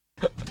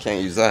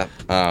Can't use that.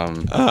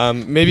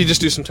 Maybe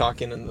just do some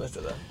talking and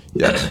after that.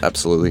 Yeah,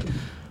 absolutely.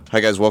 Hi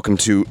guys, welcome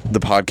to the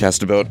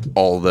podcast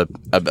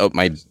about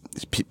my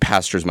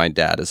pastors my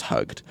dad has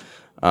hugged.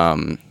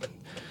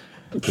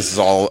 This is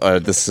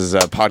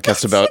a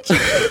podcast about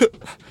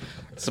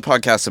it's a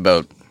podcast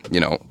about,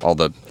 all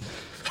the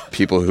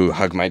people who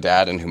hug my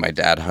dad and who my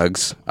dad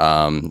hugs.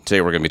 Today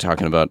we're going to be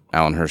talking about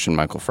Alan Hirsch and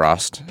Michael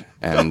Frost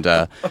and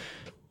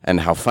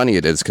how funny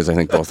it is because I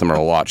think both of them are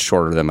a lot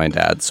shorter than my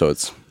dad, so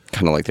it's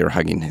kind of like they were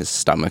hugging his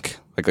stomach,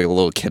 like a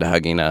little kid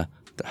hugging their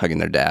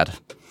dad.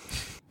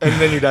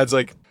 And then your dad's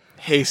like,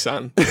 "Hey,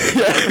 son."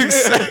 Yeah,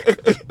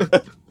 exactly.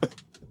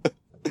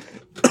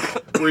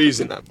 We're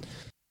using that.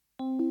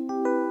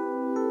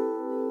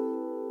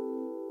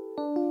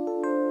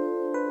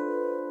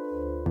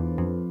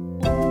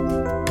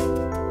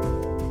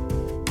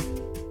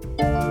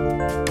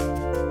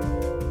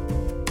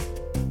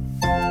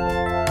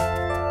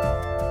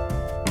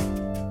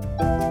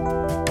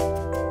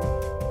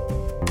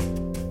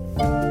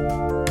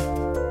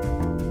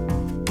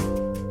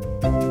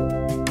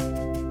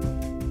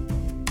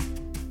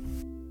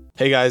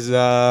 Hey guys,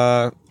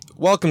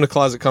 welcome to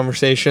Closet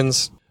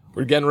Conversations.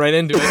 We're getting right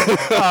into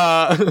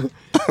it.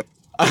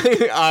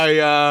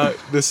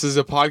 This is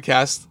a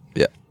podcast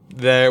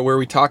where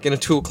we talk in a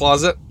tool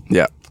closet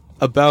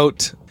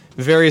about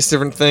various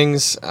different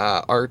things,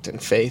 art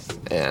and faith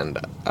and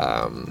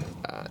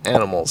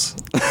animals.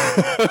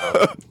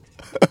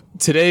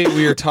 Today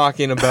we are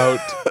talking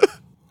about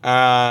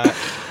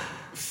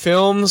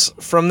films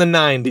from the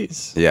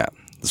 90s. Yeah,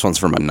 this one's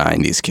from a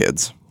 90s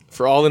kids.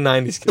 For all the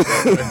 90s kids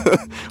out there.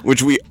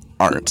 Which we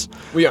aren't.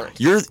 We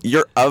aren't.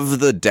 You're of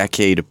the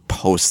decade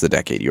post the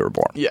decade you were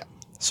born. Yeah.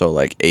 So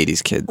like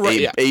 80s kids. Right,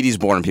 yeah. 80s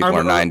born people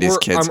are 90s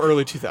kids. I'm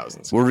early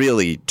 2000s. We're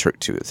really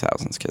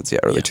 2000s kids. Yeah,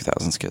 early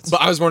 2000s kids.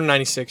 But I was born in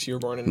 96. You were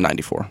born in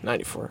 94.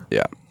 94.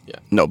 Yeah. Yeah.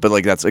 No, but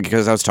like that's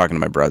because I was talking to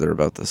my brother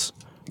about this.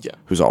 Yeah.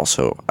 Who's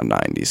also a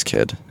 90s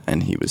kid,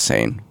 and he was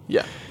saying,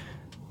 yeah,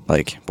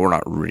 like we're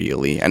not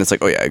really, and it's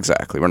like, oh yeah,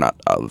 exactly. We're not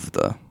of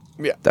the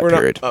that we're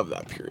period. Not of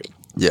that period.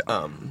 Yeah.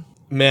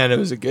 Man, it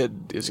was a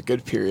good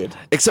period.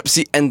 Except,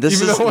 see, and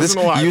this Even is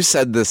you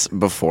said this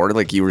before,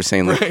 like you were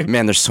saying, like, right.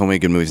 Man, there's so many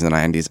good movies in the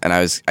 90s, and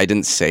I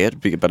didn't say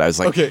it, but I was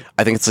like, okay.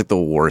 I think it's like the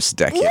worst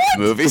decade of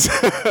movies.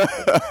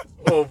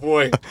 Oh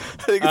boy, I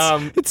think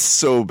it's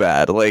so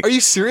bad. Like, are you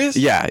serious?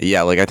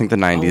 Yeah. Like I think the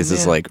 90s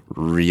is like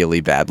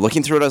really bad.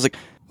 Looking through it, I was like,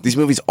 these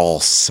movies all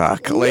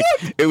suck. What? Like,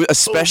 it was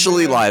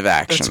especially live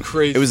action. That's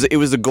crazy. It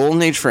was the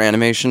golden age for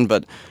animation,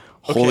 but.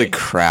 Holy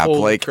crap!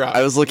 Crap.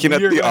 I was looking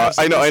at the.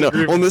 I know.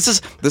 Well, this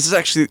is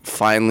actually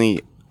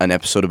finally an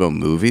episode about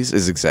movies.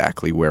 Is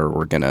exactly where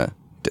we're gonna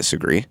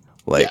disagree.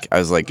 Like, I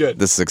was like, good.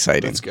 This is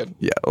exciting. That's good.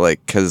 Yeah,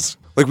 like because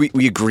like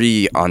we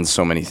agree on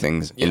so many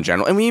things in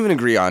general, and we even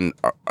agree on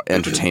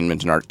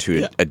entertainment and art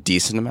to a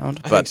decent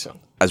amount. But think so.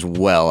 As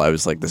well, I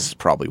was like, this is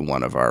probably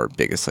one of our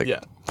biggest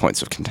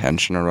points of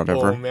contention or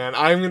whatever. Oh man,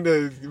 I'm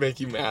gonna make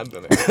you mad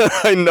then.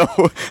 I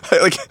know.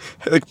 I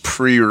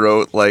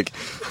pre-wrote like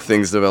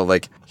things about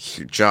like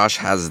Josh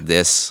has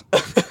this.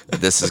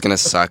 This is gonna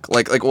suck.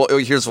 Like well,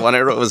 here's one I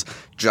wrote was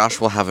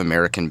Josh will have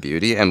American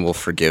Beauty and we'll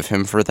forgive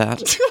him for that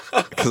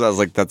because I was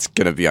like that's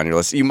gonna be on your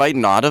list. You might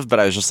not have, but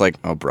I was just like,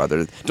 oh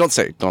brother, don't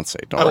say.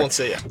 I won't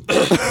say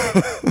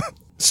it.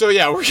 So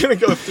yeah, we're gonna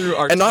go through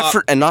our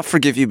not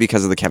forgive you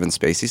because of the Kevin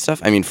Spacey stuff.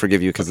 I mean,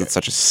 forgive you because it's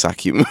such a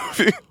sucky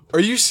movie. Are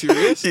you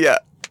serious? Yeah.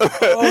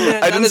 Oh,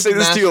 man, I didn't say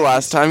this to you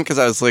last time because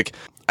I was like,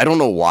 I don't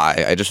know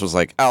why. I just was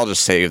like, I'll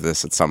just save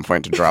this at some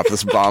point to drop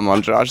this bomb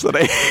on Josh that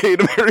I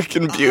hate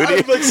American Beauty.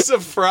 I'm like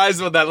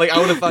surprised about that. Like I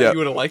would have thought you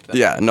would have liked that.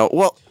 Yeah. No.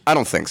 Well, I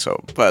don't think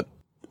so, but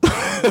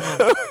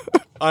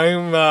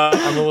I'm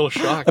a little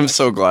shocked. I'm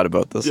so glad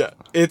about this. Yeah.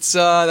 It's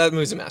that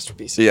movie's a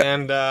masterpiece. Yeah.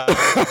 And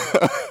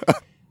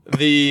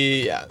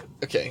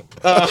okay.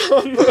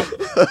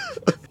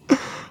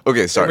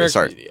 Okay, sorry.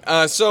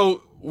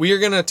 So we are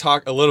gonna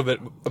talk a little bit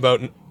about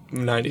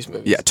 90s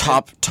movies. Yeah,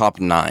 top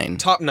 9.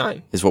 Top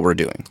 9 is what we're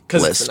doing.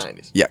 Because it's the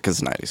 90s. Yeah,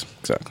 because it's the 90s.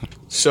 Exactly.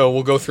 So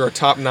we'll go through our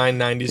top 9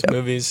 90s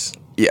movies.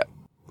 Yeah,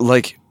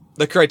 like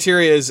the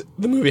criteria is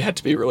the movie had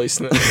to be released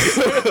in the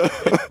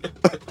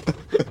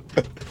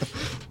 90s.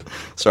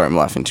 Sorry, I'm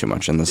laughing too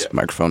much in this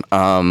microphone.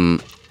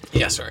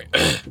 Yeah, sorry.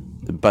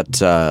 But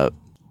I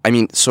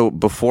mean, so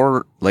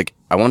before, like,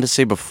 I wanted to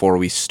say before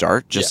we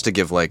start, just to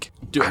give like,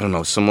 I don't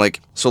know, some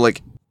like, so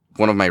like,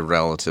 one of my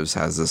relatives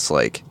has this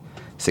like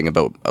thing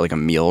about like a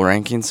meal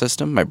ranking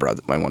system. My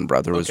one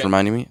brother was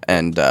reminding me,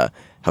 and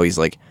how he's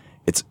like,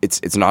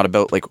 it's not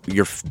about like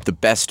the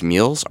best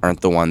meals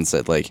aren't the ones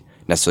that like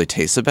necessarily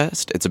taste the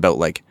best. It's about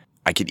like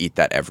I could eat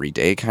that every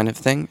day kind of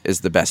thing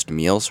is the best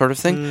meal sort of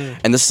thing.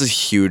 And this is a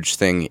huge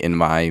thing in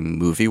my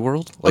movie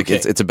world. Like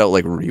it's about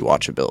like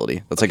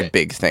rewatchability. That's like a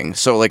big thing.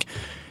 So like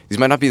these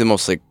might not be the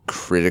most like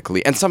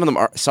critically, and some of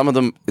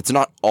them it's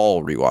not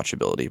all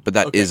rewatchability, but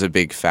that is a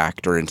big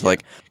factor into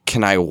like,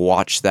 can I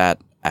watch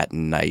that at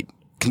night?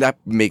 Can that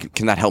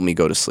help me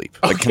go to sleep?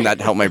 Like, can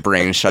that help my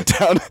brain shut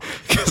down?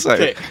 That's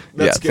good.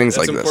 Things That's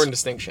like an this. important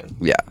distinction.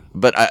 Yeah,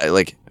 but I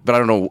like But I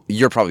don't know.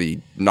 You're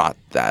probably not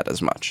that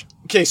as much.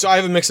 Okay, so I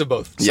have a mix of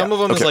both. Some of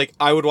them is okay. like,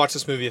 I would watch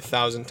this movie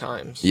 1,000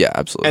 times. Yeah,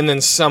 absolutely. And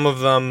then some of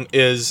them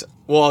is,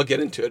 well, I'll get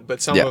into it,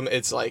 but some of them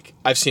it's like,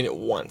 I've seen it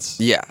once.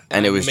 Yeah,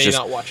 and it was may just...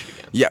 not watch it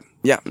again.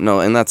 Yeah, no,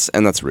 and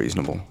that's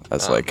reasonable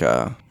as like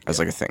a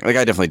thing. Like,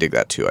 I definitely dig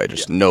that too. I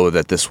just know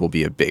that this will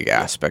be a big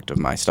aspect of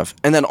my stuff.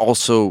 And then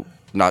also,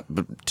 not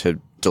to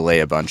delay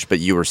a bunch, but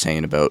you were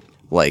saying about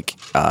like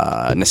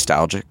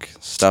nostalgic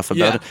stuff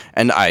about it,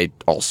 and I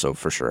also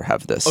for sure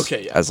have this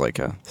as like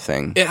a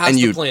thing. It has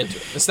to play into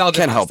it. Nostalgia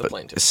can't has help to it,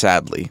 play into it.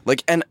 sadly.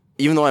 Like, and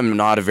even though I'm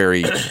not a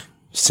very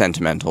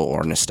sentimental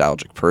or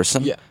nostalgic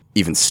person,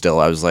 even still,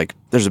 I was like,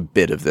 there's a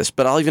bit of this.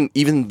 But I'll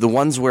even the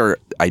ones where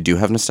I do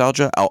have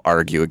nostalgia, I'll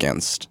argue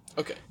against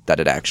that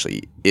it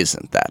actually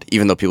isn't that.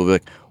 Even though people will be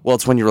like, well,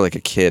 it's when you were like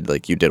a kid,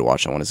 like you did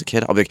watch that one as a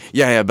kid. I'll be like,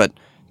 yeah, but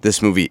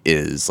this movie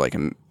is like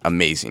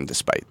amazing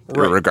despite,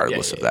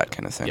 regardless of that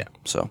kind of thing. Yeah.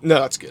 So no,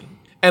 that's good.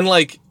 And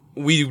like,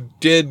 we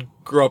did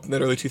grow up in the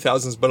early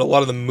 2000s, but a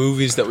lot of the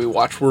movies that we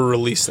watched were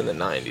released in the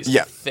 90s.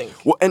 Yeah. I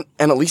think. Well, and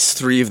at least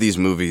 3 of these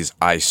movies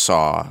I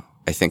saw,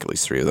 I think at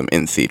least 3 of them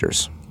in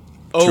theaters.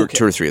 Oh,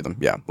 two or 3 of them,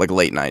 yeah, like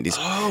late 90s.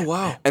 Oh,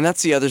 wow. And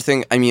that's the other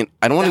thing. I mean,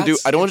 I don't want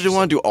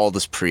to do all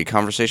this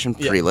pre-conversation,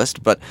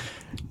 pre-list, but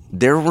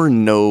there were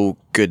no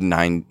good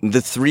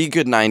the 3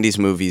 good 90s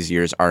movies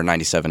years are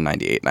 97,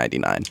 98,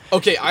 99.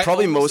 Okay,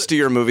 probably most of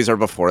your movies are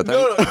before that.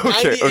 No,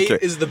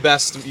 98 is the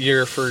best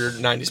year for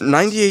 90s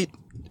movies.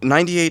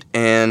 98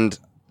 and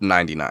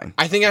 99.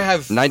 I think I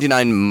have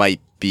 99 might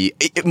be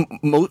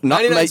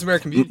 99 is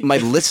American Beauty. My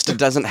list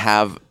doesn't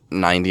have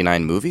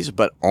 99 movies,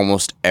 but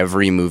almost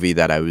every movie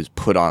that I was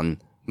put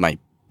on my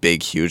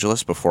big, huge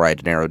list before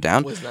I'd narrowed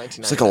down.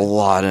 It's like a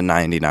lot of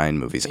 99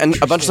 movies. And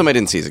a bunch of them I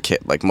didn't see as a kid.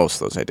 Like, most of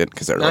those I didn't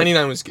because they're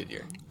 99 was a good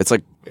year. It's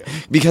like,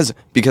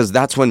 because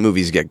that's when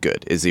movies get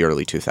good, is the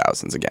early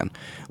 2000s again.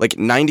 Like,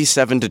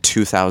 97 to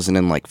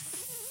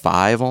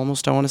 2005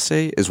 almost, I want to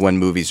say, is when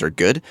movies are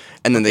good.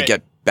 And then they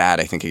get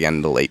bad, I think, again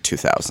in the late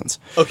 2000s.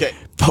 Okay.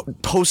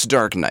 Post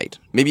Dark Knight,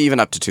 maybe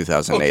even up to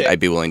 2008, I'd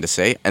be willing to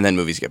say, and then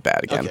movies get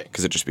bad again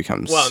because it just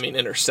becomes... Well, I mean,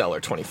 Interstellar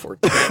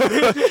 2014.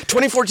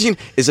 2014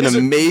 is an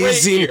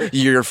amazing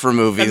year for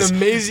movies. An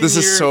amazing This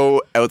year. is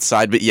so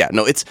outside, but yeah,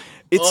 no, it's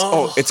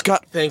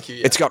got... Thank you.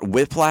 Yeah. It's got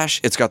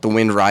Whiplash, it's got The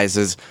Wind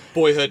Rises.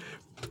 Boyhood.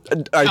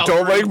 I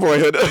don't like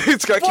Boyhood.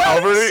 It's got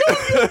Calvary.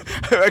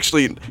 I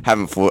actually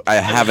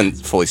haven't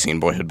fully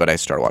seen Boyhood, but I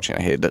started watching it.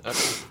 I hated it. Okay.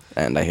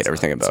 And I hate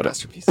everything about it.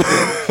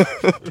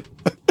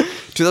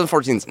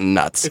 2014's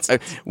nuts. I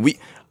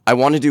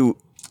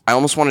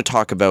almost want to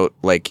talk about,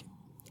 like,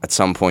 at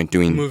some point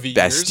doing movie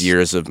best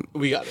years of...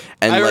 We got it.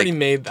 And I already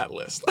made that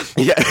list.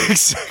 Yeah,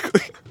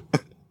 exactly.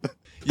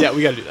 Yeah,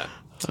 we got to do that.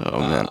 Oh,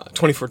 man.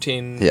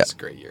 2014 is a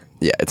great year.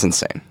 Yeah, it's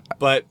insane.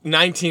 But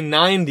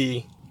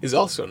 1990 is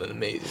also an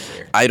amazing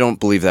year. I don't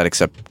believe that,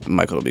 except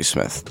Michael W.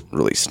 Smith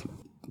released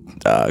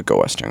Go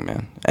West Young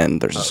Man,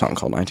 and there's a song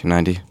called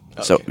 1990.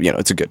 So,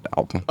 it's a good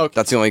album. Okay.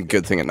 That's the only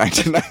good thing in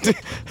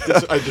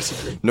 1990. I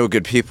disagree. No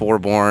good people were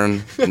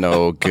born.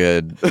 No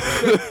good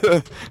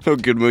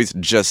movies.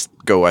 Just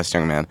Go West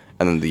Young Man.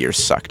 And then the year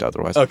sucked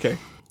otherwise. Okay.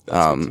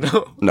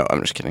 No,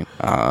 I'm just kidding.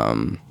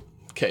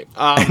 Okay.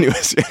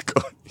 Anyways,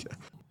 go on. Yeah.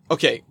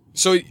 Okay,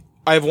 so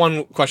I have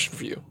one question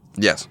for you.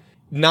 Yes.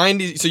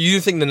 90s. So you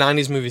think the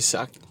 90s movies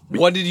sucked?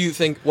 What do you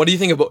think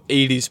about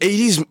 80s?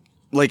 80s,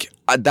 like,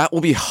 that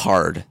will be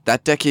hard.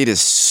 That decade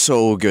is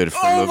so good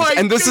for movies.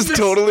 And this is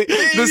totally,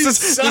 this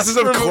is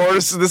of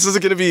course, this is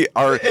going to be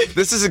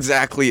this is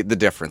exactly the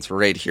difference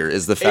right here,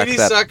 is the fact 80s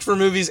that... 80s sucked for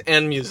movies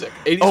and music.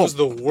 80s was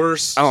the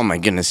worst. Oh my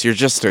goodness, you're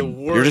just a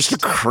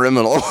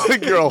criminal.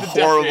 Like, you're a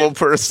horrible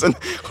person.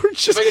 We're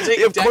just, if I could take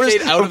a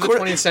decade out of the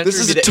 20th century,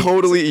 this is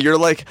totally, you're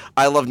like,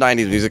 I love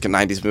 90s music and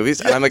 90s movies,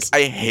 and I'm like,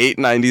 I hate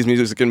 90s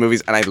music and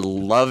movies, and I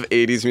love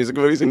 80s music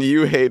and movies, and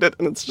you hate it,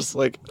 and it's just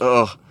like,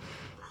 ugh.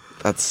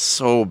 That's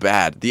so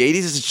bad. The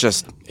 80s is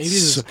just... 80s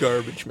is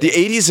garbage, man. The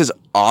 80s is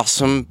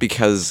awesome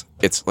because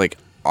it's, like,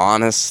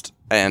 honest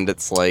and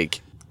it's,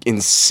 like,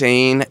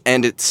 insane,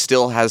 and it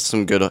still has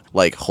some good,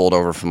 like,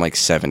 holdover from, like,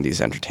 70s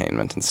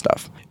entertainment and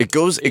stuff. It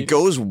goes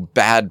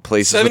bad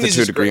places with it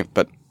to a degree,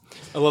 but...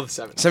 I love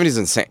the 70s. 70s is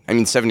insane. I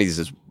mean, 70s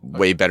is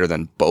way better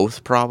than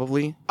both,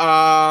 probably.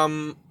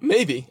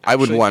 Maybe.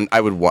 Actually.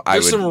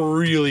 There's some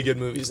really good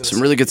movies.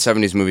 Some really good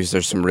 70s movies.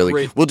 There's some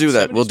really... We'll do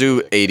that. We'll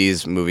do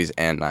 80s movies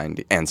and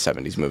 90s and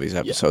 70s movies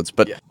episodes.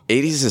 But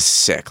 80s is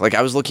sick. Like,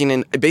 I was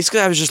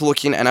just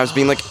looking and I was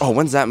being like, oh,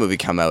 when's that movie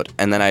come out?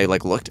 And then I,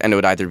 like, looked and it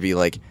would either be,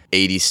 like,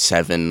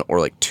 87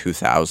 or, like,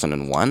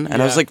 2001. And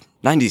I was like,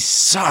 90s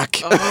suck.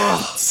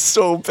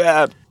 So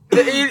bad.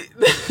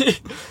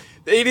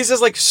 The 80s is,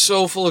 like,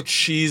 so full of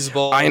cheese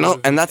balls. I know,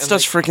 and that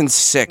stuff's freaking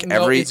sick.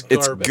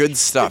 It's good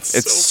stuff.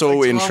 It's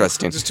so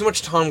interesting. There's too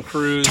much Tom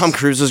Cruise. Tom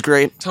Cruise is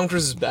great. Tom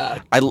Cruise is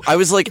bad. I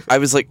was like,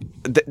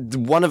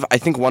 one of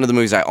the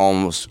movies I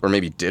almost, or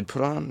maybe did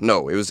put on.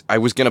 No, I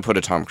was gonna put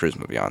a Tom Cruise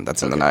movie on.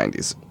 That's in the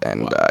 90s,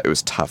 and it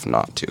was tough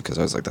not to, because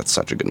I was like, that's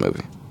such a good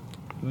movie.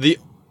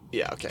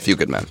 Okay. Few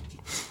Good Men.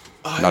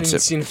 I haven't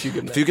seen A Few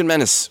Good Men. A Few Good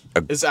Men is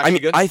actually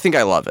good? I think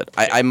I love it.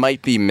 Okay. I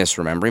might be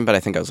misremembering, but I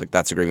think I was like,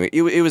 that's a great movie.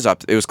 It was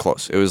up. It was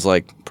close. It was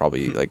like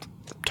probably like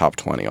top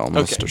 20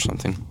 almost or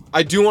something.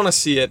 I do want to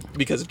see it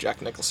because of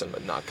Jack Nicholson,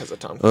 but not because of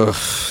Tom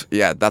Cruise.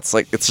 Yeah, that's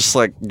like, it's just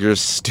like, you're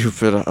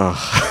stupid.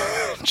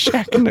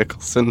 Jack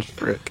Nicholson,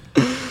 frick.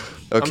 Okay.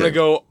 I'm going to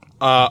go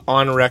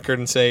on record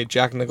and say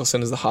Jack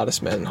Nicholson is the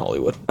hottest man in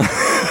Hollywood.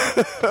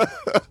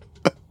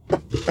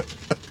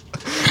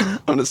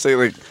 I'm gonna say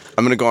like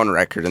I'm gonna go on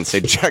record and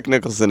say Jack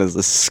Nicholson is a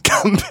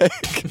scumbag.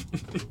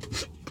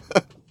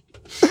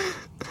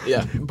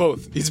 Yeah,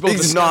 both. He's both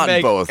he's a not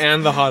scumbag both.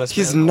 and the hottest.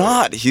 He's man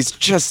not. He's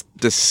just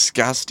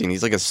disgusting.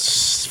 He's like a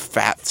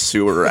fat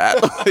sewer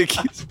rat. Like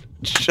he's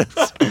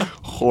just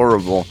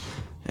horrible.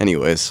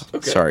 Anyways,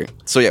 sorry.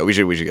 So yeah, we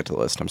should get to the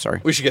list. I'm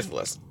sorry. We should get to the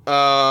list.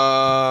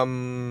 All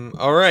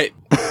right.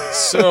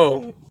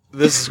 So.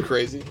 This is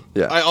crazy.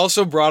 Yeah. I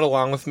also brought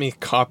along with me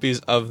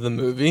copies of the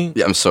movie.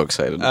 Yeah, I'm so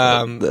excited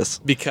about this.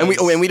 Because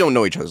and we don't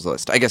know each other's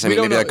list. I guess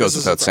maybe that goes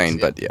without saying,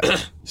 but yeah.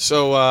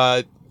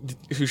 So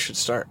who should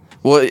start?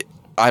 Well,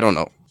 I don't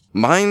know.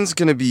 Mine's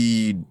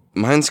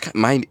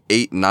mine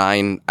 8,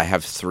 9. I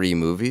have 3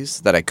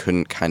 movies that I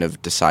couldn't kind of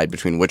decide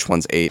between which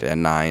one's 8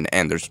 and 9,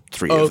 and there's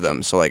 3 of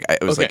them. So like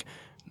it was like,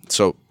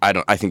 so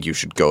I think you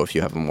should go if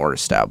you have a more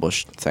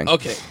established thing.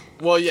 Okay.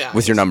 Well, yeah.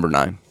 With your number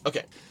 9.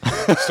 Okay.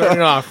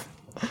 Starting off.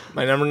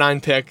 My number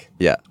 9 pick.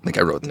 Yeah, like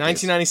I wrote.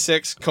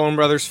 1996 Coen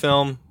Brothers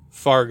film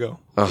Fargo.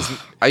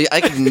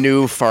 I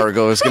knew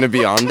Fargo was going to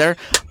be on there.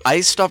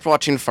 I stopped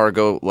watching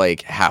Fargo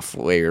like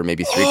halfway or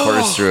maybe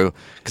 3/4 through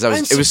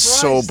because it was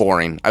so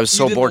boring. I was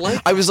so bored.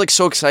 Like I was like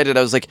so excited.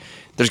 I was like,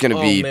 there's going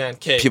to be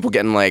people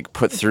getting like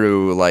put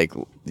through like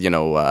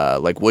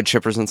like wood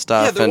chippers and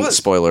stuff. Yeah, and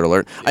spoiler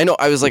alert. I know.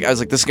 I was like,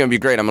 this is going to be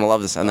great. I'm going to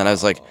love this. And then I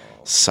was like,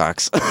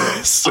 sucks.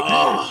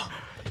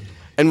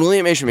 And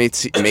William H.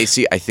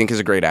 Macy, I think, is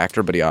a great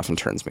actor, but he often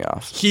turns me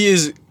off. He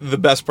is the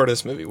best part of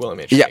this movie, William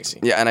H. Macy.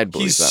 Yeah, and I'd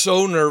believe he's that. He's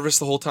so nervous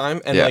the whole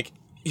time, and like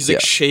he's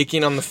like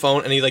shaking on the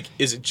phone, and he like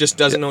just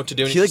doesn't know what to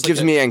do. And he like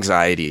gives me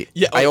anxiety.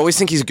 Yeah, I always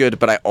think he's good,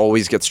 but I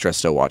always get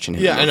stressed out watching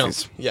him. Yeah, I know.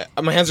 Yeah,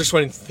 my hands are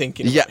sweating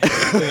thinking. Yeah,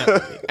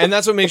 and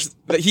that's what makes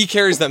that he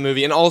carries that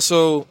movie, and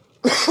also.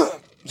 The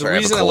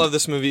reason I love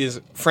this movie is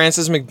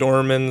Frances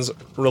McDormand's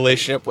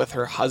relationship with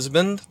her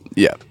husband.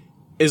 Yeah.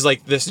 Is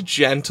like this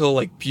gentle,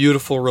 like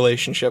beautiful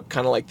relationship,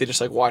 kind of like they just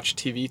like watch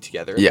TV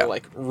together. And they're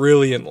like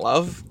really in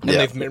love, and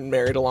they've been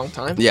married a long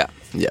time. Yeah,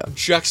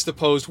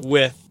 juxtaposed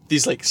with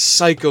these like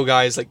psycho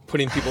guys like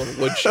putting people in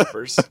wood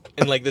chippers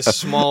in like this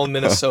small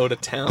Minnesota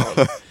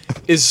town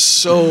is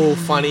so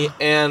funny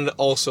and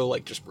also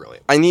like just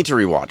brilliant. I need to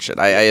rewatch it.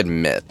 I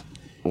admit,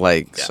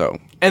 so.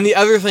 And the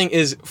other thing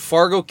is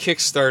Fargo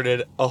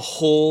kickstarted a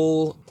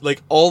whole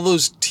like all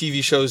those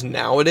TV shows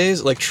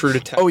nowadays, like True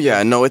Detective. Oh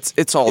yeah, no,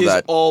 it's all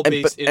that. All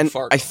based in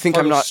Fargo. I think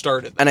Fargo I'm not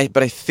started.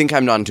 But I think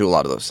I'm not into a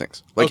lot of those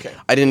things. Like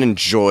I didn't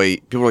enjoy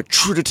people were like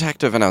True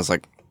Detective, and I was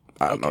like,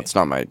 I don't know, it's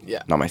not my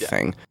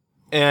thing.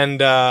 And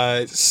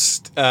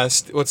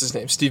what's his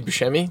name? Steve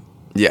Buscemi?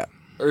 Yeah.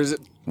 Or is it?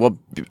 Well,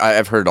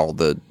 I've heard all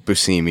the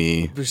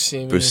Buscemi.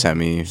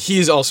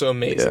 He's also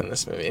amazing in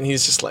this movie, and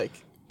he's just like.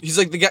 He's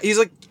like the guy. He's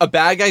like a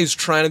bad guy who's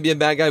trying to be a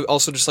bad guy,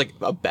 also just like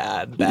a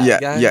bad guy.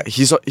 Yeah.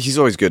 He's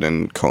always good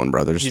in Coen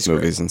Brothers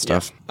movies and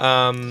stuff.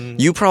 Yeah.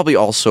 You probably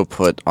also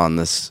put on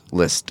this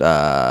list Big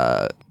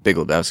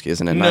Lebowski,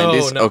 isn't it?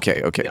 90s? No.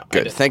 Okay,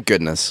 good. Thank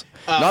goodness.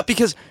 Not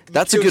because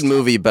that's a good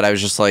movie, but I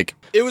was just like,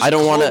 I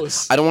don't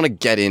want to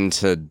get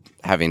into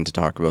having to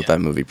talk about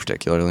that movie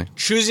particularly.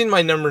 Choosing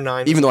my number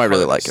 9, even though I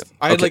really like it.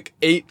 I had like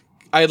 8.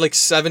 I had like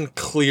 7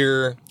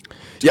 clear.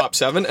 Top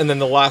 7, and then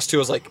the last 2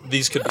 was like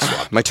these could be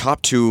swapped. My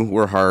top 2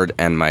 were hard,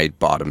 and my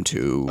bottom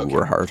 2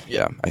 were hard.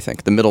 Yeah, I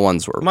think the middle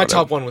ones were. My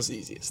top 1 was the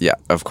easiest. Yeah,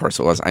 of course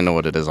it was. I know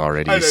what it is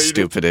already. You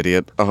stupid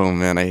idiot. Oh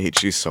man, I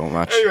hate you so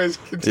much. Anyways,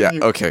 continue.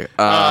 Yeah, okay.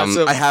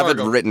 So I have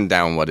it written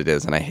down what it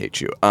is, and I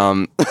hate you.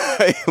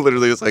 I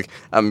literally was like,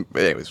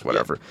 anyways,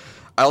 whatever.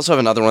 I also have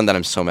another one that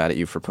I'm so mad at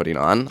you for putting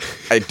on.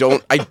 I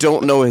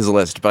don't know his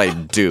list, but I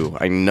do.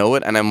 I know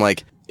it, and I'm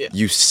like. Yeah.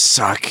 You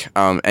suck.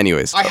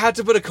 Anyways, I had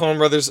to put a Coen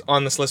Brothers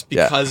on this list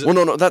because. Well,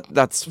 no,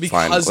 that's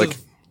because fine. Like,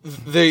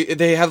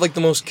 they have like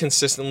the most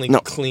consistently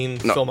clean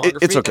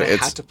filmography. It's okay.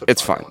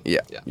 It's fine.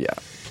 Yeah.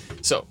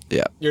 So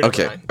You're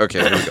okay. 9.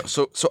 Okay. Here we go.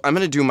 So I'm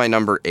gonna do my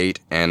number 8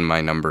 and my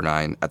number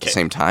 9 at the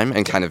same time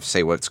and kind of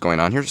say what's going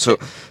on here. So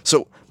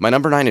my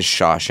number 9 is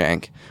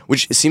Shawshank,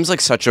 which seems like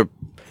such a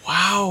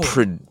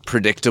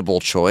predictable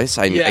choice.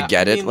 I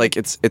get it. Like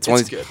it's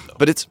one of these,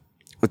 but it's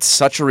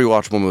such a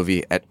rewatchable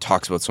movie. It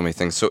talks about so many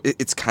things. So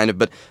it's kind of,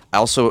 but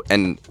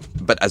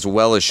as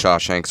well as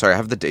Shawshank. Sorry, I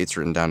have the dates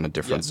written down in a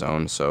different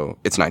zone. So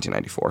it's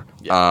 1994.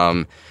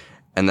 Yeah.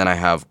 And then I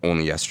have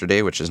Only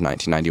Yesterday, which is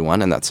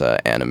 1991, and that's an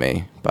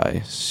anime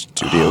by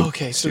Studio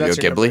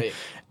Ghibli.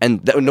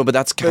 And but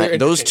that's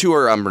those 2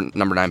 are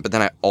number 9. But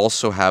then I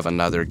also have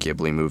another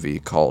Ghibli movie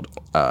called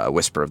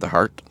Whisper of the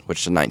Heart, which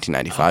is a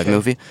 1995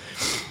 movie.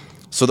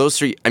 So those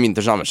 3, I mean,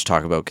 there's not much to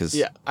talk about because...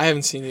 Yeah, I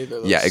haven't seen either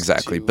of those. Yeah,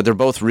 exactly. 2. But they're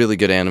both really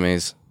good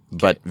animes.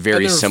 but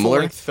very similar.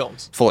 Full-length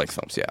films. Full-length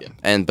films,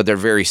 yeah. But they're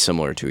very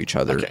similar to each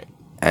other. Okay.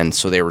 And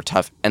so they were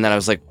tough. And then I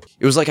was like,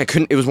 it was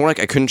more like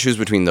I couldn't choose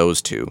between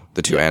those two,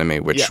 the two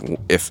anime,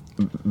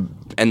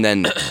 and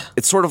then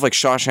it's sort of like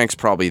Shawshank's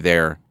probably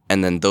there,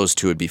 and then those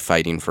two would be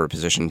fighting for a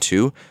position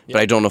too. But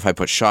I don't know if I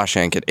put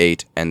Shawshank at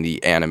 8 and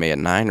the anime at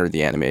 9, or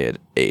the anime at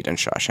 8 and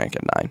Shawshank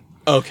at 9.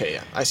 Okay,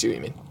 yeah, I see what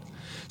you mean.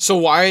 So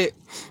why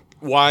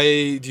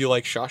do you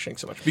like Shawshank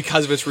so much?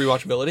 Because of its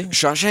rewatchability?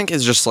 Shawshank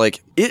is just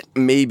like, it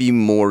maybe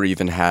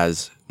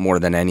has more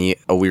than any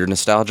a weird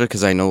nostalgia,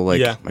 because I know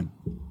my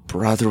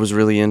brother was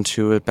really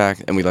into it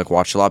back, and we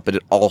watched a lot, but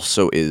it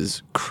also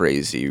is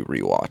crazy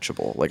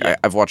rewatchable.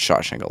 I've watched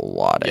Shawshank a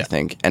lot, I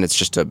think, and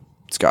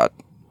it's got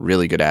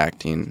really good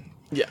acting.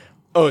 Yeah.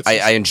 Oh,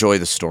 I enjoy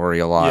the story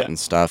a lot and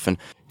stuff, and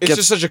it's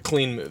just such a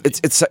clean movie.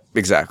 It's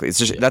exactly. It's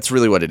just that's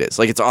really what it is.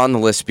 It's on the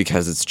list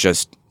because it's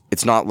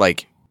not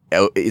like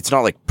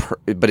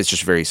but it's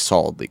just very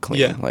solidly clean.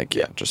 Yeah.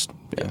 Yeah.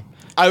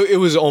 It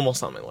was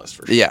almost on my list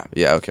for sure. Yeah.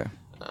 Yeah. Okay.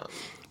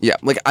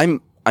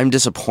 I'm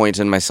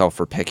disappointed in myself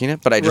for picking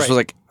it, but I just was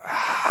like,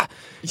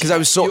 because I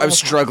was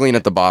struggling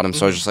at the bottom,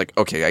 so I was just like,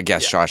 okay, I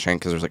guess Shawshank,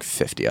 because there's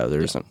 50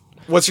 others. And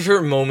what's your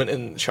favorite moment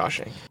in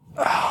Shawshank?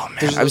 Oh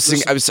man, I was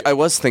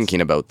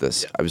thinking about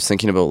this. I was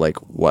thinking about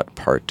what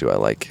part do I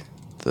like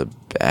the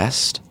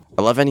best?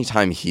 I love any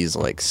time he's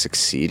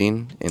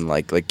succeeding in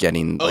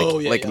getting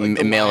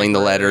mailing the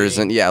letters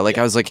and I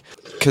was like,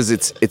 because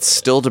it's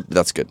still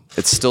that's good.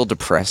 It's still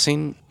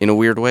depressing in a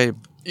weird way.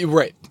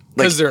 Right.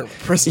 Because they're in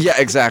prison. Yeah,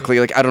 exactly.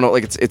 I don't know.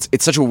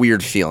 It's such a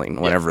weird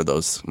feeling whenever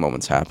those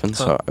moments happen.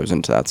 So I was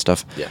into that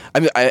stuff. Yeah. I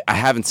mean, I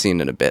haven't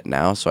seen it a bit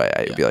now, so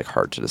it'd be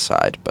hard to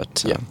decide.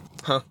 But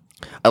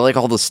I like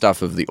all the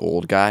stuff of the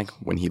old guy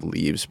when he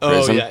leaves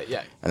prison.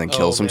 And then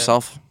kills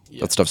himself.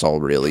 Yeah. That stuff's all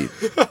really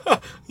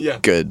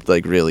good.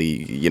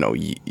 Really,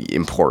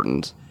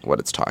 important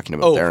what it's talking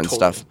about there and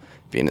stuff.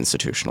 Being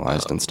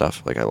institutionalized and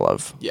stuff. I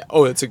love. Yeah.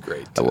 Oh, it's a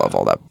great. I love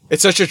all that.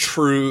 It's such a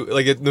true.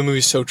 The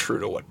movie's so true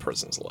to what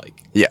prison's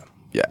like. Yeah.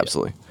 Yeah.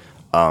 Absolutely.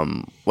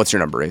 What's your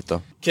number 8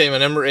 though? Okay, my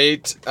number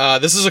 8.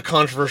 This is a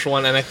controversial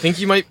one, and I think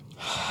you might.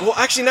 Well,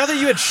 actually, now that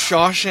you had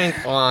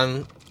Shawshank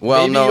on,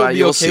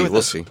 you'll see.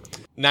 We'll see.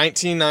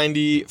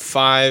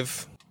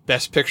 1995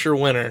 Best Picture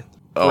winner.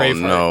 Braveheart. Oh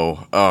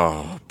no!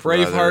 Oh,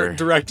 Braveheart, brother.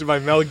 Directed by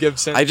Mel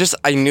Gibson. I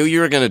knew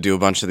you were gonna do a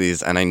bunch of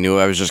these, and I knew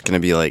I was just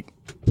gonna be like,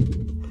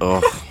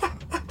 oh.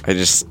 And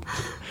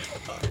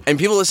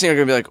people listening are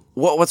gonna be like,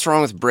 "What's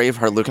wrong with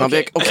Braveheart, Luke?" And I'll be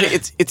like, "Okay,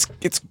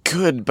 it's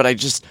good, but I'm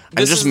just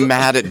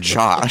mad at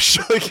Josh.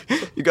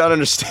 You gotta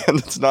understand,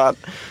 it's not."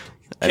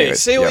 Okay,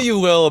 say what you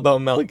will about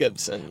Mel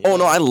Gibson. Oh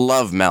no, I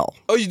love Mel.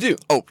 Oh, you do?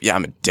 Oh yeah,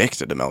 I'm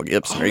addicted to Mel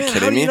Gibson. Are you kidding me?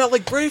 How do you me? not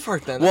like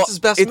Braveheart then? That's his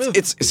best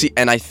movie.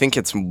 And I think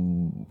it's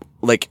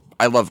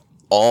I love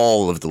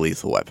all of the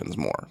Lethal Weapons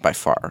more by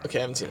far. Okay,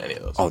 I haven't seen any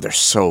of those. Oh, they're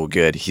so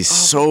good. He's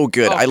so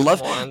good.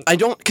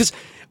 Because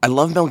I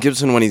love Mel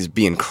Gibson when he's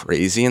being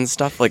crazy and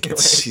stuff.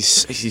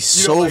 He's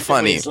so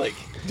funny. He's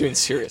doing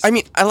serious. I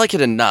mean, I like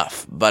it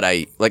enough, but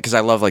because I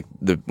love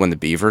when the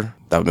Beaver.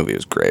 That movie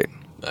was great.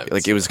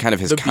 It was kind of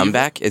his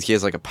comeback. He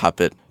has a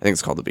puppet. I think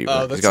it's called The Beaver.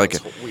 Oh, that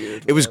sounds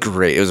weird. It was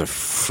great. It was a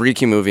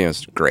freaky movie. And it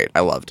was great. I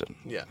loved it.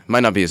 Yeah.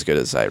 Might not be as good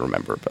as I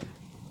remember, but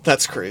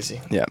that's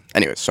crazy. Yeah.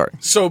 Anyways, sorry.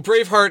 So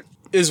Braveheart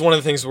is one of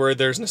the things where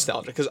there's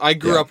nostalgia, because I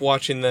grew up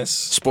watching this.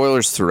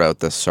 Spoilers throughout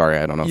this. Sorry,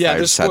 I don't know if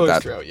I said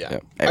that. Throughout,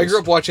 I grew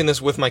up watching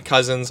this with my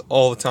cousins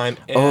all the time,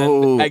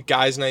 and at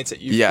guys' nights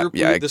at youth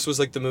group, this was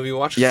the movie we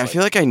watched. Yeah, I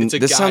feel like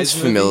this sounds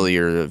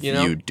familiar of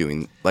you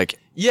doing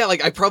Yeah,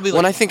 I probably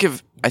when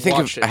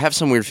I have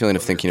some weird feeling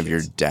of thinking of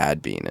your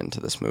dad being into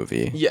this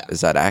movie. Yeah.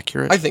 Is that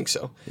accurate? I think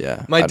so.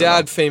 Yeah. My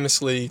dad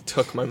famously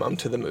took my mom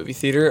to the movie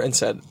theater and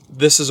said,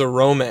 "This is a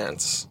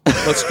romance.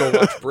 Let's go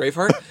watch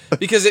Braveheart."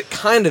 Because it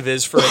kind of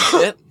is for a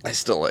bit. I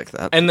still like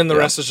that. And then the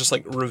rest is just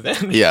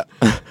revenge. Yeah.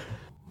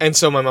 And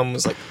so my mom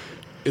is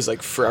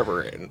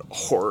forever in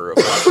horror of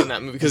watching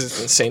that movie because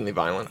it's insanely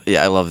violent.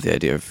 Yeah, I love the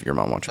idea of your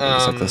mom watching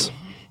movies like this.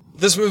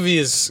 This movie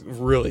is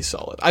really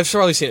solid. I've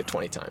probably seen it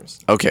 20 times.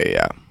 Okay,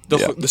 yeah.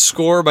 The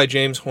score by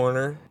James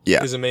Horner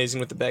is amazing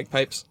with the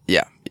bagpipes.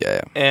 Yeah.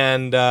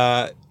 And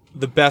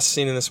the best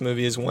scene in this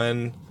movie is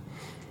when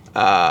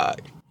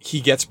he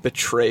gets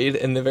betrayed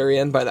in the very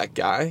end by that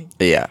guy.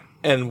 Yeah.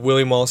 And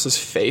William Wallace's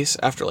face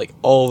after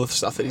all the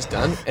stuff that he's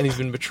done and he's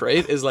been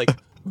betrayed is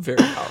very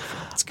powerful.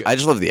 It's good. I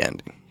just love the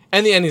ending.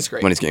 And the ending's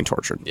great. When he's getting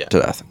tortured to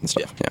death and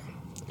stuff.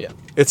 Yeah.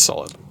 It's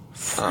solid.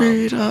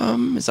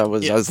 Freedom. Is that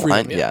what his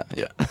line? Yeah.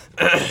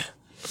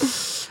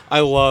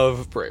 I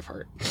love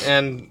Braveheart.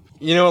 And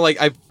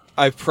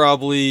I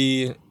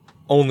probably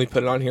only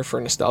put it on here for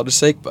nostalgia's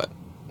sake, but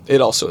it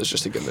also is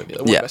just a good movie.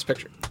 Best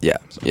Picture. Yeah.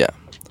 Yeah.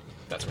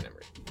 That's my number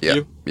 8. Yeah.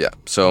 You? Yeah.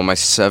 So my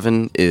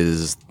 7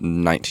 is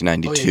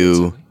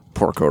 1992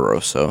 Porco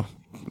Rosso.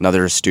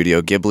 Another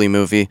Studio Ghibli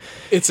movie.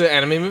 It's an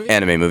anime movie?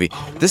 Anime movie.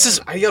 Oh,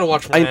 I gotta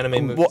watch more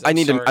anime movies. Well,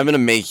 I'm gonna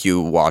make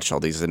you watch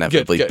all these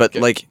inevitably.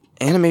 Good.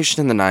 Animation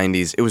in the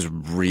 90s, it was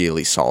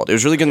really solid. It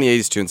was really good in the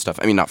 80s too and stuff.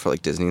 I mean, not for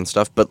Disney and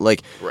stuff, but the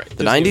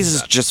 90s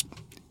is just...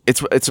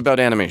 It's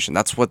about animation.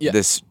 That's what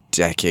this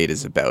decade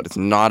is about. It's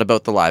not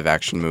about the live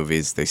action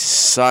movies. They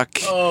suck.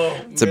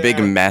 It's a big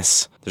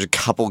mess. There's a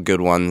couple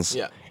good ones.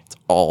 Yeah. It's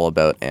all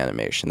about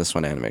animation. This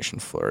one, animation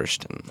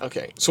flourished. And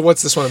Okay. So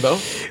what's this one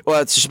about?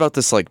 well, it's just about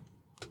this, like,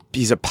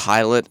 he's a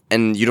pilot,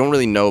 and you don't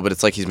really know, but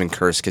it's like he's been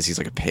cursed because he's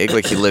like a pig.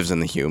 Like, he lives in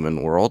the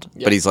human world.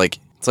 Yeah. But he's like,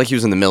 it's like he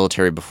was in the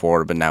military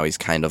before, but now he's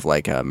kind of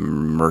like a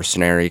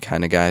mercenary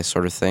kind of guy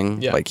sort of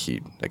thing. Yeah. Like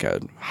a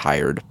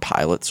hired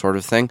pilot sort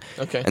of thing.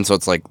 Okay. And so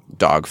it's like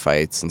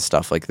dogfights and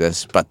stuff like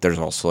this, but there's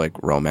also like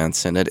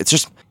romance in it. It's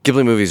just,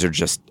 Ghibli movies are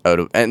just out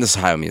of, and this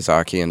is Hayao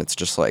Miyazaki, and it's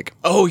just like,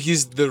 Oh,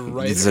 he's the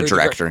writer. he's the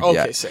director. Okay,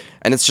 Yeah. sick.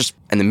 And it's just,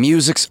 and the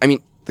music's, I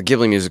mean, the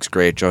Ghibli music's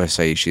great. Joe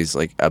Hisaiishi's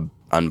like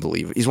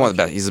unbelievable. He's one of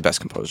the best, he's the best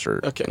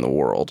composer in the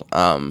world.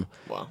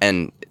 Wow.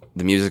 And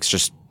the music's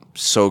just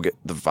so good.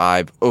 The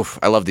vibe. Oof,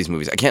 I love these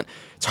movies.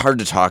 It's hard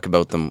to talk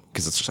about them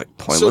because it's just like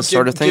pointless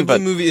sort of thing. Ghibli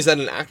But movie, is that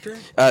an actor?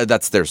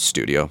 that's their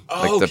studio, the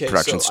okay,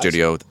 production so I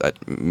studio that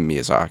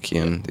Miyazaki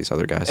and these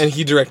other guys. And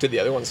he directed the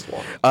other ones as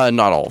well.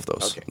 Not all of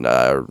those. Okay.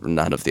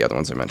 None of the other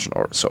ones I mentioned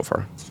so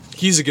far.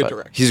 He's a good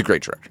director. He's a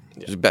great director.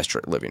 He's the best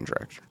living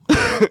director.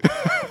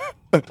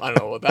 I don't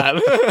know about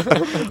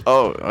that.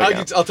 Oh,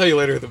 yeah. I'll tell you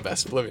later the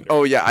best living.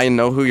 Oh yeah, I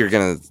know who you're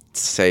gonna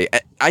say.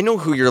 I know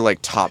who your like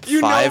top You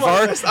know 5 my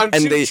are, list. I'm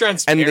and too they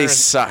transparent.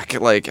 suck.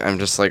 Like I'm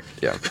just like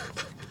yeah.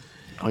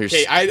 Oh, you're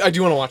Okay, I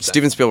do want to watch that.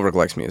 Steven Spielberg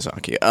likes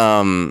Miyazaki.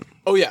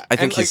 Oh yeah, I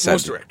think and, he said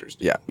most directors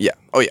do. Yeah, yeah.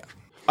 Oh yeah,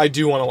 I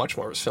do want to watch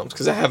more of his films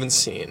because I haven't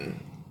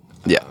seen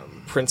yeah.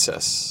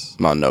 Princess.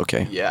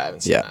 Mononoke. Yeah, I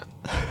haven't seen Yeah.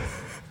 that.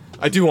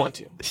 I do want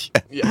to.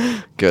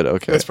 Yeah, Good.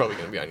 Okay. that's probably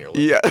gonna be on your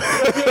list.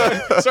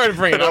 yeah. Sorry to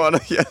bring it up.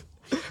 Yeah.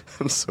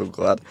 I'm so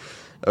glad.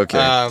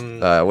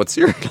 Okay. What's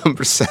your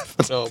number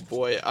 7? Oh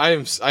boy,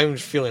 I'm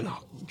feeling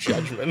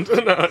judgment.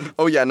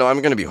 Oh yeah, no,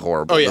 I'm gonna be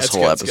horrible this it's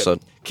whole good, it's episode.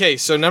 good. Okay,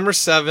 so number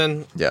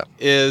 7 Yeah.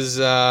 is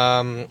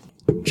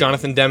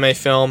Jonathan Demme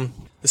film,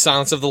 The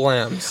Silence of the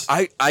Lambs.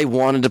 I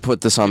wanted to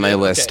put this on my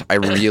list. I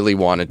really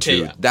wanted to.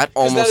 Okay, yeah. That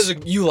 'Cause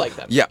almost. you like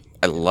that. Yeah,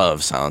 I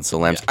love Silence of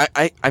the Lambs.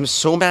 Yeah. I'm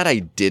so mad I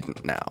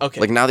didn't now.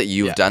 Okay. Like now that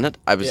you've Yeah. done it,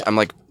 Yeah. I'm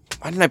like,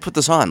 why didn't I put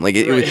this on? Like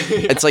Right.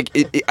 it's like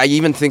I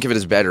even think of it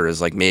as better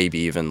as like maybe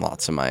even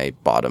lots of my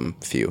bottom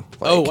few.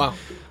 Like, Oh wow.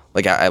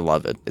 Like I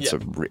love it. It's Yeah.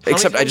 except many I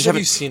just times have haven't.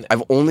 you seen it?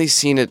 I've only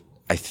seen it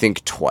I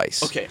think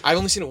twice. Okay, I've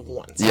only seen it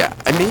once. Yeah,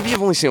 I maybe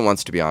I've only seen it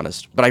once to be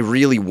honest, but I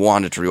really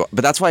wanted to rewatch.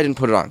 But that's why I didn't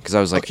put it on because I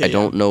was like, Okay, I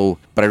don't know,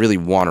 but I really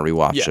want to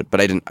rewatch Yeah. it. But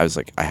I didn't. I was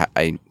like,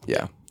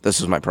 this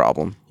was my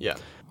problem. Yeah.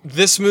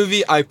 This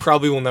movie I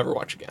probably will never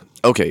watch again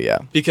Okay, yeah.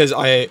 because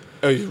it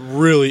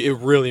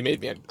really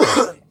made me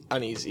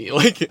uneasy.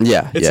 Like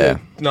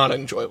it's not an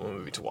enjoyable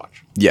movie to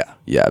watch. Yeah,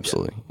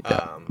 absolutely.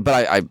 Yeah.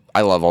 But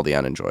I love all the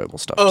unenjoyable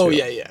stuff Oh, too.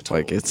 yeah,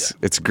 totally, Like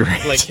it's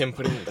great. Like him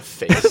putting the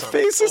face. The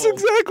face is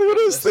exactly what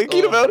I was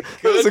thinking about.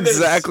 It was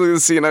exactly the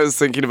scene I was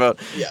thinking about.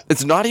 Yeah.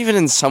 It's not even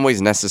in some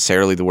ways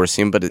necessarily the worst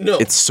scene, but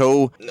it's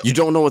so you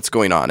don't know what's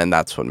going on, and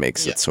that's what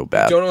makes it so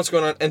bad. Don't know what's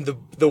going on, and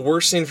the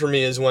worst scene for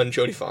me is when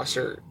Jodie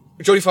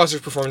Foster's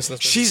performance in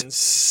this movie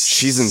is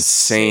She's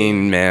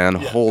insane, man.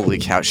 Yeah. Holy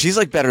cow. She's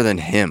like better than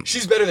him.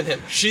 She's better than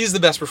him. She's the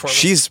best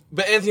performance.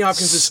 But Anthony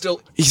Hopkins is still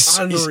he's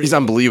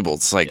unbelievable.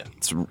 It's like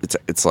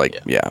it's like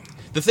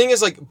The thing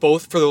is like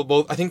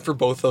I think for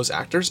both those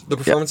actors, the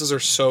performances are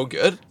so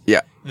good.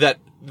 Yeah. That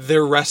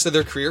the rest of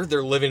their career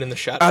they're living in the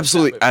shadow.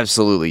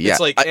 Absolutely. Yeah. It's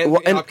like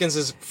Anthony Hopkins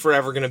is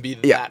forever going to be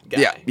that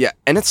guy. Yeah.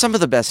 And it's some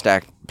of the best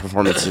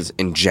performances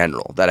in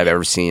general that I've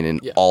ever seen in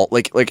all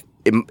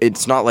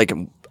it's not like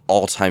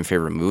all-time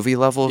favorite movie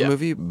level of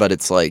movie, but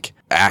it's like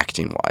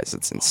acting-wise,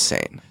 it's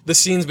insane. The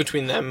scenes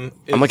between them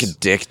I'm like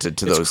addicted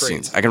to those crazy.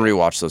 scenes. I can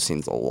rewatch those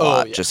scenes a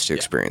lot just to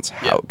experience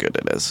how good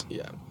it is.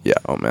 Yeah. Yeah,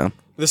 oh man.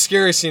 The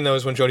scariest scene though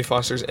is when Jodie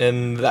Foster's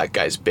in that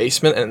guy's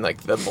basement and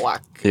like the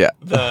black like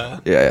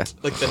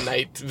the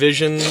night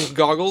vision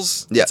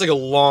goggles. Yeah. It's like a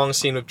long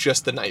scene of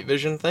just the night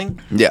vision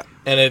thing. Yeah.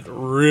 And it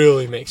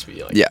really makes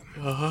me like Yeah.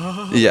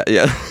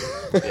 Yeah.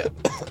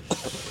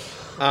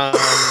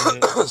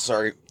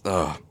 Sorry.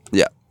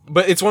 Yeah.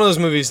 But it's one of those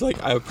movies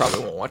like I probably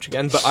won't watch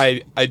again, but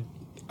I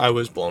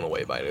was blown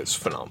away by it. It's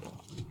phenomenal.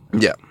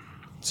 Yeah.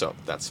 So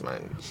that's my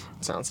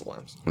Silence of the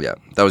Lambs. Yeah.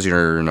 That was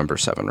your number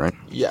 7, right?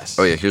 Yes.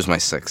 Oh yeah, here's my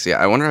 6. Yeah,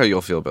 I wonder how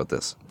you'll feel about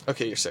this.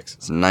 Okay, your 6.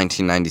 It's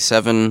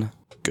 1997,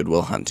 Good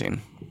Will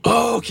Hunting.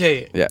 Oh,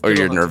 okay. Yeah, or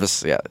you're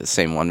nervous. Yeah,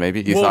 same one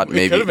maybe. You thought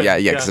maybe. Yeah,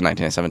 because it's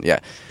 1997. Yeah.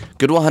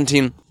 Good Will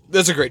Hunting.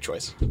 That's a great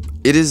choice.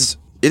 It is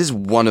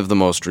one of the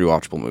most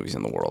rewatchable movies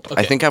in the world.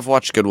 Okay. I think I've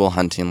watched Good Will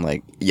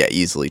Hunting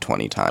easily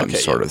 20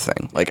 times sort of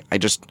thing. Like I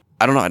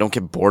don't know, I don't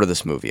get bored of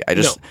this movie.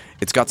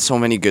 It's got so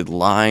many good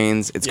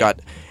lines.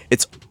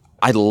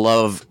 I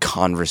love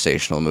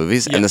conversational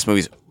movies and this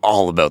movie's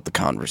all about the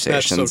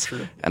conversations. That's so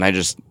true. And I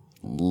just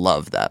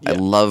love that. Yeah. I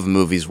love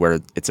movies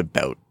where it's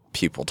about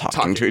people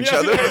talking to each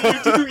other. Yeah,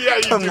 you do. Yeah,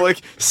 you I'm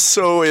like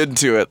so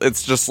into it.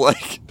 It's just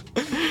like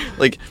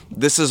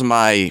this is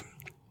my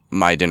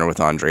Dinner with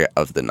Andre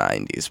of the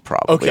 90s,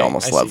 probably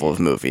almost level of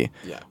movie.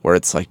 Yeah. Where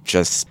it's like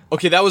just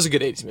okay, that was a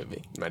good 80s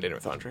movie, My Dinner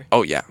with Andre.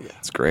 Oh yeah.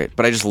 It's great.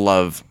 But I just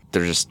love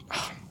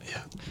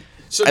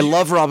I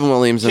love Robin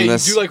Williams in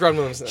this. You do like Robin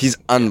Williams in this. He's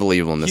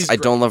unbelievable in this. He's I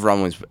great. don't love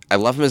Robin Williams, but I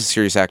love him as a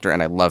serious actor,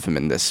 and I love him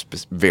in this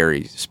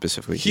very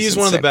specifically. He's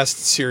one of the best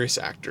serious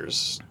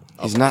actors.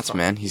 He's nuts,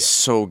 man. He's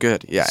so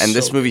good. Yeah, and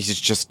this movie, he's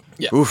just,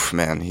 oof,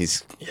 man.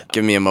 He's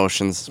giving me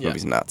emotions. This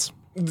movie's nuts.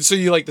 So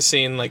you like the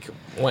scene like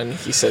when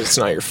he says it's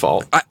not your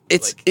fault?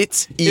 It's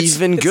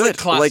even good.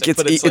 Like classic,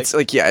 but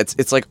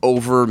it's like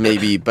over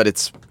maybe, but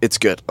it's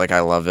good. Like I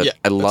love it. Yeah,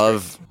 I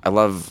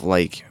love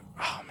like,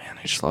 oh man,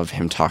 I just love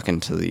him talking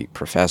to the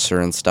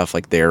professor and stuff,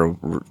 like their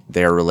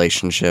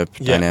relationship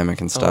dynamic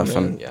and stuff.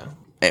 And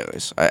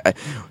anyways, I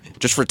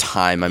just for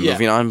time I'm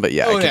moving on, but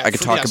I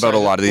could talk about a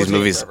lot of these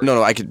movies.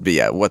 No, I could be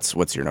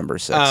what's your number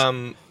 6?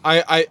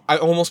 I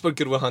almost put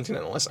Good Will Hunting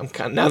on the list.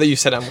 Now that you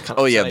said I'm kind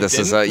of this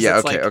is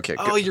okay.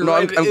 Oh, you're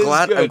right. I'm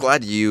I'm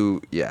glad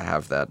you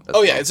have that.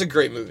 It's a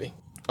great movie.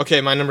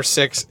 Okay, my number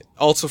 6,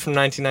 also from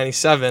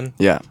 1997.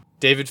 Yeah.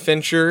 David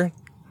Fincher,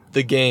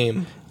 The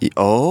Game.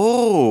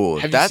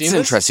 That's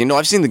interesting. No,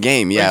 I've seen The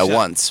Game, Right,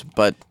 once,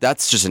 but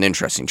that's just an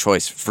interesting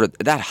choice for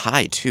that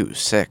high too.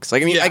 6.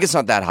 Like I mean, I guess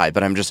not that high,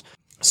 but I'm just.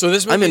 So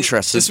this movie, I'm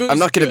interested. I'm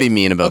not going to be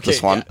mean about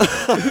this one.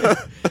 Yeah.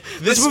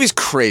 This movie's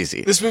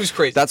crazy. This movie's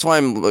crazy. That's why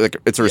I'm like,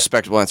 it's a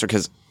respectable answer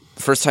because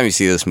the first time you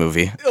see this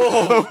movie,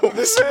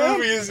 this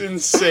movie is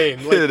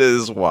insane. Like, it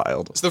is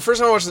wild. So the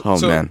first time I watched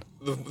it, man,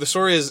 the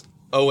story is.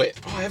 Oh wait,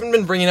 I haven't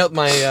been bringing out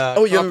my.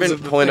 You haven't been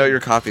pulling out your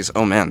copies.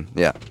 Oh man,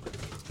 yeah,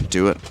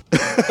 do it.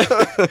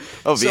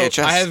 VHS.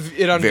 So I have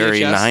it on very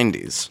VHS.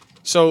 90s.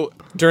 So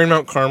during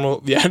Mount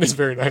Carmel, it is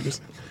very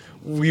 90s.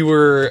 We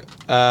were.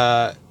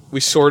 We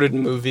sorted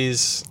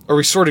movies, or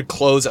we sorted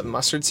clothes at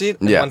Mustard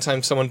Seed. And one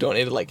time someone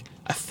donated like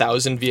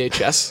 1,000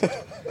 VHS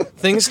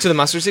things to the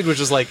Mustard Seed, which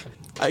is like,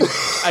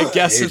 I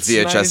guess it's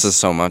VHS nice. is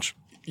so much.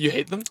 You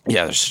hate them?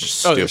 Yeah, they're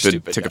just They're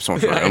stupid. Took up so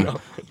much room.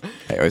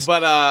 Anyways.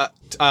 But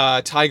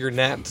Tiger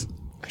Net,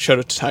 shout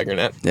out to Tiger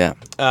Net. Yeah.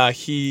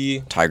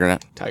 Tiger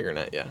Net,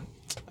 yeah.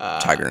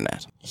 Tiger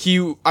Net.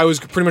 I was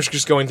pretty much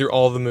just going through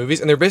all the movies,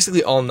 and they're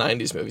basically all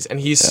 90s movies, and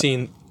he's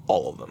seen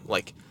all of them.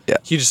 Like,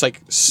 he just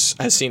like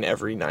has seen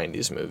every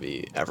 90s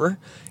movie ever.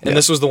 And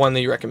this was the one that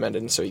you recommended,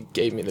 and so he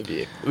gave me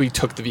we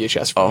took the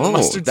VHS from the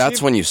Mustard that's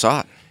Seed. when you saw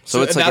it.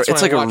 So it's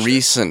like a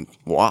recent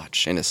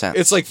watch in a sense.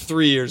 It's like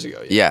 3 years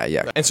ago.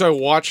 Yeah. And so I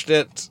watched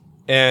it,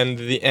 and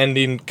the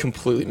ending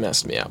completely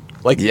messed me up.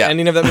 Like, the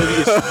ending of that movie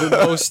is the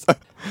most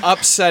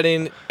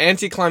upsetting,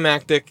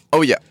 anticlimactic.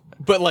 Oh, yeah.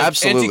 But like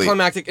absolutely.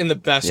 Anticlimactic in the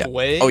best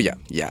way. Oh yeah.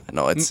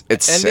 No, it's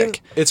ending,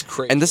 sick. It's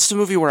crazy. And this is a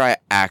movie where I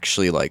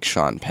actually like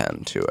Sean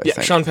Penn too. I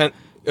think. Sean Penn.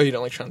 Oh, you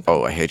don't like Sean Penn?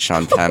 Oh, I hate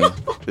Sean Penn.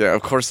 Yeah,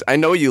 of course. I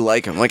know you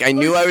like him. Like I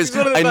knew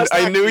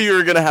I knew you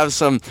were gonna have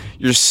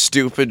your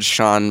stupid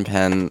Sean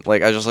Penn.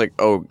 Like I was just like,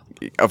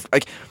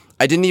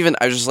 I didn't even.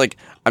 I was just like,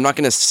 I'm not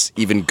gonna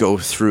even go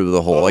through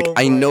the whole.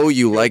 I know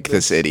you like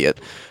this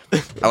idiot.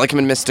 I like him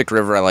in Mystic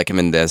River. I like him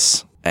in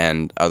this,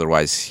 and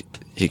otherwise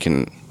he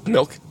can.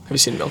 Milk. Have you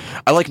seen Milk?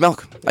 I like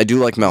Milk. I do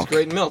like Milk. He's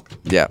great in Milk.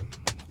 Yeah.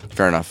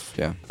 Fair enough.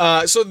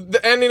 Yeah. So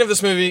the ending of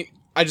this movie,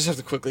 I just have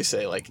to quickly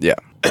say, like,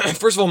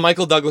 first of all,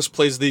 Michael Douglas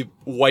plays the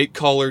white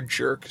collar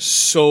jerk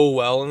so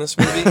well in this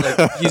movie.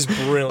 Like, he's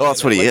brilliant. Well,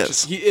 that's what he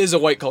is. He is a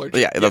white collar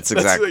jerk. Yeah, that's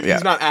exactly.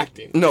 He's not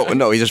acting.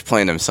 No, he's just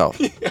playing himself.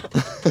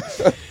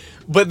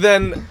 But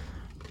then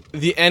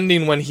the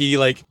ending when he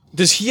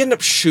does he end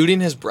up shooting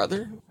his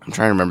brother? I'm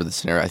trying to remember the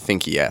scenario. I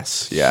think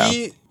yes. Yeah.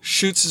 He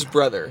shoots his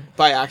brother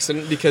by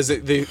accident because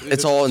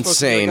it's all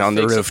insane on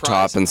the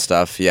rooftop and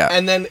stuff. Yeah.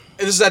 And then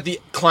this is at the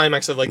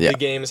climax of the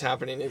game is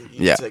happening.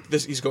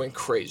 He's going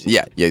crazy.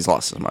 Yeah, he's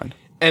lost his mind.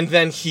 And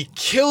then he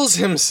kills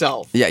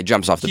himself. Yeah, he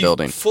jumps off the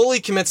building. Fully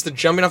commits to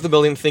jumping off the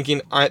building,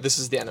 thinking, this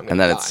is the end. I'm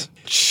gonna die.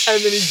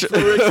 And then he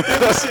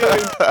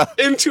breaks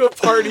into a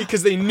party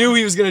because they knew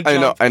he was gonna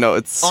jump. I know.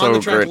 It's on so the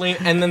trampoline,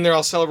 great. and then they're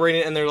all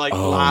celebrating and they're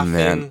laughing.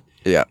 Man.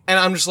 Yeah. And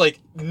I'm just like,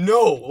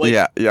 no.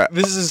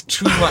 This is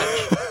too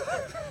much.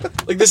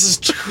 This is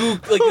too.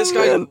 This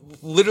guy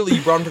literally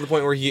brought him to the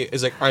point where he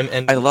is like, I'm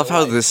ending. I love my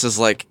how life. this is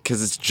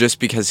because it's just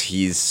because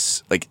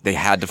he's they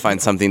had to find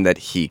something that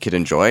he could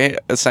enjoy,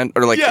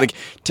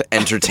 to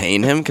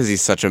entertain him because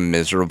he's such a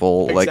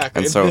miserable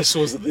exactly. and so this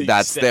was they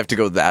have to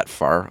go that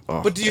far.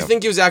 Oh, but do you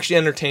think he was actually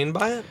entertained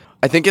by it?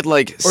 I think it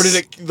or did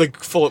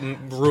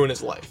it ruin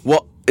his life?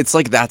 Well, it's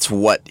that's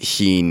what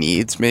he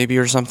needs maybe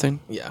or something.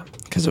 Yeah.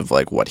 Because of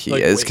what he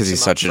is, because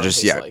he's such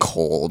a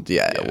cold,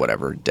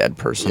 whatever, dead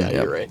person. Yeah,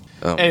 you're right.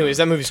 Anyways,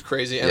 that movie's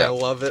crazy, and I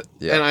love it.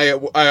 Yeah. And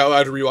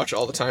I'd rewatch it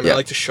all the time. Yeah. I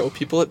like to show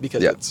people it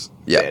because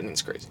the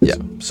ending's crazy. Yeah.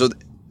 So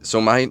this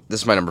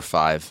is my number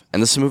 5,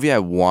 and this is a movie I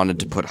wanted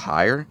to put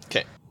higher.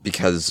 Okay.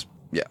 Because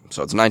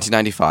so it's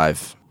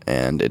 1995,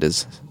 and it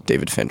is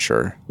David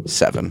Fincher,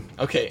 7.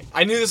 Okay,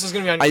 I knew this was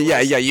gonna be on your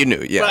list. Yeah, you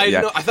knew.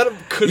 Yeah, but I thought it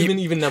could have been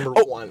even number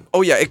 1.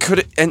 Oh yeah, it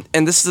could. And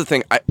this is the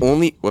thing. I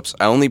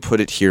only put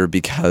it here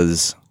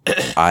because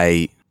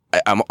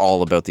I'm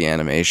all about the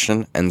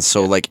animation, and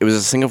so it was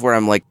a thing of where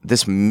I'm like,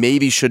 this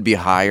maybe should be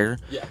higher.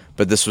 Yeah.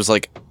 But this was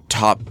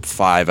top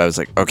 5. I was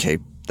like, okay,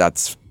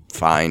 that's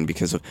fine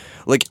because of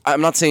like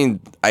I'm not saying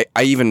I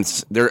even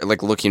they're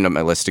like looking at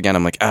my list again.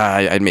 I'm like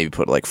I'd maybe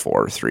put like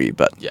 4 or 3,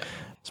 but Yeah.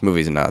 this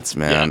movie's nuts,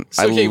 man. Yeah.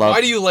 So,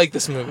 why do you like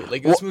this movie?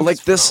 Like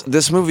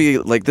this movie,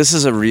 like this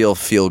is a real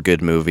feel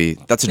good movie.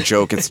 That's a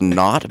joke. It's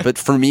not, but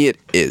for me it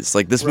is.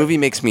 Like this movie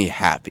makes me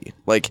happy.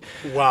 Like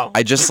wow.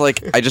 I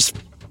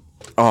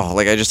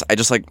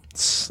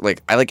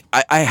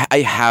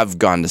have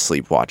gone to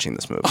sleep watching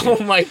this movie.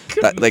 Oh my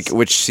goodness.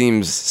 Which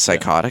seems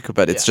psychotic,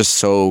 but it's just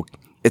so.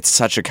 It's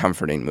such a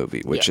comforting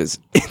movie, which is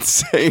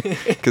insane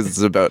because it's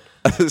about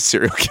a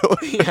serial killer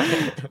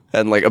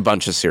and like a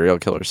bunch of serial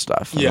killer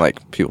stuff and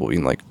like people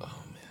being like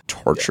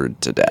tortured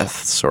to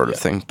death, sort of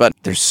thing. But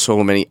there's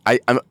so many.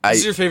 This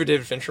is your favorite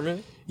David Fincher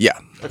movie? Yeah.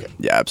 Okay.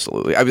 Yeah,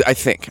 absolutely. I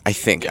think.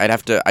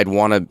 I'd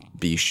want to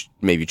be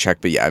maybe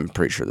check, but yeah, I'm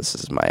pretty sure this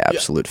is my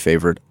absolute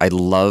favorite. I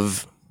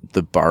love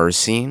the bar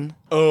scene.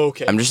 Oh,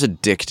 okay. I'm just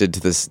addicted to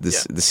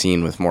the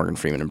scene with Morgan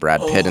Freeman and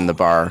Brad Pitt in the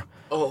bar.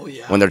 Oh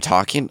yeah. When they're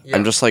talking,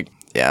 I'm just like,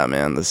 yeah,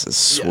 man, this is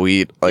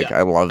sweet. Like,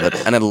 I love it.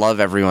 And I love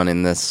everyone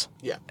in this.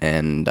 Yeah.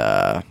 And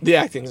the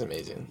acting's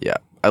amazing. Yeah.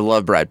 I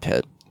love Brad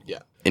Pitt. Yeah.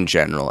 In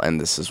general, and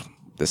this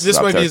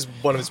might be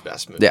one of his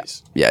best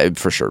movies. Yeah, it'd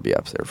for sure be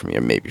up there for me,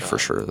 or maybe for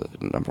sure the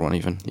number 1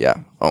 even. Yeah.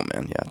 Oh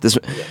man, yeah. This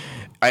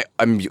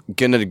I'm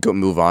gonna go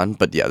move on,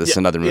 but yeah, this is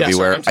another movie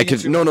where I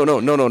could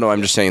no.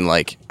 I'm just saying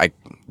like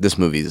this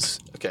movie's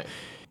okay.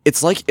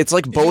 It's like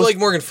both. You like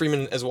Morgan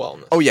Freeman as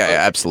well. Oh yeah,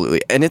 absolutely.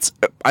 And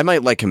I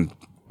might like him.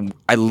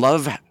 I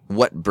love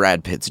what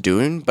Brad Pitt's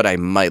doing, but I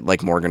might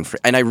like Morgan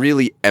Freeman, and I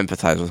really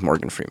empathize with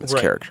Morgan Freeman's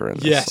character in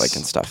this, like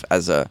and stuff.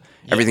 As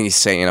everything he's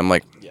saying, I'm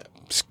like,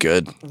 it's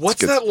good.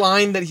 What's that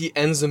line that he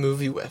ends the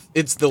movie with?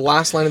 It's the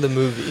last line of the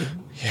movie.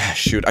 Yeah,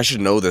 shoot, I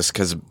should know this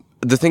because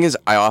the thing is,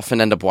 I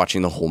often end up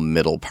watching the whole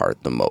middle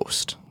part the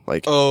most.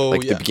 Like,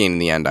 the beginning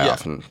and the end, I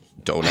often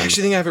don't. I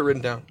actually think I have it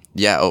written down.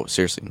 Yeah. Oh,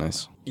 seriously,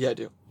 nice. Yeah, I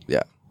do.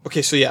 Yeah.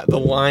 Okay, so the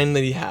line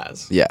that he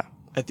has. Yeah.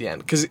 At the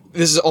end, because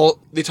this is all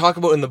they talk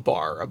about in the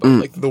bar about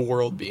like the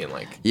world being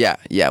like. Yeah.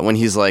 When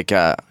he's like,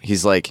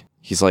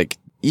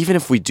 even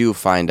if we do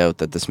find out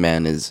that this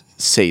man is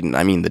Satan,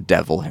 I mean the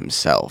devil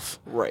himself.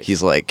 Right.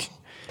 He's like,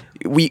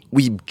 we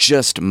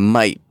just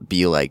might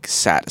be like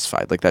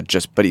satisfied like that.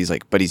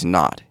 But he's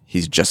not.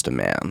 He's just a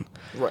man.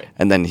 Right.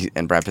 And then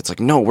Brad Pitt's like,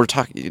 no, we're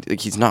talking.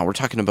 Like, he's not. We're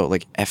talking about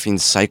like effing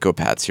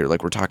psychopaths here.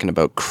 Like we're talking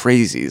about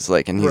crazies.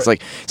 Like, and he's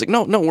like,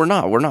 no, we're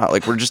not. We're not.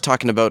 Like we're just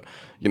talking about,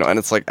 and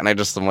it's like, and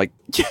I'm like,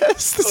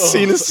 yes, the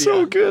scene is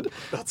so good.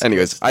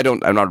 Anyways,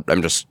 good.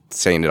 I'm just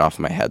saying it off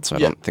in my head, so I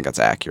don't think that's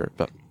accurate.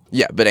 But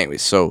yeah. But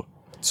anyways, so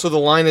the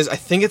line is, I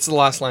think it's the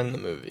last line in the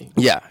movie.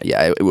 Yeah.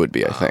 It would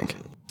be. I think.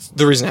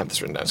 The reason I have this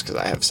written down is because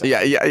I have.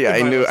 Yeah.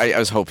 I knew. I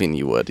was hoping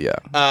you would.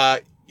 Yeah.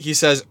 He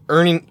says,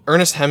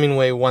 Ernest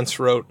Hemingway once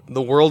wrote,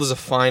 "The world is a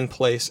fine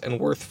place and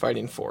worth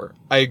fighting for."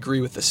 I agree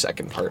with the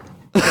second part.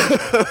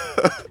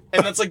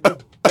 And that's like the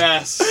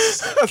best.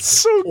 That's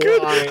so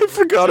good. I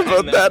forgot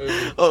about that.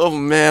 Movie. Oh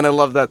man, I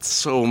love that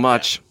so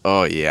much. Yeah.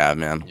 Oh yeah,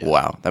 man. Yeah.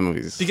 Wow, that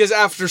movie's because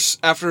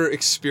after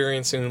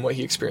experiencing what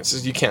he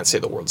experiences, you can't say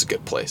the world's a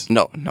good place.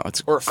 No,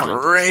 it's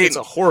great. It's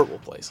a horrible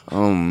place.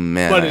 Oh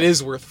man, but it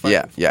is worth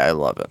fighting. Yeah, I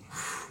love it.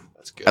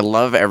 That's good. I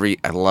love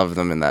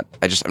them in that.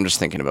 I'm just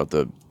thinking about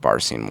the bar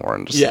scene more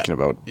and just thinking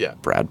about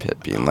Brad Pitt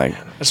being like.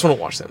 Man. I just want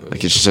to watch that movie.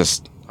 Like it's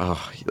just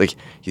like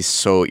he's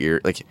so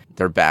like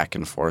they're back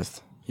and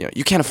forth.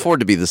 You can't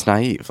afford to be this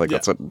naive. Like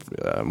that's what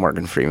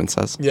Morgan Freeman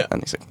says. Yeah,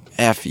 and he's like,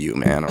 "F you,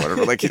 man," or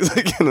whatever. Like he's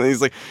like, and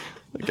he's like,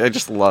 I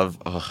just love.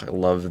 I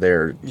love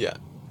their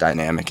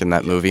dynamic in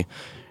that movie.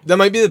 That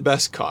might be the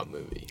best cop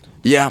movie.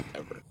 Yeah,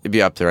 ever. It'd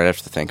be up there. I'd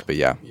have to think, but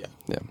yeah.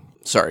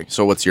 Sorry.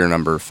 So what's your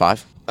number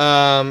 5?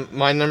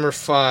 My number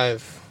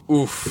 5.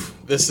 Oof.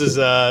 This is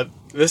a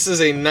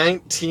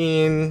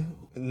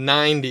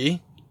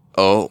 1990.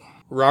 Oh.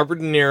 Robert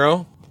De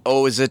Niro.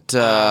 Oh, is it?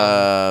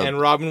 And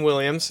Robin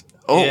Williams.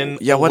 In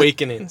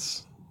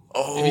Awakenings.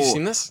 Oh. Have you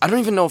seen this? I don't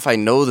even know if I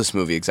know this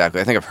movie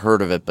exactly. I think I've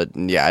heard of it, but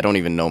I don't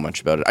even know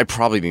much about it. I'd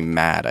probably be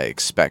mad, I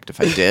expect,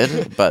 if I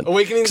did. But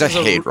Awakenings because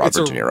I hate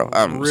Robert De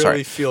Niro.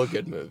 Really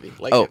feel-good movie.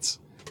 Like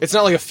it's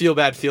not like a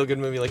feel-good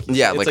movie. Like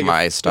like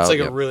My Style. It's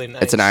like a really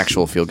nice. It's an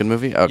actual feel-good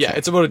movie. Okay. Yeah,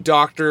 it's about a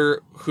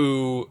doctor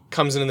who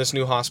comes in this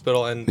new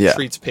hospital and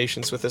treats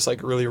patients with this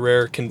like really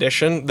rare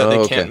condition that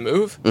they can't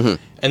move, and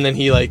then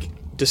he like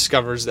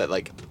discovers that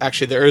like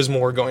actually there is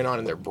more going on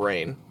in their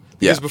brain.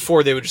 Because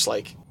before they would just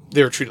like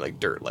they were treated like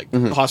dirt. Like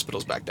the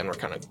hospitals back then were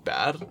kind of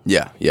bad.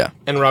 Yeah.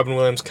 And Robin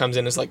Williams comes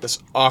in as like this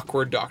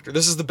awkward doctor.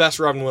 This is the best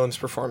Robin Williams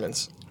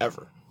performance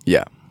ever.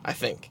 Yeah. I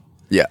think.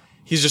 Yeah.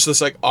 He's just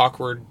this like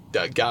awkward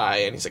guy,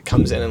 and he's like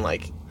comes in and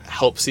like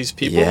helps these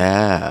people.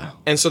 Yeah.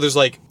 And so there's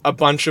like a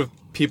bunch of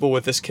people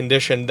with this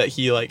condition that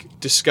he like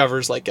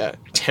discovers like a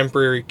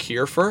temporary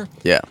cure for.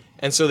 Yeah.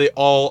 And so they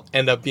all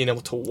end up being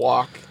able to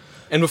walk.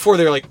 And before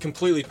they were like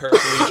completely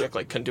paraplegic,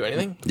 like couldn't do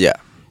anything. Yeah.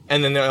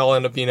 And then they all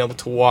end up being able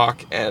to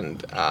walk,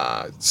 and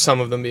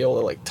some of them be able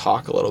to like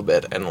talk a little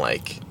bit, and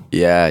like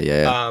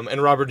yeah.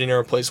 And Robert De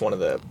Niro plays one of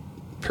the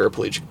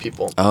paraplegic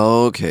people.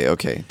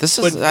 Okay. This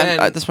is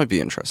then, this might be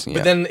interesting.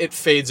 But then it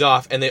fades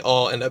off, and they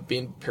all end up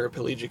being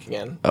paraplegic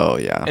again. Oh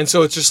yeah. And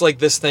so it's just like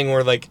this thing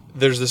where like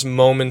there's this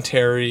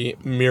momentary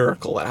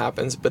miracle that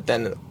happens, but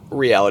then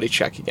reality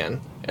check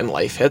again, and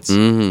life hits.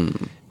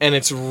 Mm-hmm. And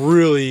it's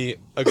really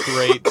a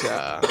great.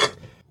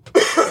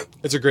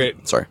 It's a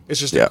great. Sorry. It's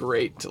just a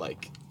great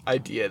like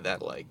idea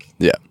that like.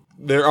 Yeah.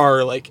 There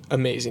are like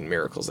amazing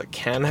miracles that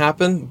can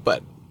happen,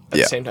 but at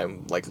the same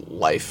time, like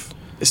life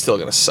is still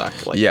gonna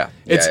suck. Like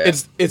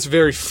it's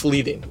very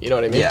fleeting. You know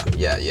what I mean?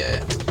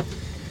 Yeah.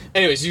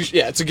 Anyways,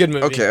 it's a good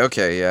movie.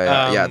 Okay,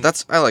 yeah.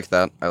 I like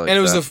that. And it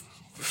was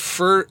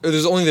it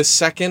was only the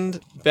second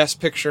Best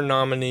Picture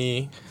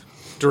nominee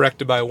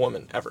directed by a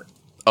woman ever.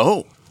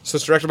 Oh. So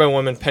it's directed by a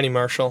woman, Penny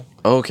Marshall.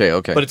 Okay.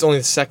 But it's only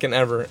the second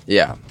ever.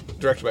 Yeah.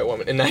 Directed by a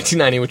woman in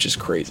 1990, which is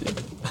crazy.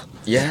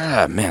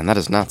 Yeah, man, that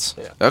is nuts.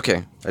 Yeah.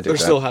 Okay, I do. There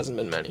still hasn't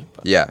been many.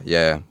 But.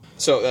 Yeah.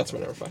 So that's my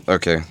number 5.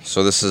 Okay,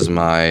 so this is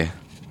my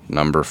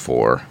number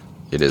 4.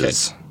 It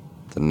is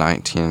the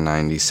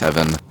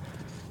 1997.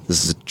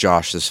 This is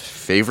Josh's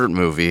favorite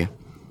movie.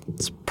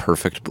 It's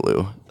Perfect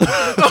Blue.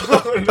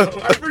 Oh no,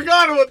 I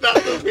forgot about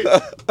that movie.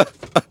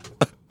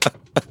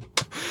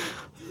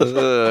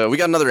 We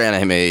got another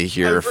anime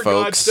here,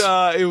 folks.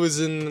 It was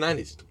in the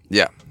 90s.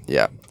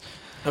 Yeah.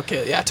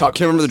 Okay, yeah, Can't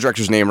remember the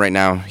director's name right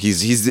now.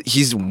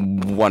 He's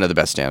one of the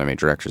best anime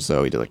directors,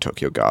 though. He did like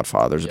Tokyo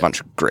Godfather. There's a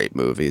bunch of great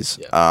movies.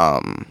 Yeah.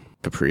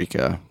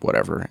 Paprika,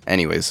 whatever.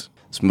 Anyways,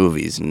 this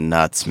movie's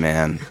nuts,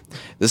 man.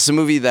 This is a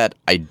movie that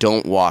I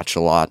don't watch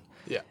a lot.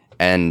 Yeah.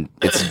 And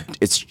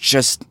it's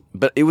just,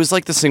 but it was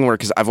like this thing where,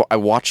 because I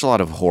watched a lot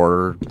of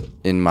horror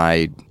in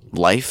my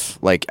life,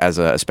 like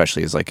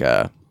especially as like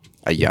a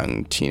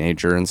young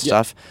teenager and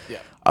stuff. Yeah.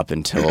 Up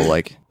until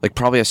like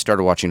probably I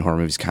started watching horror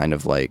movies kind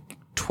of like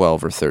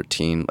 12 or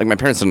 13. Like my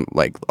parents didn't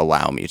like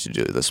allow me to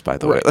do this, by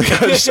the way. Like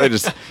I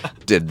just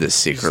did this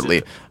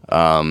secretly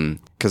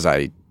because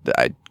I'm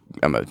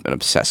an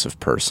obsessive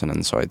person,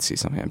 and so I'd see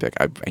something, I'd be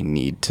like, I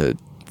need to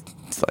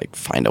like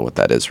find out what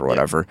that is or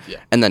whatever. Yeah.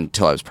 And then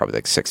until I was probably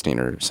like 16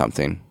 or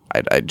something,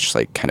 I'd just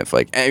like kind of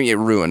like, I mean, it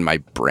ruined my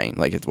brain.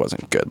 Like it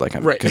wasn't good. Like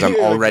because I'm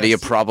already a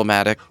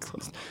problematic,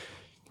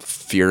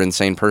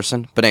 fear-insane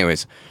person. But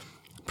anyways,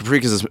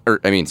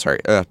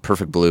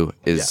 Perfect Blue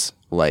is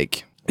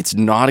like. It's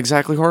not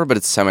exactly horror, but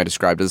it's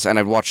semi-described as. And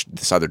I've watched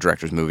this other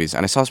director's movies,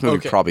 and I saw this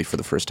movie probably for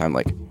the first time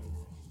like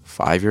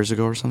 5 years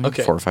ago or something.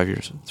 Okay. 4 or 5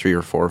 years, 3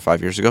 or 4 or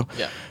 5 years ago.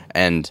 Yeah.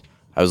 And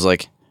I was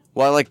like,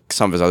 well, I like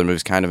some of his other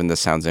movies kind of, and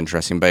this sounds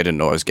interesting, but I didn't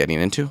know what I was getting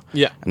into.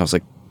 Yeah. And I was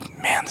like,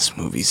 man, this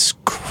movie's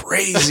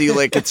crazy.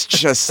 Like it's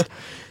just,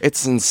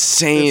 it's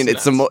insane.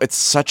 It's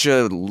such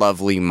a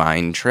lovely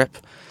mind trip.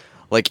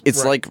 Like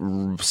it's like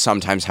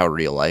sometimes how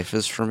real life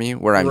is for me,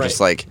 where I'm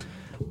just like,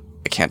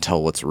 I can't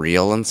tell what's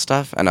real and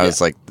stuff. And I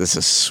was like, this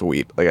is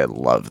sweet. Like, I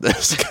love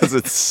this because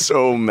it's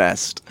so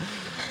messed.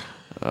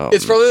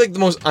 It's probably like the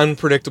most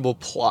unpredictable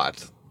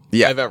plot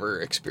I've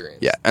ever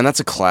experienced. Yeah, and that's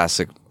a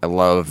classic. I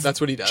love... That's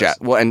what he does.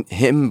 And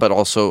him, but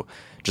also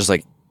just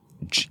like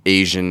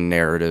Asian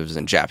narratives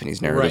and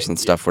Japanese narratives and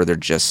stuff where they're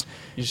just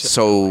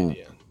so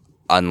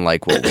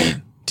unlike what we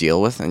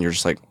deal with. And you're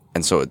just like...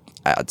 And so it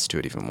adds to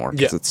it even more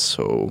because it's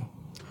so...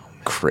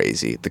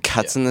 crazy. The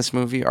cuts in this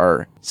movie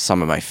are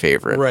some of my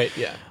favorite. Right,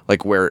 yeah.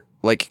 Like where,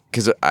 like,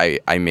 because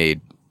I made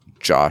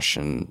Josh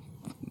and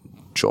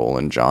Joel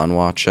and John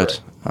watch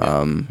it.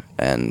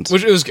 And...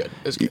 Which, it was good.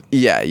 It was good.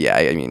 Yeah,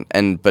 I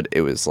mean, but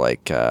it was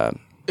like...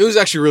 it was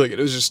actually really good.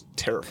 It was just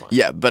terrifying.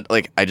 Yeah, but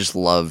like, I just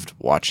loved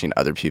watching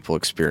other people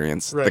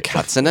experience the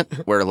cuts in it,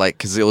 where like,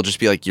 because it'll just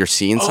be like, you're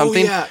seeing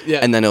something,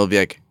 and then it'll be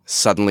like,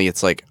 suddenly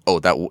it's like, oh,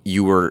 that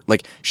you were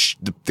like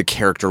the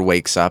character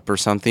wakes up or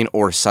something,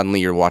 or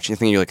suddenly you're watching a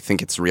thing, you like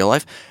think it's real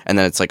life, and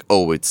then it's like,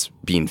 oh, it's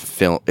being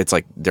filmed. It's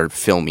like they're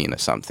filming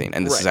something,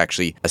 and this is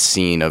actually a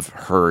scene of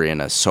her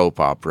in a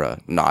soap opera,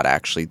 not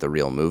actually the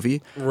real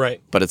movie.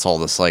 Right. But it's all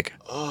this like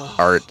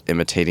art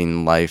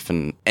imitating life,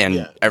 and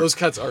those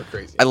cuts are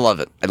crazy. I love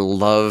it. I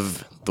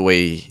love the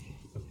way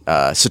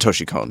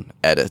Satoshi Kon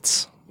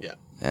edits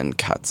and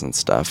cuts and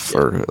stuff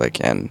for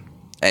like and.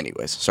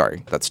 Anyways,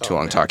 sorry, that's too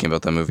long talking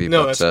about that movie.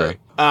 No, that's great.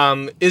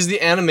 Is the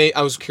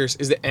I was curious.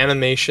 Is the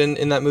animation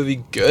in that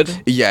movie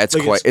good? Yeah, it's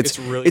like quite. It's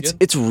really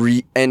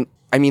good. And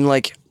I mean,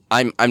 like,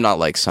 I'm not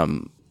like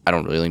some. I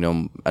don't really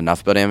know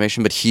enough about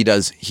animation, but he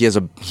does. He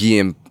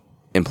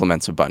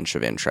implements a bunch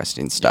of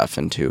interesting stuff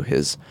into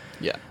his.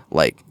 Yeah.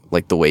 Like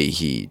the way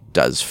he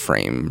does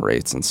frame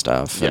rates and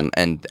stuff, and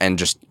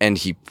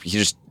he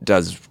just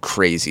does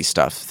crazy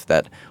stuff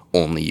that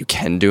only you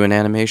can do in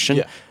animation.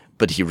 Yeah.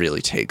 But he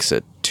really takes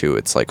it to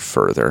its like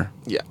further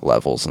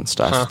levels and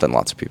stuff than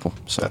lots of people.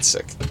 So that's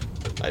sick.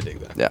 I dig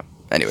that. Yeah.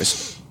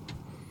 Anyways.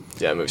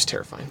 Yeah, that movie's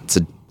terrifying. It's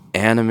an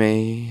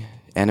animation,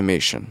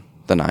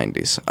 the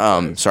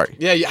 90s. Sorry.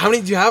 Yeah, how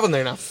many do you have on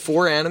there now?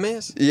 4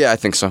 animes? Yeah, I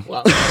think so.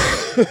 Wow.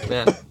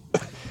 Man.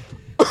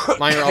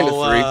 Mine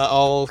are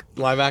all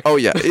live action. Oh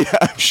yeah,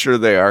 I'm sure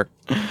they are.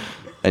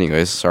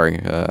 Anyways,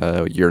 sorry.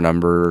 Your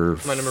number.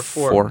 My number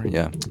 4.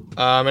 Yeah.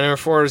 My number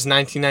 4 is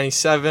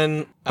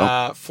 1997.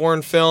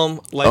 Foreign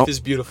film. Life is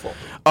Beautiful.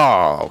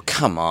 Oh,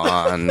 come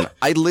on.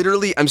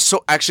 I'm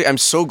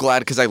so glad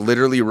because I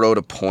literally wrote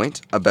a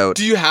point about.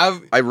 Do you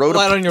have I wrote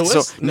that on your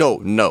list? So,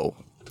 no.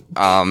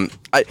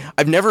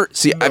 I've never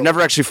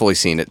actually fully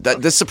seen it.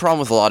 This is a problem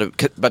with a lot of,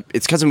 but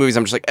it's because of movies.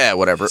 I'm just like,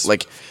 whatever.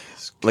 Like,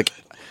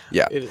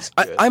 yeah. It is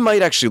good. I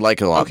might actually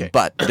like it a lot, Okay.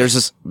 but there's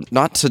this,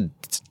 not to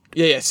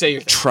say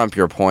your thing. trump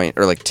your point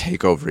or like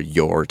take over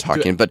your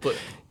talking, but But-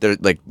 there,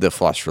 like the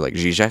philosopher like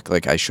Zizek,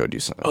 like I showed you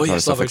some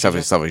stuff like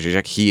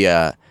Zizek. He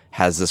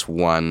has this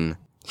one.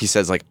 He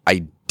says like,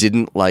 I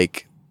didn't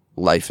like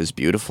Life is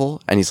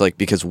Beautiful, and he's like,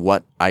 because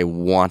what I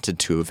wanted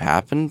to have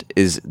happened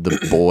is the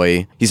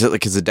boy. He said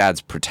like, because the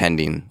dad's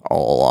pretending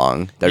all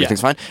along that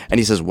everything's fine, and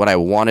he says what I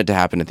wanted to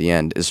happen at the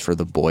end is for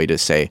the boy to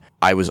say,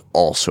 I was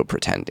also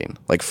pretending,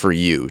 like for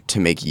you to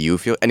make you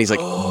feel. And he's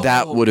like,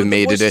 that would have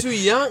made it. Too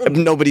young.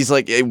 No, but he's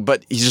like,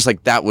 but he's just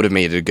like, that would have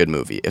made it a good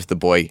movie if the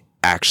boy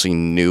actually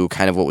knew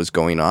kind of what was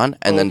going on,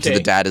 and then to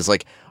the dad is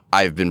like,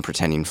 I've been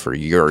pretending for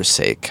your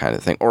sake, kind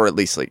of thing, or at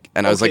least like.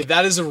 And I was like,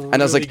 that is a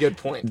really good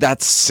point.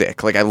 That's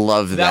sick. Like I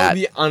love that. That would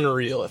be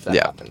unreal if that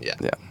happened.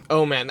 Yeah.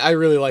 Oh man, I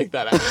really like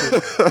that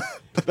actually.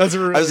 That's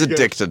really. I was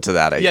addicted to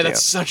that idea. Yeah,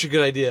 that's such a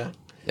good idea.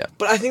 Yeah.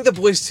 But I think the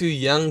boy's too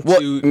young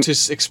to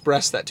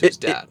express that to his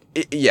dad.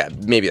 Yeah,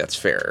 maybe that's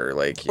fair.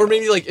 Like, or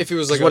maybe like if it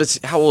was like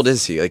how old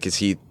is he? Like, is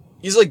he?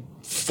 He's like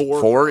 4.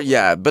 4?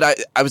 Yeah, but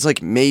I was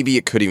like, maybe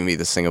it could even be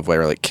this thing of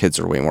where like kids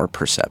are way more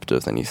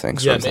perceptive than you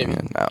think. Yeah, maybe. I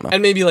don't know.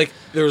 And maybe like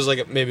there was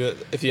like maybe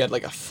if you had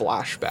like a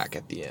flashback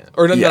at the end,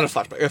 or not a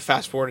flashback, a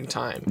fast forward in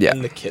time. Yeah.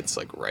 And the kid's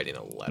like writing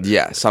a letter.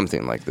 Yeah,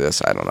 something like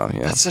this. I don't know.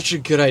 Yeah. That's such a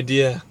good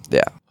idea.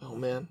 Yeah. Oh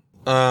man.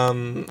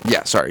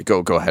 Yeah. Sorry.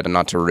 Go ahead, and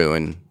not to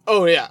ruin.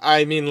 Oh yeah.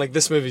 I mean, like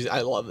this movie.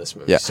 I love this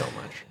movie so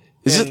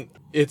much.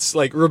 It's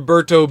like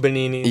Roberto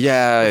Benigni.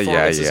 Yeah.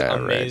 Is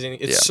amazing.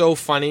 Right. It's so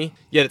funny.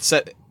 Yet it's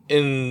set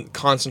in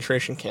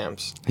concentration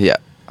camps. Yeah.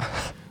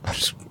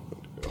 Just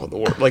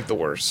the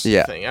worst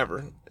thing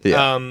ever.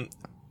 Yeah.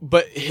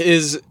 But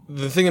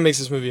the thing that makes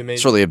this movie amazing.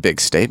 It's really a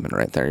big statement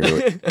right there.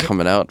 You're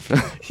coming out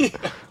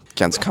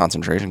against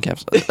concentration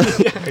camps.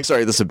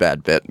 Sorry, this is a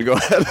bad bit. Go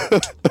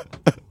ahead.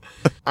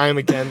 I am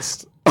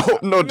against. Oh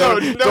no!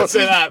 Don't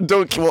say that.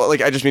 Don't. Well,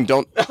 like I just mean,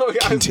 don't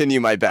continue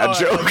my bad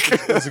joke.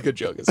 It's a good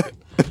joke. It's good.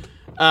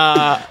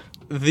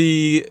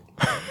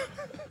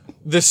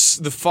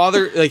 The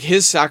father, like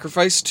his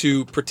sacrifice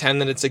to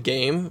pretend that it's a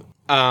game,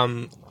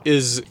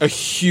 is a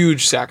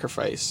huge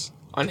sacrifice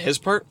on his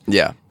part.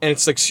 Yeah. And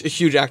it's like a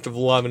huge act of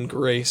love and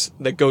grace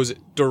that goes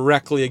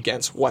directly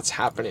against what's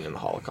happening in the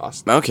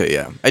Holocaust. Okay,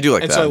 yeah. I do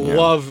like that. And so I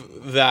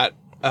love that,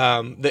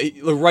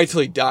 right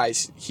till he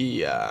dies,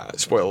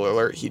 spoiler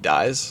alert, he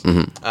dies.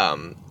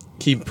 Mm-hmm.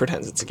 He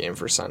pretends it's a game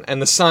for his son.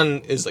 And the son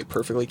is like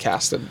perfectly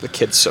casted. The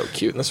kid's so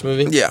cute in this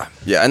movie. Yeah,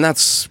 and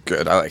that's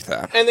good. I like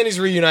that. And then he's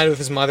reunited with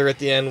his mother at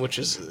the end, which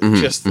is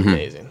just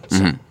amazing.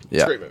 So,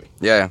 it's a great movie.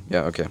 Yeah,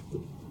 okay.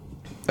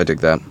 I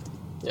dig that.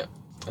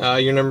 Yeah.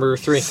 Your number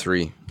 3.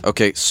 3.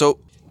 Okay, so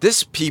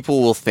this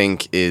people will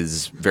think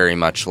is very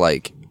much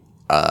like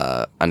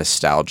a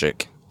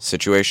nostalgic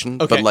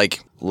situation. Okay. But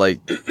like,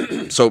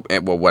 so,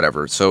 well,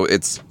 whatever. So I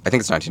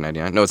think it's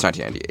 1999. No, it's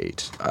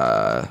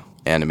 1998.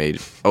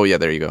 Animated. Oh, yeah,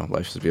 there you go.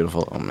 Life is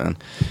Beautiful. Oh, man.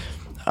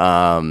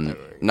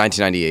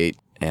 1998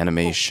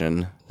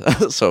 animation.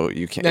 So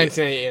you can't.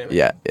 1998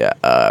 animation.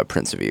 Yeah.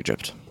 Prince of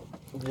Egypt.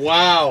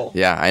 Wow.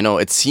 Yeah, I know.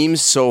 It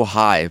seems so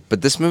high,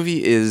 but this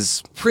movie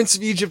is... Prince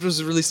of Egypt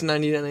was released in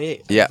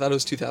 1998. Yeah. I thought it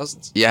was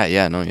 2000s.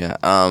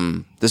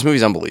 Yeah. This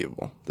movie's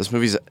unbelievable. This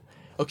movie's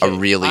a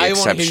really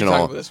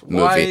exceptional movie.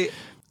 Why?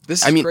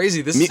 This is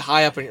crazy. This is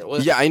high up on your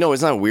list. Yeah, I know.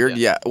 Isn't that weird?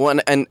 Yeah. Well,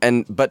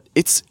 but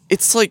it's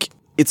like,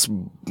 it's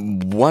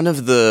one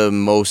of the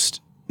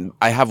most...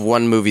 I have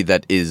one movie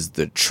that is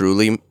the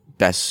truly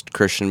best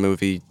Christian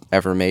movie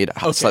ever made,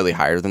 slightly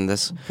higher than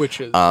this. Which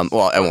is?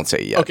 Well, I won't say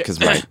it yet because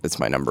it's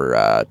my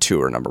number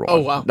 2 or number 1. Oh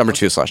wow. Number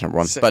 2/number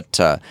 1. Sick. But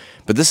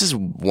this is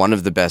one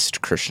of the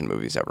best Christian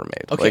movies ever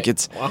made. Okay. Like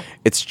it's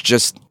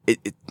just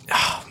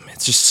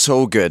it's just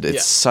so good.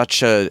 It's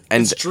such a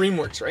it's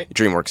DreamWorks, right?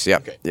 DreamWorks, yeah.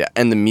 Okay. Yeah,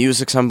 and the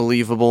music's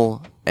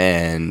unbelievable,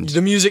 and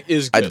the music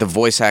is good. The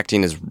voice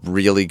acting is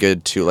really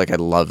good too. Like I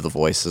love the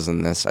voices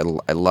in this. I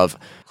love.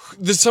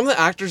 There's some of the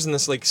actors in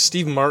this, like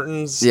Steve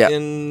Martin's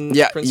in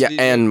Prince of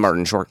Egypt. And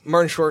Martin Short.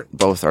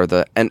 Both are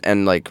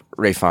and like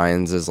Ray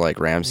Fiennes is like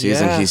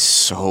Ramses, and he's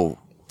so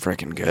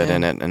freaking good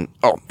in it. And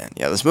oh man,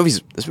 this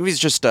movie's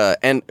just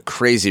and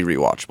crazy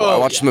rewatchable. I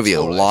watched the movie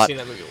a lot. I've seen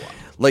that movie a lot.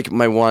 Like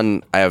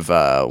I have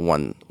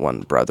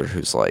one brother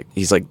who's like,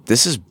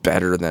 this is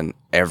better than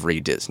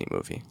every Disney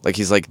movie. Like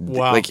he's like,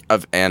 like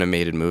of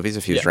animated movies,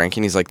 if he was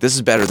ranking, he's like, this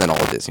is better than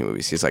all Disney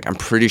movies. He's like, I'm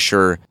pretty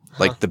sure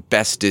like the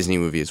best Disney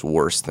movie is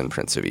worse than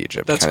Prince of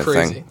Egypt. That's kind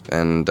crazy. Of thing.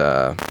 And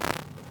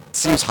it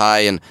seems high,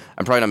 and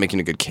I'm probably not making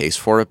a good case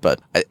for it,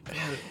 but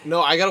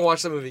no, I gotta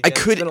watch that movie again. I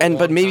could,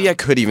 but maybe I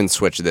could even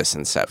switch this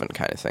and 7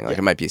 kind of thing. Like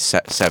it might be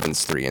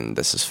 7's 3 and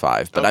this is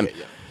 5, but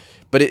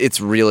but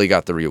it's really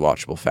got the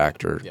rewatchable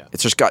factor. Yeah.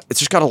 It's just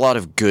got a lot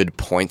of good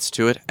points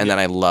to it, and then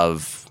I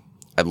love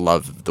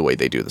the way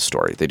they do the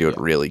story. They do it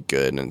really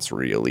good, and it's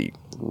really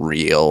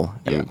real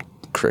and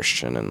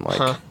Christian and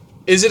like.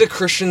 Is it a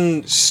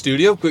Christian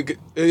studio? It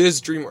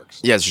is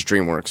DreamWorks. Yeah, it's just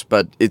DreamWorks,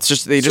 but it's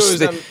just So does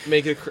that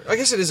make it? I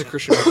guess it is a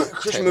Christian movie.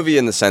 Christian movie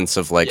in the sense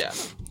of like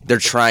they're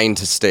trying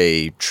to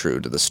stay true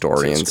to the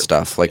story and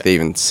stuff. Like they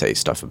even say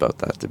stuff about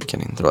that at the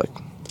beginning. They're like,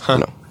 you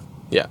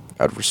know,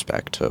 out of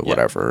respect to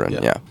whatever, and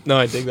No,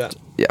 I dig that.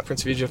 Yeah,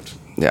 Prince of Egypt.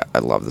 Yeah, I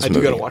love this movie.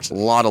 I do gotta watch this.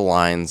 A lot of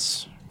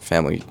lines.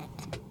 Family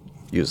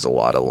used a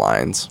lot of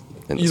lines.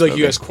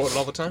 You guys quote it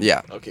all the time?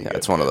 Yeah. Okay. Yeah, good.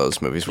 it's one of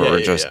those movies where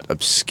we're just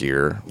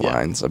obscure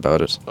lines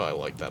about it. Oh, I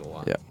like that a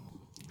lot. Yeah.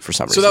 For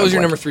some reason. So that was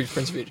your number 3,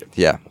 Prince of Egypt.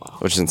 Yeah. Wow.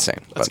 Which is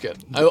insane. That's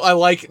good. I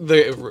like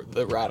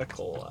the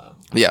radical.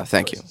 Yeah.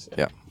 Thank you.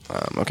 Yeah.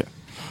 Okay.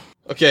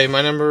 Okay,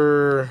 my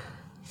number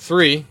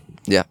 3.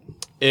 Yeah.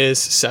 Is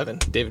 7,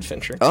 David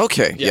Fincher.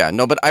 Okay, yeah,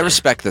 no, but I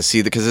respect this.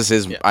 See, because this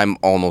is I'm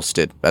almost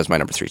it as my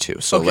number 3 too.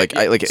 So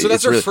So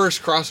that's our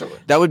first crossover.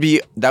 That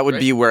would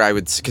be where I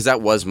would, because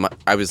that was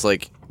I was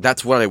like,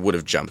 that's what I would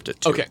have jumped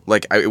it to. Okay,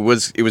 like it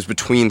was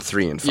between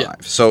 3 and 5. Yeah.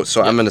 So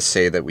I'm gonna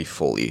say that we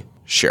fully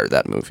share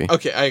that movie.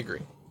 Okay, I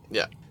agree.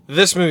 Yeah,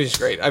 this movie's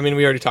great. I mean,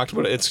 we already talked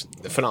about it. It's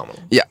phenomenal.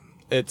 Yeah,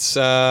 it's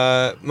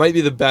might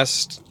be the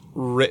best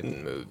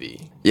written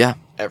movie. Yeah.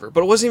 Ever,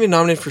 but it wasn't even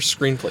nominated for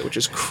screenplay, which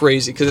is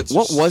crazy because it's.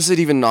 What was it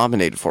even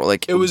nominated for?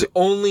 Like it was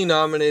only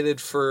nominated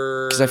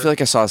for. Because I feel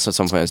like I saw this at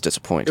some point. I was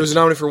disappointed. It was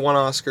nominated for 1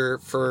 Oscar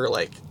for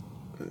like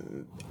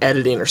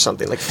editing or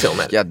something, like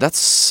film editing. Yeah, that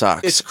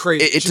sucks. It's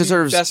crazy. It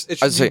deserves. It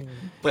should be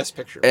best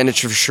picture, and it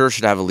should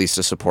have at least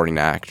a supporting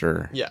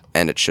actor. Yeah,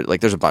 and it should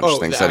there's a bunch of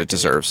things that it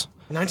deserves.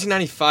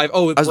 1995.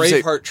 Oh,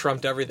 Braveheart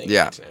trumped everything.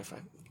 Yeah.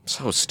 1995.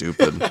 So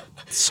stupid.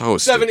 So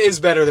 7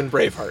 is better than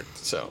Braveheart.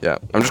 So yeah,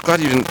 I'm just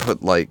glad you didn't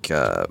put like.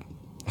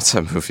 What's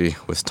that movie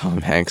with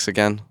Tom Hanks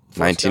again?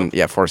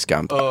 Forrest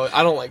Gump. Oh,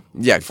 I don't like.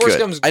 Yeah, Forrest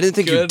good. Gump's I didn't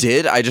think good, you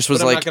did. I just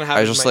was like,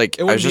 I just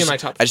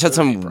had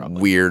some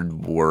probably. weird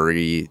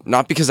worry,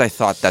 not because I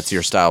thought that's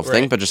your style of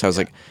thing, but just I was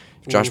like,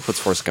 if Josh puts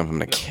Forrest Gump, I'm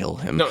gonna kill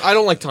him. No, I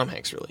don't like Tom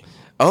Hanks really.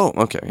 Oh,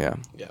 okay, yeah.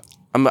 Yeah.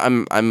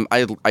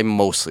 I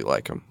mostly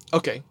like him.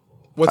 Okay,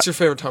 what's your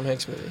favorite Tom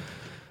Hanks movie?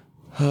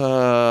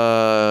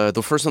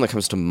 The first one that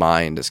comes to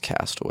mind is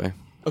Castaway.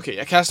 Okay,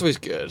 yeah, Castaway's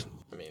good.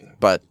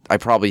 But I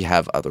probably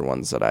have other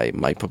ones that I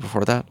might put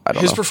before that. I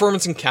don't know. His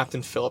performance in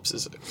Captain Phillips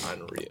is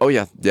unreal. Oh,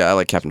 yeah. Yeah, I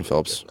like Captain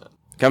Phillips.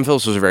 Captain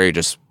Phillips was a very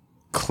just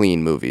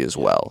clean movie as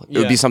well. It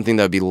would be something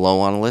that would be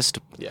low on a list.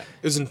 Yeah.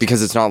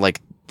 Because it's not like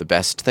the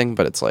best thing,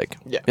 but it's like,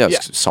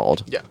 it's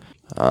solid. Yeah.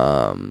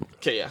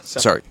 Okay, yeah.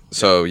 Sorry.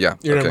 So, yeah.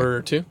 You're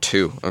number 2?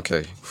 2,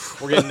 okay.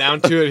 We're getting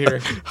down to it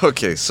here.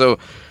 Okay, so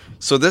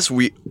this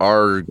we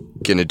are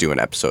going to do an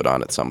episode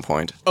on at some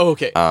point. Oh,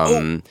 okay.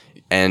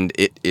 And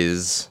it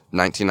is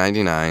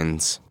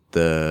 1999's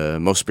the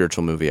most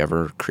spiritual movie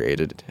ever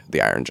created,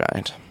 The Iron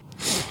Giant.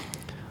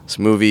 This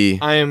movie.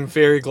 I am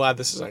very glad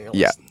this is on your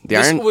list.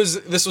 Yeah,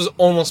 this was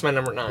almost my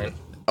number 9.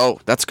 Oh,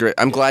 that's great.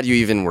 I'm glad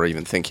you were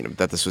thinking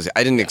that this was.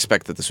 I didn't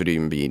expect that this would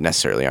even be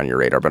necessarily on your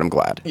radar, but I'm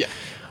glad. Yeah.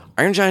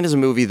 Iron Giant is a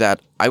movie that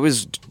I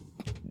was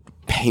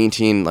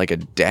painting like a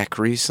deck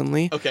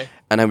recently. Okay.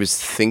 And I was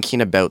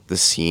thinking about the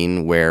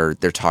scene where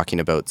they're talking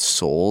about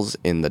souls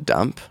in the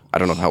dump. I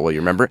don't know how well you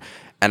remember.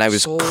 And I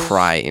was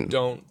crying.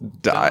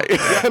 Don't die.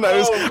 And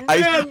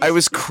I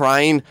was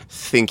crying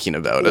thinking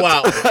about it.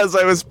 Wow. As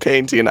I was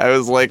painting, I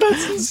was like,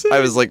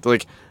 I was like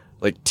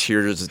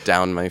tears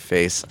down my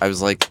face. I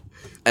was like,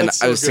 and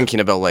I was thinking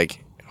about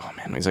like, oh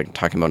man, he's like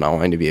talking about not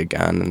wanting to be a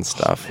gun and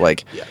stuff.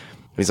 Like,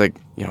 he's like,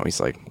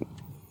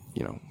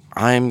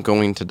 I'm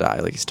going to die.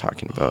 Like he's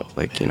talking about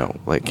like,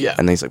 and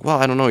then he's like, well,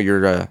 I don't know,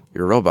 you're a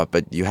robot,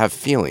 but you have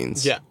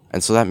feelings. Yeah.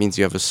 And so that means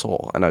you have a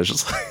soul. And I was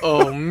just like,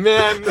 oh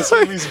man, this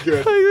movie's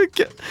good. I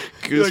get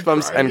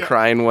goosebumps and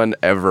crying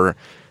whenever.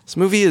 This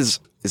movie is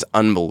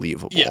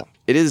unbelievable. Yeah.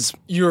 It is.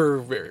 You're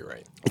very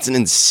right. It's an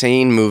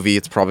insane movie.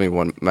 It's probably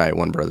my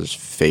one brother's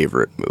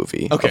favorite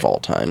movie of all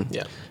time.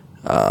 Yeah.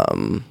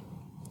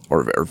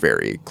 Or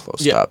very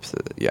close up.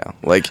 Yeah.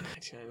 Like,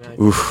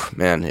 oof,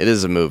 man, it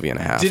is a movie and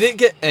a half. Did it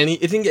get any?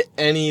 It didn't get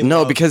any.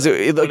 No, because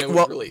it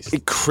was released.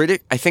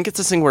 I think it's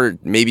this thing where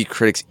maybe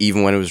critics,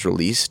 even when it was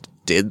released,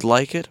 did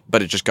like it,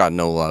 but it just got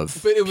no love.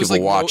 But it was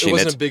people watching it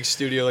wasn't a big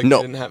studio. Like, no,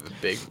 it didn't have a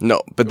big.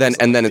 No, but then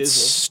it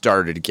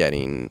started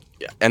getting,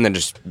 and then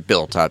just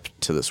built up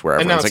to this where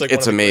everyone's like,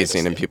 it's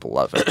amazing and people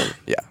love it. And,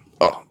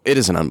 oh, it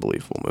is an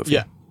unbelievable movie.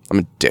 Yeah, I'm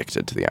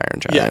addicted to the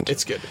Iron Giant. Yeah,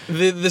 it's good.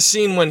 The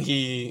scene when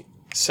he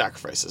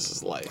sacrifices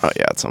his life. Oh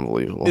yeah, it's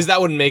unbelievable. Is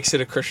that what makes it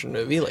a Christian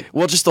movie? Like,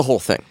 well, just the whole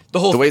thing.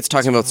 The way it's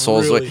talking about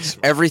souls, really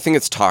everything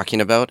it's talking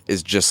about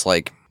is just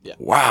like. Yeah.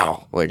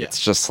 Wow, like it's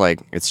just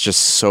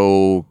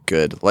so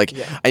good. Like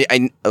I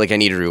need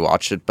to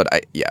rewatch it, but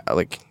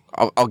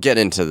I'll get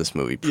into this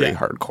movie pretty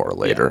hardcore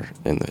later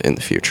in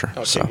the future.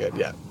 Okay, so good.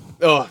 Yeah.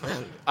 Oh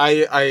man,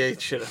 I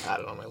should have had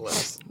it on my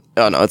list.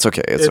 Oh no, it's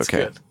okay. It's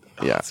okay. Good.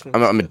 Yeah, this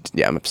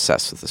movie's I'm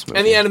obsessed with this movie.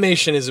 And the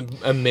animation is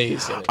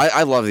amazing.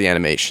 I love the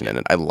animation in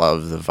it. I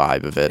love the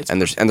vibe of it.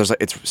 And there's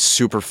like, it's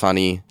super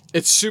funny.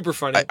 It's super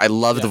funny. I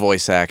love the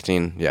voice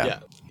acting. Yeah.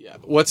 Yeah.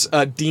 What's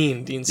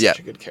Dean? Dean's such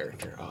a good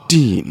character. Oh.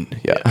 Dean.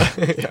 Yeah.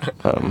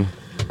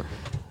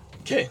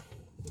 Okay.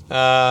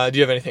 Do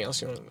you have anything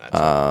else you want to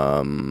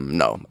add?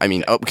 No. I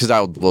mean, because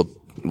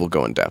we'll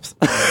go in depth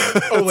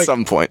at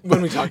some point.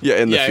 When we talk.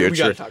 In the future. We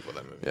gotta talk about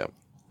that movie. Yeah.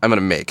 I'm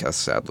gonna make us,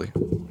 sadly.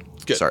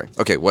 Good. Sorry.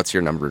 Okay, what's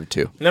your number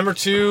 2? Number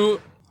 2,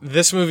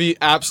 this movie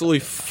absolutely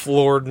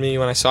floored me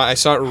when I saw it. I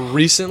saw it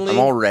recently. I'm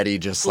already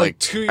just like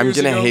 2 years I'm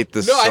gonna ago. hate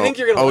this. No, I think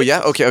you're gonna. Oh like yeah.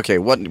 this. Okay.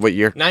 What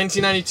year?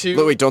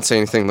 1992. Wait, don't say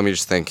anything. Let me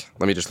just think.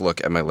 Let me just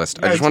look at my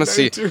list. I just want to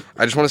see.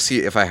 I just want to see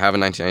if I have a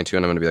 1992,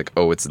 and I'm gonna be like,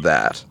 oh, it's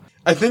that.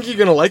 I think you're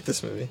gonna like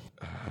this movie.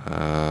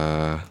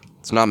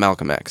 It's not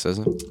Malcolm X, is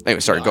it? Anyway,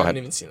 sorry. No, go I ahead. haven't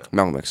even seen that.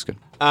 Malcolm X is good.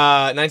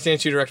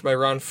 1992, directed by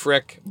Ron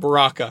Frick,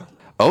 Baraka.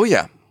 Oh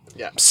yeah.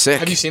 Yeah. Sick.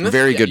 Have you seen this?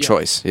 Very good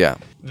choice. Yeah.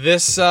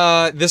 This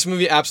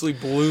movie absolutely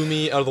blew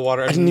me out of the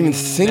water. I didn't even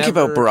think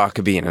about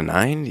Baraka being a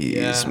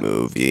 90s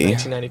movie.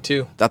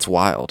 1992. That's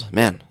wild.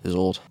 Man, he's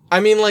old.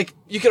 I mean, like,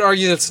 you could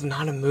argue that's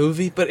not a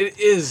movie, but it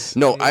is.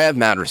 No, I have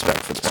mad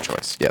respect for this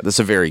choice. Yeah, this is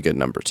a very good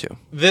number 2.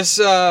 This,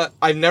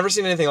 I've never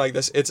seen anything like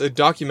this. It's a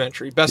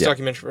documentary, best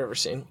documentary I've ever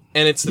seen.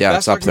 And it's the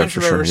best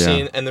documentary I've ever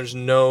seen, and there's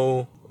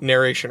no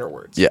narration or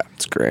words. Yeah,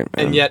 it's great,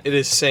 man. And yet it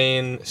is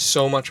saying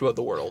so much about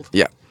the world.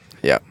 Yeah.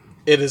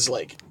 It is,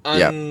 like,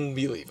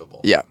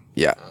 unbelievable. Yeah.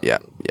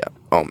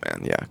 Oh,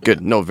 man, yeah. Good.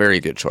 No, very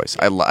good choice.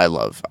 I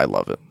love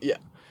it. Yeah.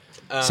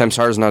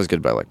 Samsara's not as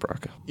good, but I like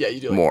Baraka. Yeah,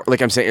 you do. More. I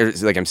like I'm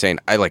saying,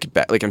 I like it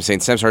better. Like I'm saying,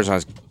 Samsara's not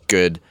as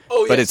good,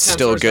 but it's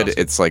still good.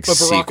 It's like but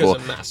sequel.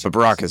 Baraka's But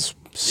Baraka's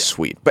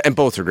sweet. And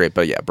both are great,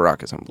 but yeah,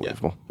 Baraka's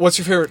unbelievable. Yeah. What's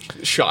your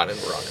favorite shot in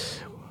Baraka?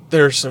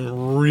 There's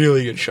some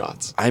really good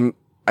shots. I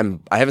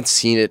haven't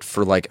seen it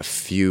for like a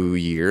few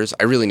years.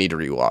 I really need to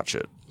rewatch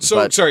it.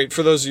 So sorry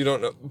for those who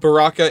don't know,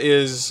 Baraka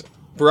is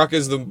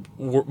the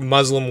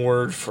Muslim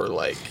word for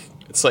like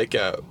it's like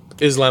a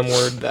Islam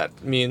word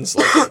that means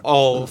like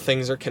all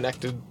things are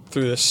connected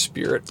through the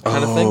spirit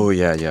kind of thing. Oh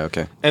yeah,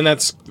 okay. And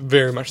that's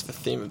very much the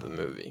theme of the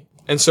movie.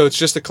 And so it's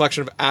just a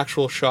collection of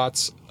actual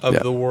shots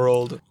of the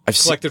world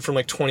collected from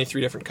like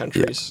 23 different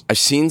countries. Yeah. I've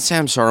seen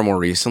Samsara more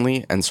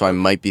recently, and so I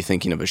might be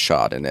thinking of a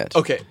shot in it.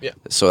 Okay, yeah.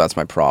 So that's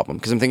my problem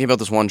because I'm thinking about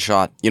this one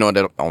shot. You know what?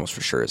 It almost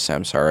for sure is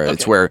Samsara. Okay.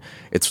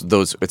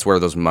 It's where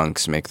those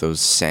monks make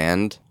those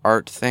sand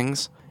art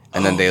things,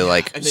 and then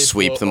they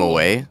sweep them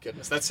away. Oh my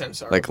goodness, that's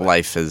Samsara. Like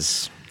life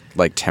is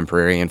like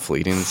temporary and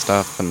fleeting and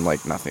stuff, and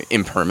like nothing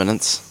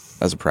impermanence.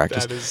 As a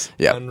practice. That is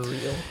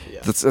unreal.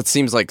 Yeah. That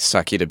seems like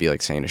sucky to be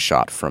like saying a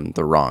shot from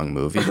the wrong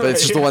movie, but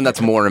it's just the one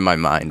that's more in my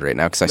mind right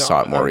now because I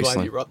saw it more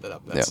recently. I'm glad you brought that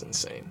up. That's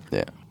insane.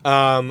 Yeah.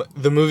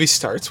 The movie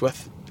starts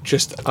with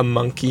just a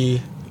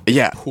monkey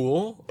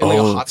pool in like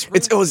a hot spring.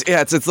 It's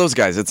those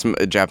guys. It's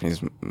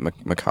Japanese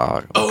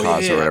macaws or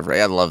whatever.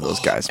 I love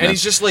those guys, man. And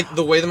he's just like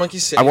the way the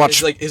monkey's sitting.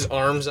 Is like his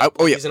arms. Up,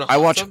 I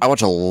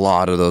watch a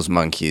lot of those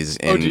monkeys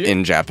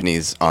in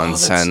Japanese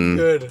onsen.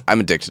 Good.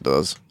 I'm addicted to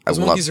those.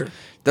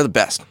 They're the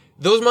best.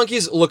 Those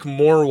monkeys look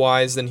more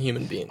wise than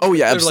human beings. Oh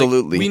yeah,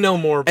 absolutely. Like, we know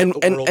more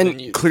about the world than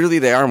you. And clearly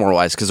they are more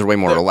wise because they're way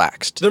more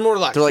relaxed. They're more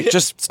relaxed. They're like,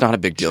 it's not a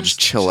big deal. Just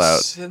chill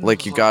out.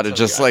 Like you gotta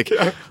just like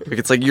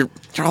it's like you're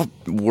all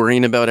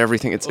worrying about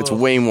everything. It's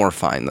way more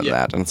fine than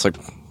that. And it's like,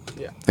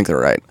 I think they're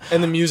right.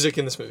 And the music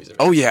in this movie is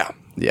amazing. Oh yeah.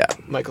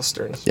 Michael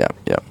Stern. Yeah.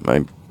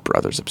 My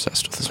brother's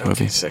obsessed with this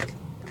movie. Sick.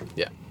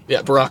 Yeah.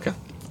 Baraka.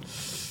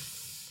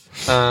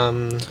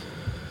 Yeah,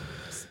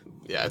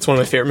 it's one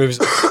of my favorite movies.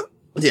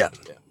 Yeah.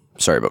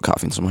 Sorry about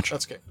coughing so much.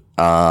 That's okay.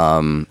 I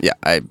love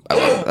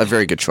it. A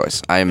very good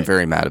choice. I am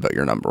very mad about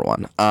your number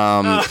 1.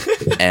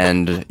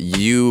 And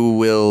you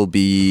will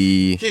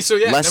be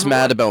less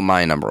mad about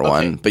my number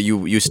 1, but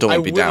you still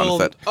won't be down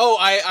with it. Oh,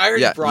 I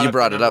already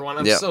brought it up.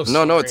 I'm so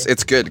sorry. No,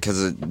 it's good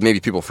because maybe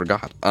people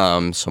forgot.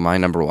 So my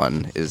number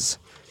 1 is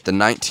the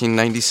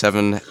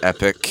 1997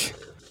 epic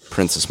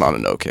Princess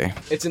Mononoke.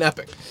 It's an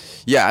epic.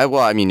 Yeah,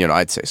 well, I mean,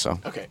 I'd say so.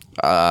 Okay.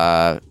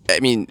 I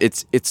mean,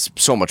 it's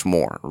so much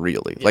more,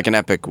 really. Yeah. Like, an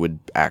epic would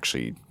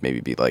actually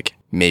maybe be,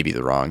 maybe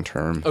the wrong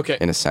term. Okay.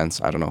 In a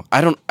sense. I don't know.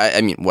 I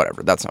mean,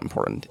 whatever. That's not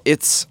important.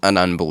 It's an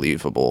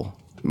unbelievable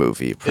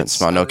movie,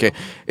 Princess Mononoke.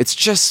 It's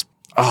just,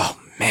 oh,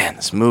 man,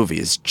 this movie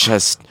is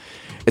just,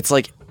 it's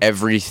like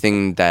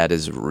everything that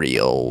is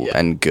real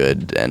and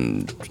good,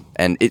 and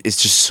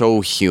it's just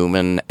so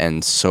human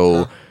and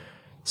so...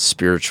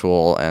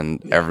 spiritual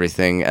and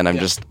everything, and I'm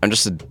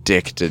just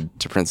addicted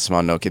to Princess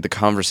Mononoke. The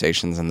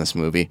conversations in this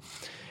movie,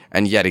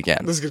 and yet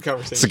again, this is a good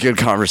conversation. It's a good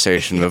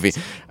conversation movie.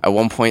 At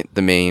one point,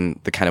 the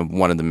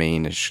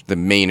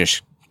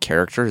mainish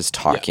character is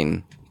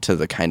talking to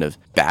the kind of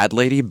bad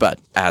lady,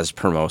 but as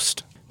per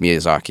most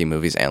Miyazaki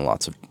movies and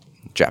lots of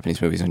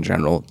Japanese movies in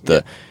general,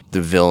 the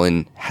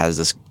villain has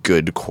this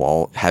good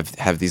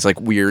have these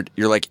like weird.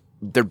 You're like.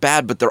 They're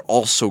bad, but they're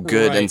also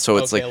good, and so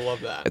it's I love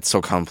that. It's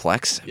so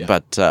complex. Yeah.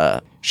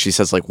 But she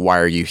says like, "Why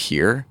are you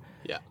here?"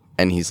 Yeah,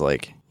 and he's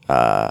like,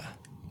 "To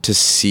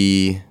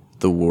see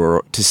the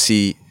world, to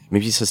see,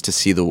 maybe he says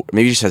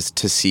maybe he says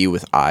to see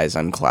with eyes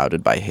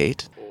unclouded by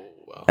hate. Oh,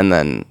 wow. And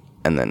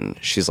then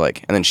she's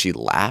like, and then she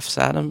laughs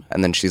at him,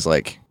 and then she's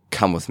like,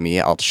 come with me,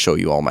 I'll show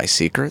you all my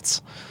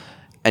secrets.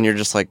 And you're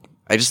just like,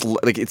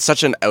 it's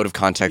such an out of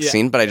context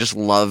scene, but I just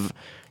love,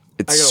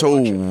 it's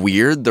so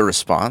weird, the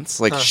response.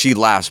 Like, she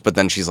laughs, but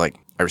then she's like,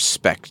 I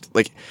respect,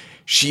 like,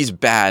 she's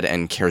bad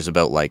and cares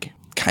about, like,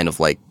 kind of,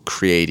 like,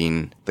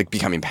 creating, like,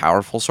 becoming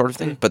powerful sort of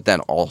thing, but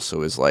then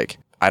also is, like,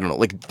 I don't know,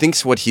 like,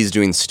 thinks what he's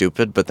doing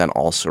stupid, but then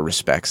also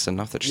respects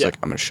enough that she's like,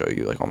 I'm gonna show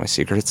you, like, all my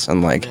secrets,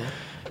 and, like,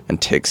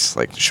 and takes,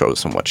 like,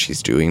 shows him what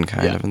she's doing,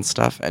 kind of, and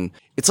stuff, and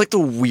it's, like, the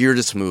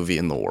weirdest movie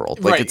in the world.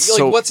 Like, it's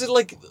so... what's it,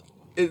 like...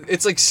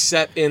 It's like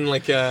set in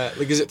like a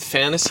is it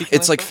fantasy?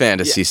 It's like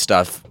fantasy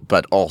stuff,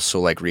 but also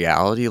like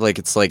reality. Like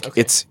it's like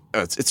it's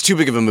too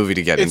big of a movie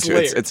to get into.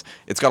 It's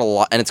got a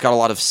lot, and it's got a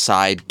lot of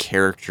side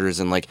characters,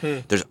 and like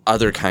there's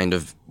other kind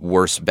of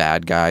worse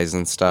bad guys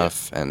and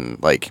stuff,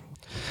 and like.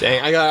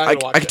 Dang, I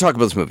could talk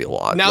about this movie a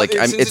lot. Now, like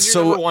it's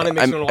so one, it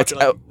makes me want to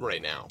watch it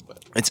right now. But.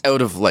 It's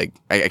out of like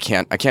I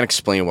can't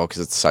explain it well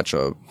because it's such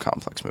a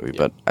complex movie,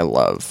 but I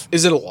love.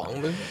 Is it a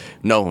long movie?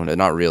 No,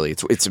 not really.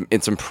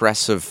 It's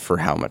impressive for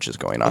how much is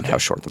going on, how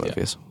short the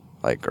movie is,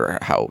 like, or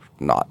how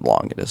not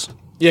long it is.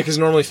 Yeah, because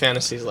normally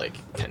fantasies like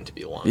tend to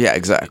be long. Yeah,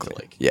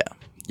 exactly. Yeah.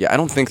 I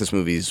don't think this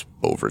movie's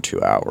over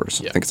 2 hours.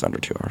 I think it's under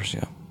 2 hours.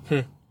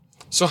 Yeah.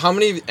 So how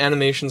many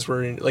animations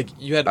were in, like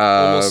you had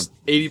almost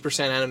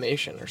 80%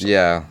 animation or something?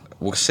 Yeah.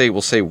 We'll say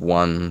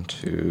 1,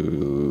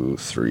 2,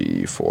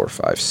 3, 4,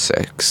 5,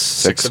 6.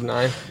 6 of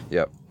 9.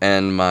 Yep.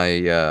 And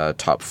my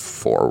top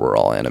 4 were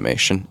all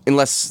animation,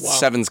 unless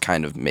 7's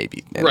kind of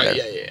maybe in there.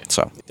 Yeah.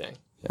 So. Dang.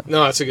 Yeah.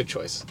 No, that's a good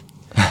choice.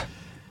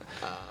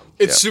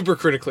 It's super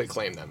critically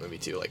acclaimed, that movie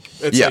too. Like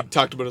it's like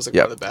talked about as like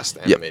one of the best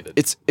animated.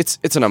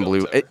 It's an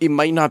unbelievable. It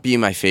might not be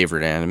my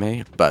favorite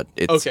anime, but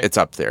it's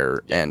up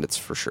there, and it's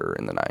for sure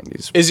in the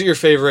 90s. Is it your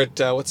favorite?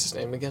 What's his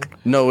name again?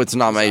 No, it's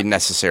not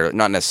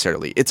not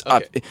necessarily. It's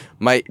up.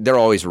 They're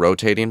always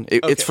rotating.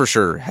 It's for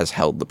sure has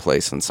held the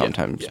place, and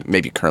sometimes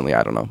maybe currently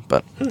I don't know,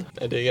 but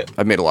I dig it.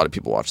 I've made a lot of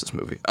people watch this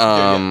movie.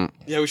 Yeah,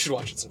 we should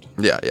watch it sometime.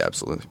 Yeah,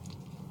 absolutely.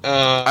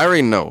 I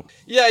already know.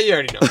 Yeah, you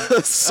already know.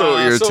 So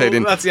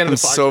irritating. So that's the end of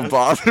the podcast. I'm so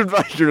bothered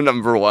by your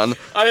number 1.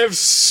 I have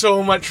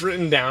so much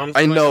written down.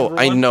 I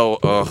know.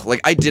 Ugh.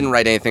 Like I didn't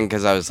write anything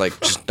because I was like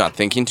just not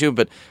thinking to.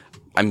 But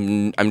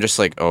I'm just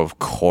like, oh, of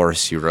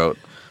course you wrote.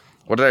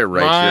 What did I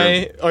write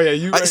here? Oh yeah,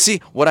 you.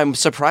 See, what I'm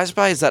surprised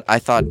by is that I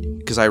thought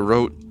because I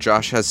wrote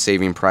Josh has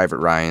Saving Private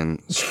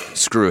Ryan.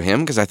 Screw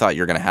him because I thought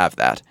you're gonna have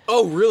that.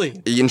 Oh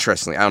really?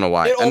 Interestingly, I don't know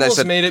why. It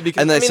almost made it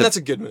because that's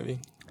a good movie.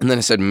 And then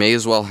I said, may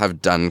as well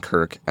have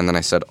Dunkirk. And then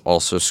I said,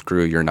 also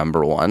screw your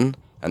number 1.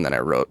 And then I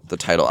wrote the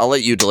title. I'll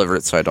let you deliver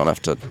it so I don't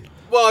have to.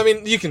 Well, I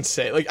mean, you can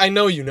say. Like, I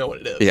know you know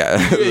what it is.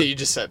 Yeah. You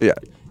just said. Yeah.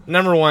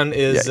 Number 1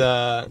 is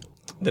the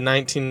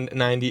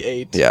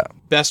 1998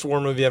 best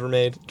war movie ever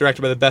made,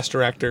 directed by the best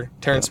director,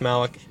 Terrence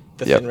Malick,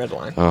 The Thin Red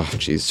Line. Oh,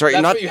 jeez. Sorry,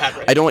 That's what you had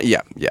right. I don't,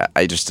 yeah.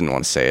 I just didn't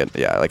want to say it.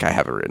 Yeah, like I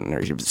have it written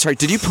there. Sorry,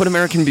 did you put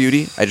American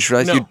Beauty? I just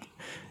realized you.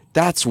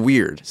 That's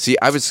weird. See,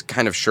 I was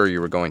kind of sure you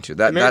were going to.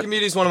 American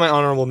Beauty is one of my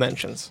honorable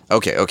mentions.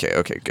 Okay,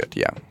 good,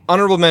 yeah.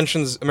 Honorable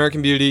mentions,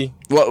 American Beauty.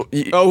 Well,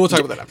 we'll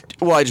talk about that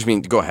after. Well, I just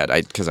mean, go ahead,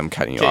 because I'm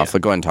cutting you off.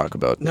 Like, go ahead and talk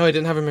about. No, I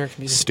didn't have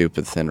American Beauty.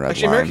 Stupid Thin Red Line.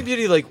 Actually, American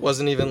Beauty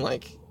wasn't even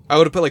I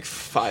would have put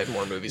 5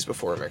 more movies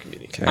before American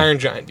Beauty. Okay. Iron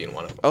Giant being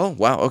one of them. Oh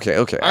wow, okay.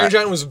 Iron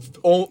Giant was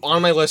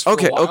on my list for a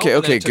while.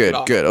 Okay, good.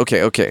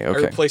 Okay. I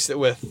replaced it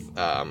with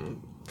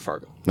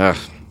Fargo.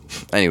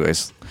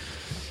 Anyways.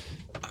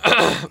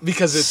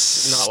 Because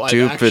it's not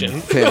live action.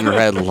 Stupid Thin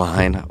Red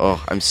Line.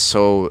 Oh, I'm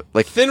so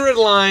Thin Red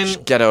Line.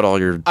 Get out all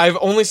your. I've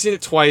only seen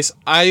it twice.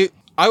 I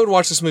would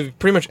watch this movie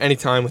pretty much any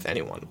time with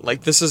anyone.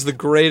 This is the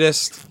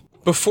greatest.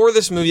 Before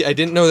this movie, I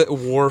didn't know that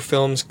war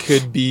films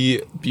could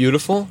be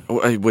beautiful.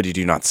 What, did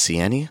you not see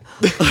any?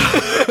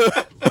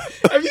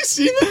 Have you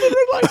seen the Thin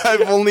Red Line?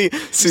 I've only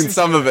seen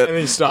some of it and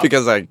then you stopped.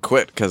 Because I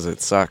quit because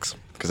it sucks.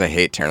 Because I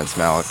hate Terrence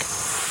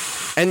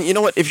Malick. And you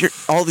know what? If you're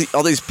all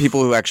these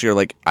people who actually are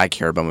like, I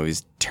care about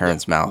movies.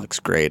 Terrence Malick's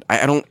great.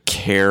 I don't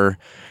care.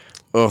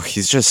 Oh,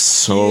 he's just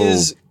so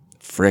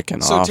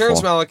freaking awful. So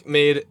Terrence Malick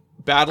made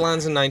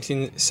Badlands in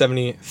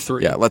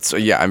 1973.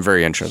 Yeah, I'm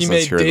very interested. He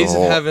made Days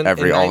of Heaven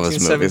in all of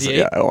his movies.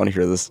 Yeah, I want to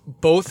hear this.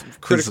 Both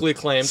critically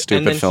acclaimed.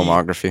 Stupid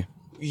filmography.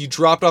 He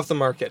dropped off the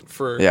market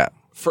for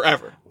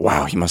forever.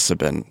 Wow, he must have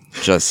been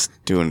he must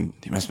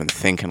have been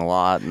thinking a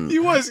lot. And he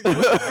went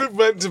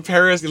to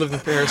Paris. He lived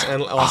in Paris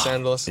and Los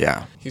Angeles.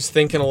 Yeah. He was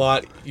thinking a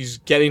lot. He was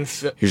getting,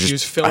 he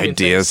was filming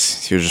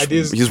ideas.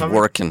 Things. He was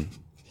working.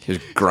 He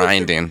was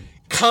grinding.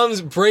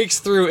 Breaks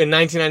through in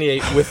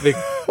 1998 with the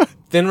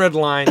Thin Red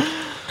Line.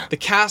 The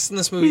cast in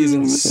this movie is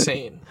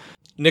insane.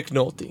 Nick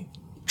Nolte,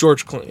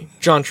 George Clooney,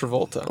 John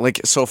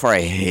Travolta. So far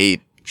I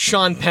hate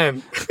Sean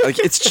Penn.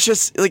 it's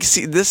just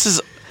see, this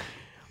is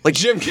Like,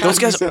 Jim those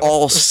guys Caviezel.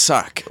 all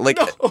suck. Like,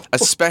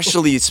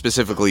 especially,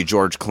 specifically,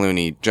 George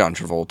Clooney, John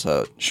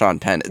Travolta, Sean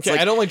Penn. It's Okay,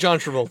 like, I don't like John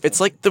Travolta. It's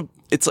like I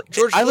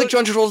like Clooney-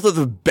 John Travolta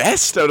the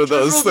best out of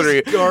those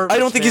Travolta's three. garbage, I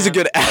don't think he's a man.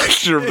 good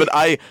actor, but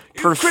I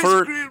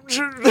prefer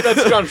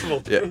That's John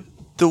Travolta.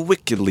 the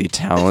wickedly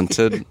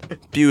talented,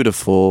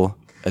 beautiful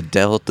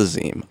Adele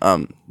Dazeem.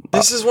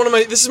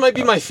 This might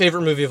be my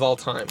favorite movie of all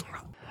time.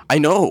 I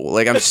know,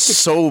 like I'm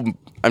just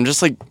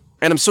like,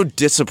 and I'm so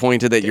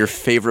disappointed that your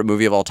favorite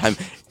movie of all time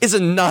is a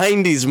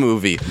 '90s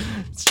movie.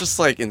 It's just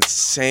like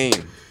insane.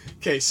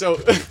 Okay, so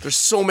There's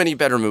so many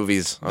better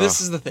movies. this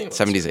is the thing.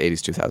 70s,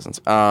 80s, 2000s.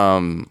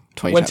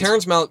 2010s. When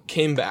Terrence Malick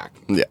came back,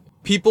 Yeah.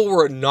 people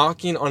were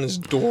knocking on his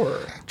door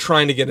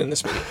trying to get in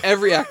this movie.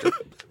 Every actor.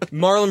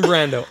 Marlon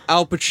Brando,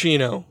 Al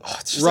Pacino,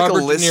 It's just Robert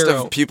like a list De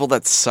Niro, of people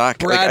that suck.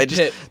 Brad like,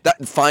 Pitt.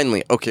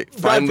 Finally,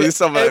 Brad Pitt,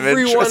 someone I'm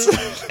everyone,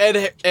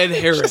 interested. Ed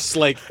Harris,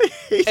 like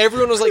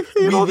everyone was like,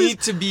 we need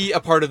to be a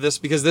part of this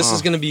because this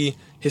is going to be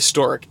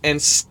historic. And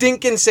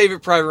stinking Save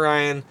It Private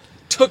Ryan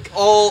took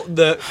all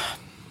the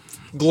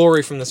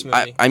glory from this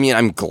movie. I mean,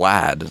 I'm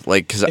glad,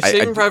 like, because if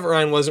Saving Private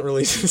Ryan wasn't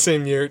released the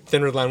same year,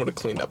 Thin Red Line would have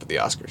cleaned up at the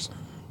Oscars.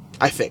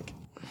 I think.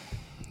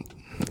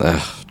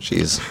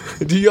 Jeez,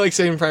 Do you like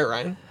Saving Private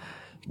Ryan?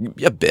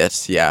 a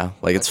bit, yeah.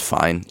 Like, it's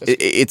fine.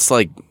 It's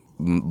like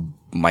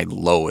my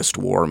lowest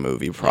war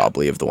movie,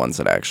 probably, of the ones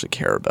that I actually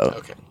care about.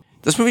 Okay.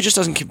 This movie just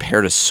doesn't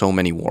compare to so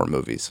many war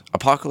movies.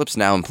 Apocalypse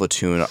Now and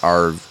Platoon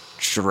are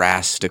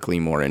drastically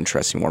more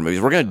interesting war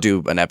movies. We're gonna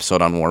do an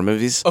episode on war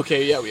movies.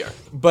 Okay, yeah, we are.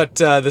 But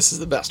this is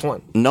the best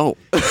one. No,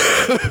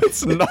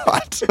 it's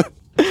not.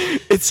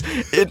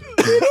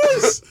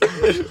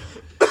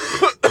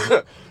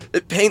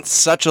 It paints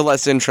such a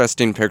less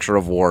interesting picture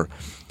of war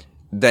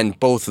than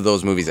both of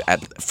those movies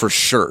for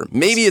sure.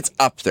 Maybe it's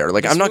up there.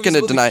 Like, I'm not going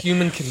to deny. The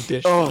human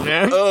condition,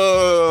 man.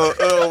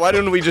 Why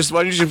don't you just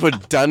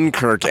put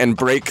Dunkirk and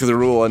break the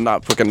rule and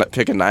not pick a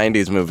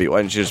 90s movie?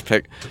 Why don't you just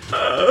pick?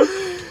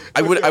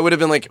 I would have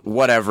been like,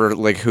 whatever.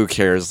 Like, who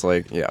cares?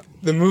 Like, yeah.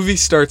 The movie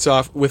starts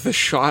off with a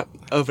shot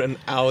of an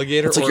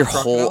alligator. It's like or your a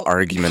crocodile whole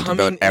argument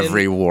coming about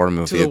every in war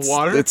movie. to the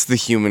water. It's the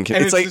human.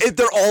 And It's like this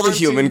they're all the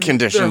human haunting-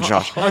 condition, they're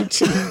Josh.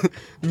 haunting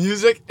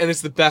music, and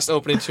it's the best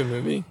opening to a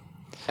movie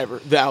ever.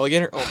 The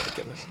alligator. Oh my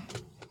goodness.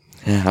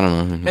 Yeah, I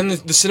don't know. And the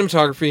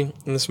cinematography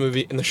in this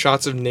movie, and the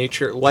shots of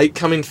nature, light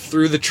coming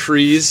through the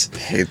trees, I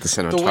hate the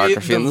the way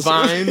cinematography in the this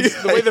movie.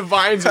 vines, the way the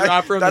vines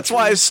wrap around. That's the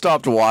why I trees.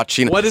 stopped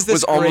watching. What is this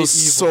was great almost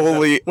evil?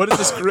 solely What is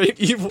this great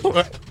evil?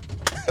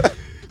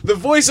 The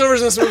voiceovers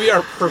in this movie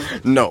are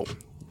perfect. No.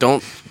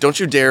 Don't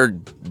you dare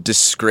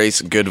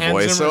disgrace good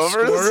Hans Zimmer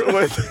voiceovers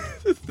score?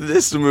 with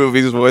this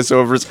movie's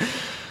voiceovers.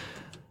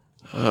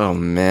 Oh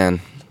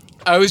man.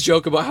 I always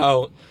joke about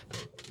how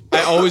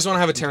I always want to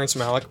have a Terrence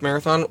Malick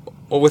marathon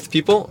with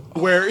people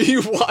where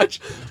you watch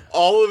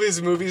all of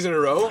his movies in a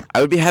row.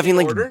 I would be having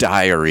like order?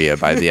 diarrhea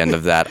by the end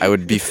of that. I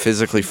would be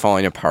physically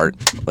falling apart.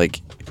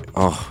 Like,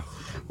 oh.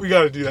 We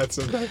got to do that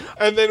sometime.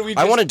 And then we.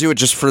 I want to do it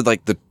just for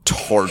like the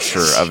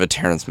torture of a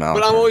Terrence Malick.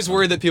 But I'm always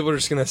worried that people are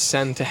just gonna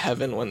send to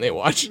heaven when they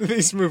watch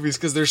these movies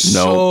because they're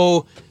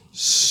No.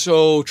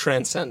 so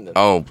transcendent.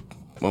 Oh,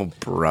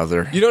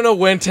 brother. You don't know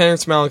when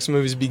Terrence Malick's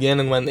movies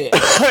begin and when they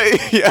end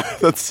Yeah,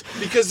 that's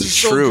because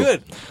they're true. so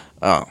good.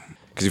 Oh,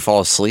 because you fall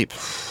asleep.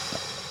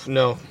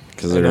 No,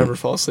 'Cause I they're- never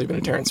fall asleep in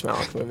a Terrence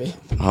Malick movie.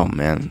 Oh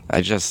man,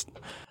 I just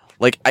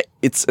like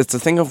it's a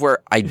thing of where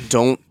I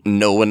don't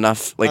know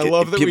enough. Like, I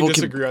love that people we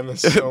could- disagree on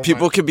this so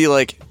people much. could be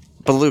like,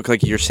 but Luke,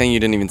 like you're saying you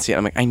didn't even see it.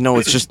 I'm like, I know,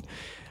 it's just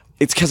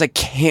it's because I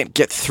can't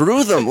get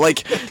through them.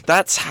 Like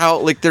that's how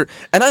like they're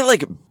and I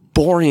like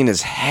boring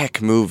as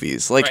heck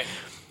movies. Like Right.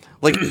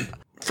 like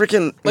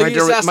freaking Like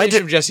the assassination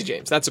dear- of Jesse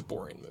James. That's a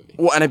boring movie.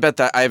 well, and I bet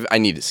that I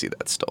need to see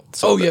that still.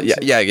 So Oh, yeah,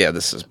 yeah.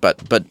 This is but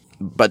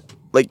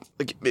like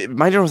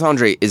My Dinner with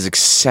Andre is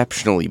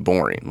exceptionally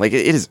boring. Like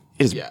it is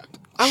Yeah,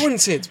 I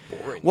wouldn't say it's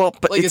boring. Well,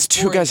 but Like, it's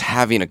two boring. guys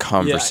having a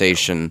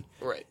conversation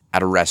Right.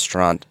 at a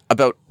restaurant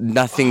about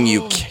nothing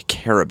you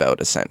care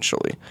about,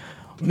 essentially.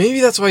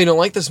 Maybe that's why you don't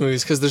like this movie,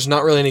 is because there's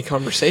not really any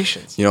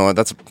conversations. You know what?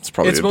 It's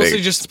probably It's a mostly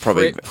big, just it's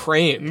probably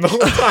praying the whole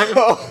time.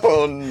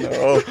 oh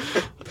no,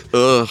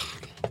 ugh,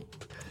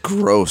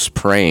 gross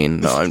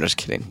praying. No, I'm just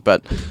kidding.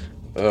 But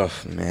ugh,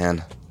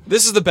 man,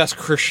 This is the best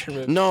Christian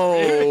movie.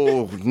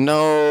 no,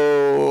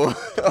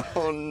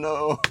 oh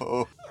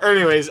no.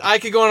 Anyways, I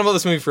could go on about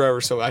this movie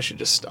forever, so I should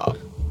just stop.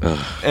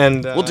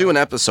 And We'll do an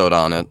episode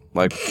on it.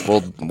 Like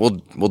we'll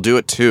do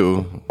it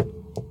too.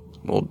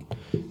 We'll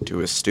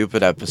do a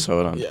stupid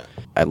episode on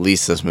at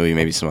least this movie,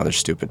 maybe some other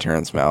stupid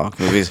Terrence Malick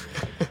movies.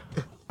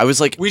 I was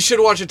like, We should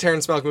watch a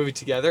Terrence Malick movie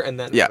together and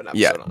then have an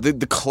episode on it.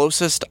 The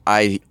closest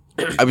I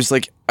was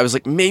like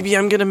maybe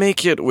I'm gonna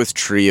make it with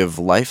Tree of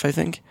Life, I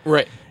think,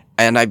 Right.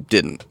 and I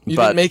didn't. You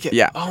but didn't make it.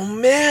 Yeah. Oh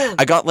man.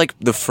 I got like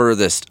the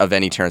furthest of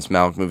any Terrence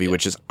Malick movie,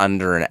 which is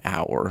under an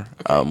hour,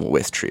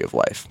 with Tree of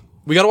Life.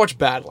 We gotta watch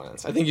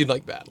Badlands. I think you'd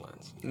like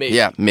Badlands. Maybe.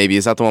 Yeah, maybe.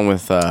 Is that the one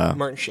with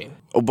Martin Sheen.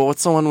 oh, but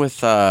what's the one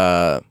with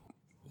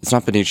it's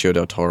not Benicio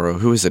del Toro.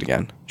 Who is it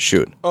again?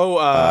 Shoot. Oh,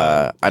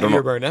 I don't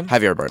know. Javier Bardem?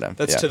 Javier Bardem.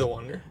 That's yeah. To the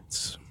Wonder.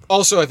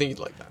 Also, I think you'd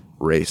like that.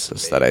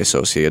 Racist that I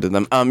associated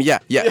them. Yeah.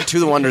 To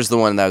the Wonder's the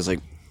one that I was like,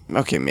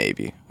 okay,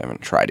 maybe. I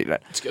haven't tried it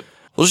yet. It's good.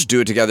 We'll just do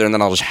it together, and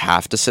then I'll just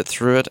have to sit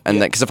through it.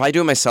 And then, because if I do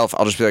it myself,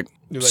 I'll just be like,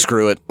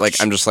 screw it. Like,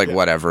 I'm just like,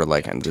 whatever.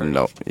 Like, I didn't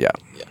know. Yeah.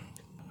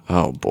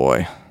 Oh,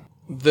 boy.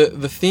 The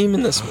theme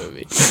in this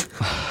movie.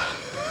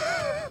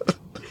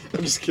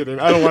 I'm just kidding.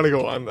 I don't want to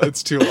go on.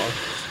 It's too long.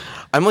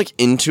 I'm like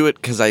into it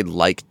because I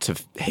like to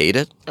hate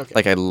it. Okay.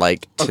 Like I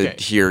like to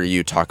hear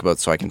you talk about,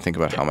 so I can think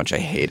about how much I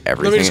hate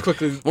everything. Let me just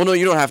quickly. Well, no,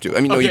 you don't have to.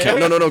 I mean, no, you can't.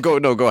 No, go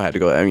ahead.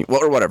 Go ahead. I mean,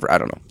 well, or whatever. I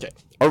don't know. Okay.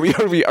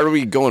 Are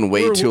we going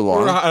way too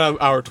long? We're on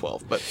hour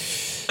 12, but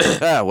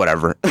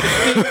whatever.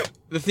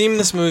 The theme in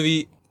this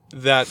movie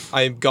that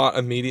I got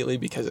immediately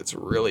because it's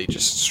really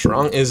just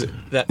strong is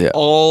that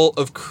all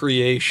of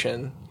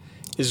creation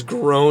is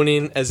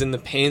groaning as in the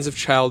pains of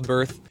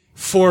childbirth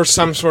for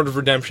some sort of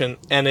redemption,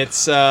 and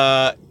it's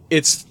the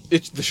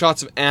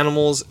shots of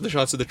animals, the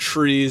shots of the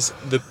trees,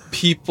 the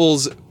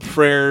people's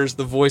prayers,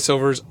 the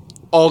voiceovers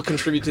all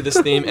contribute to this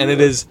theme, and it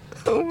is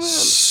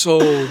so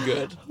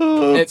good.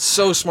 It's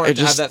so smart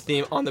to have that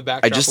theme on the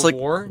backdrop of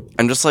war.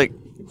 I'm just like,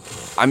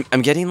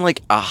 I'm getting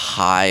like a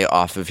high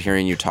off of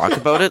hearing you talk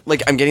about it.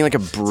 Like I'm getting like a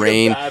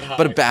brain,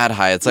 but a bad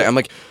high. It's like I'm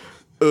like,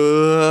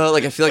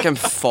 like I feel like I'm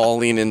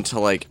falling into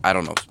like I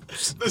don't know,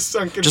 the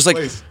sunken just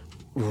place.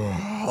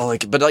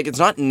 Like, but like it's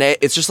not.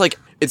 It's just like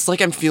it's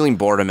like I'm feeling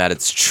boredom at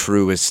its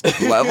truest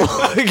level.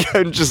 Like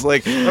I'm just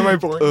like, am I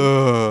boring?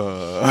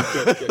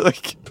 Good.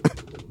 Like,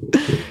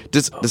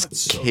 does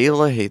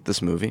Kayla hate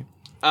this movie?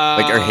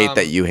 Like, or hate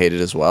that you hate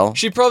it as well?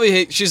 She probably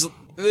hates. She's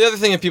the other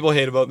thing that people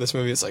hate about this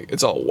movie is like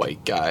it's all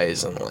white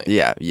guys and like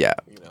yeah. You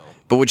know.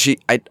 But would she?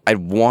 I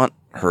want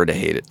her to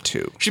hate it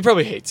too. She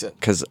probably hates it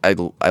because I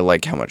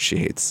like how much she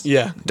hates.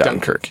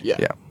 Dunkirk.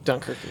 Yeah.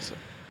 Dunkirk is.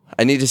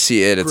 I need to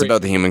see it. It's Great.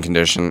 about the human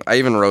condition. I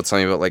even wrote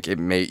something about like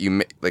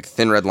like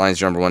Thin Red Line's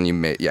your number one.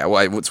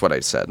 What's what I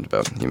said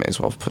about you may as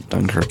well put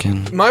Dunkirk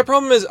in. My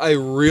problem is I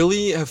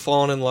really have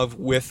fallen in love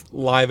with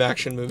live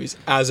action movies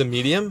as a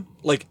medium.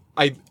 Like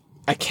I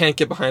can't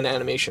get behind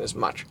animation as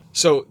much.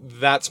 So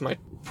that's my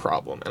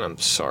problem, and I'm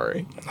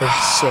sorry.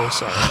 I'm so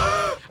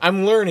sorry.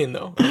 I'm learning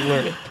though.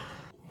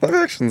 Live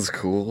action's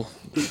cool.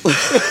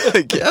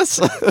 I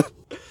guess.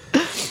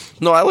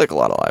 No, I like a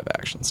lot of live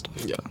action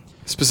stuff. Yeah.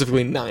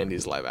 Specifically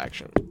 90s live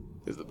action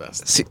is the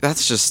best. See,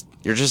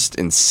 you're just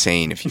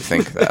insane if you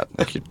think that.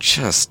 Like, you're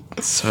just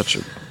such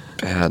a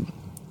bad...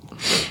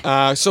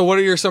 So what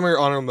are some of your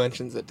honorable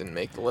mentions that didn't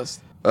make the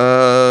list?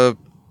 There's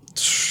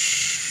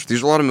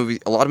a lot of movies.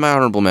 A lot of my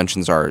honorable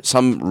mentions are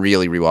some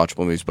really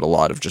rewatchable movies, but a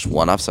lot of just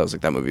one-offs. I was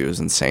like, that movie was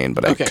insane,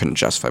 but I couldn't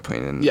justify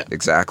putting it in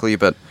exactly.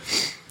 But,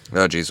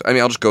 oh, geez. I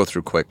mean, I'll just go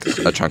through quick,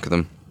 a chunk of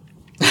them.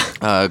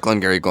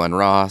 Glengarry Glen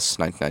Ross,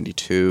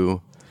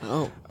 1992.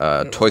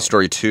 Toy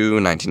Story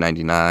 2,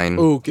 1999.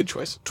 Oh, good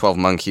choice. 12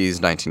 Monkeys,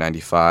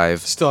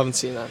 1995. Still haven't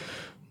seen that.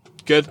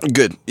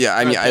 Good. Yeah,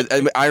 I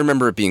mean, I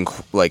remember it being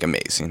like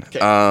amazing.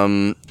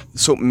 Okay.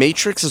 So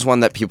Matrix is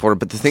one that people are,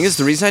 but the thing is,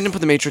 the reason I didn't put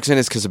the Matrix in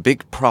is because a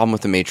big problem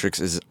with the Matrix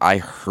is I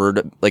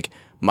heard like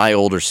my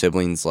older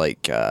siblings,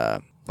 like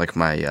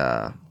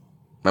my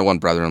one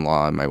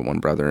brother-in-law and my one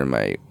brother and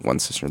my one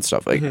sister and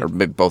stuff, like or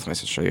both my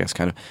sisters, I guess,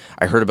 kind of.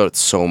 I heard about it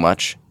so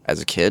much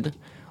as a kid.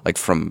 Like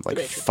from like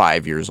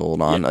 5 years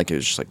old on, like it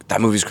was just like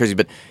that movie's crazy,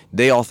 but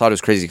they all thought it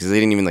was crazy because they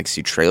didn't even like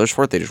see trailers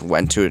for it. They just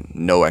went to it,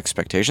 no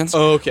expectations.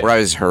 Oh, okay. Where I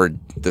was heard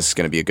this is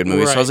gonna be a good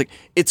movie, so I was like,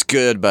 it's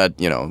good, but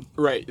you know,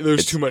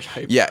 there's too much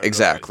hype. Yeah,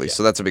 exactly.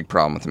 So that's a big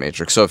problem with the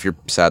Matrix. So if you're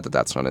sad that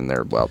that's not in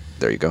there, well,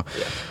 there you go.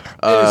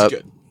 Yeah. It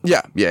is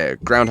good. Yeah.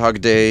 Groundhog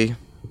Day,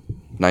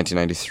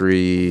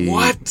 1993.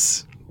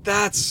 What?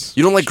 That's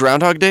you don't like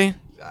Groundhog Day?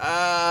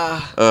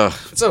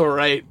 It's all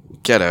right.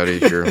 Get out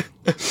of here.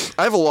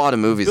 I have a lot of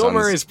movies Bill on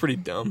Murray this. is pretty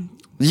dumb.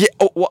 Yeah,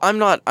 well, I'm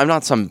not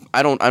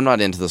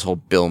into this whole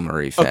Bill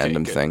Murray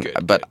fandom thing,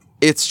 but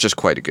it's just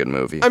quite a good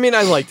movie. I mean,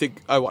 I liked it.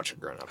 I watched it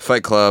growing up.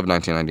 Fight Club,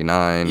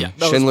 1999.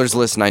 Yeah, Schindler's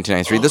List,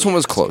 1993. This one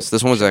was close.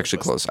 This one was actually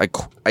close. I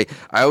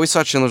always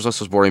thought Schindler's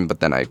List was boring, but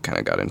then I kind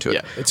of got into it.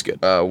 Yeah, it's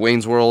good.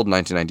 Wayne's World,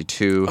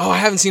 1992. Oh, I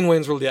haven't seen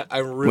Wayne's World yet.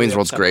 Wayne's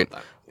World's great.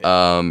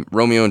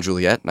 Romeo and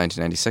Juliet,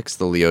 1996.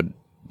 The Leo.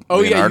 Oh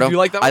Leonardo. Yeah, you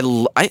like that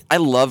one? I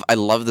love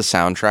the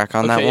soundtrack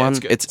on that one.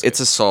 Yeah, it's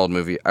a solid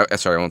movie.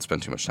 Sorry, I won't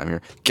spend too much time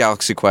here.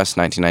 Galaxy Quest,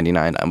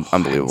 1999,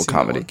 unbelievable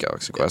comedy.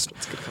 Galaxy Quest.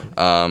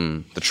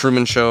 The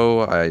Truman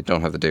Show. I don't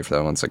have the date for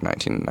that one. It's like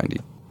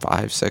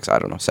 1995, 6. I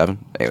don't know, 7.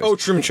 Anyways. Oh,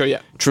 Truman Show. Yeah.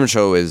 Truman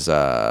Show is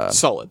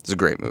solid. It's a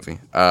great movie.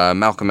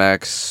 Malcolm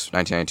X,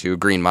 1992.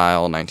 Green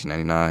Mile,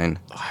 1999.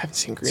 Oh, I haven't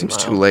seen Green Mile.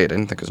 Seems too late. I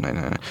didn't think it was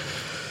 1999.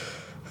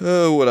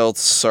 What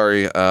else?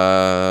 Sorry.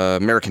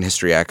 American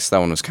History X. That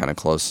one was kind of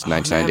close.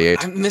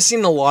 1998. Man, I'm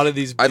missing a lot of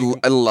these. I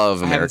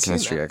love American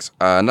History X.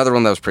 Another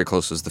one that was pretty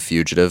close was The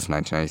Fugitive,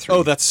 1993.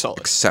 Oh, that's solid.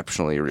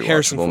 Exceptionally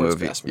Harrison rewatchable Ford's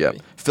movie. best movie.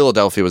 Yeah.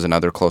 Philadelphia was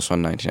another close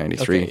one,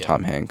 1993. Okay, yeah.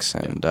 Tom Hanks.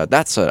 And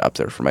that's up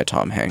there for my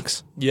Tom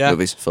Hanks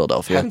movies. I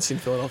Philadelphia. haven't seen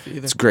Philadelphia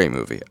either. It's a great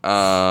movie.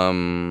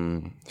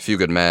 Few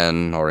Good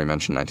Men. Already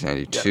mentioned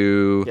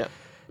 1992. Yeah.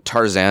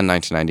 Tarzan,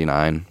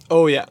 1999.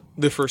 Oh yeah,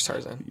 the first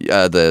Tarzan.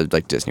 The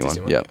like Disney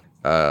one. Yeah.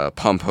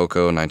 Pom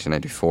Poko,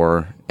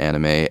 1994,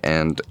 anime,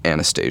 and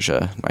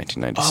Anastasia,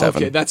 1997. Oh,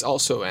 okay, that's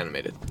also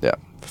animated. Yeah,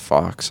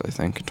 Fox, I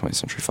think, 20th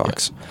Century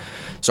Fox. Yeah.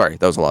 Sorry,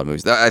 that was a lot of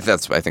movies. I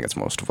think that's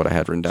most of what I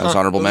had written down as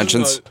honorable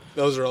mentions.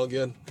 Those are all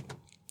good.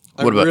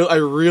 I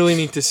really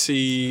need to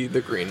see The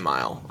Green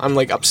Mile. I'm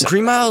like upset.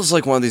 Green Mile is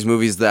like one of these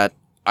movies that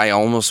I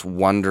almost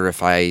wonder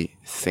if I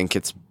think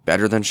it's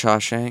better than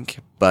Shawshank,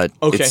 but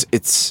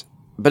it's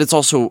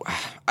also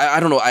I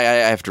don't know. I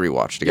have to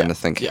rewatch it again to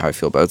think how I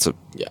feel about it.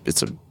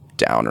 It's a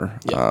downer.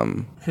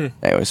 Yeah.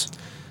 Anyways,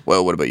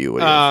 well, what about you?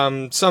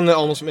 Some that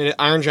almost made it.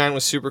 Iron Giant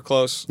was super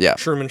close. Yeah.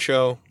 Truman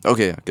Show.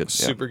 Okay, yeah, good.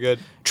 Super good.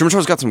 Truman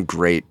Show's got some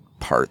great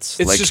parts.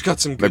 It's just got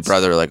some good My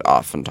brother like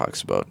often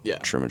talks about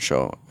Truman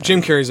Show.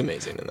 Jim Carrey's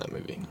amazing in that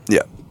movie.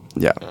 Yeah.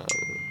 Yeah.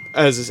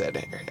 As is Ed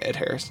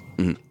Harris.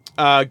 Mm-hmm.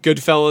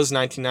 Goodfellas,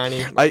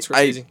 1990.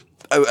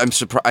 I'm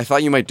surprised. I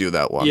thought you might do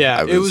that one.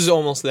 Yeah, it was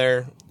almost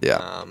there.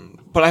 Yeah.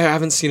 But I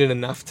haven't seen it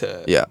enough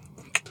to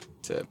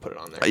put it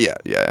on there.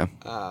 Yeah.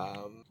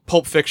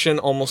 Pulp Fiction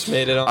almost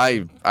made it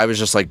on. I was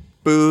just like,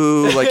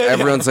 boo. Like,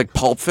 everyone's like,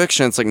 Pulp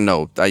Fiction. It's like,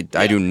 no, I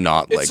do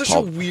not like Pulp. It's such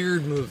a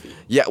weird movie.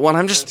 Yeah, well,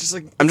 I'm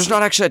just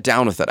not actually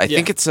down with it. I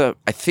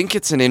think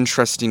it's an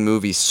interesting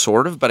movie,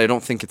 sort of, but I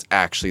don't think it's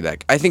actually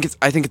that. I think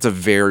it's a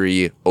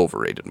very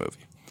overrated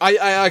movie. I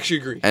actually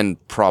agree. And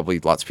probably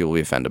lots of people will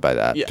be offended by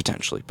that,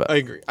 potentially. But I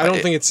agree. I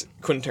don't think it's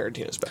Quentin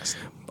Tarantino's best.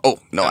 Oh,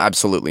 no,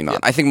 absolutely not. Yeah.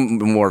 I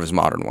think more of his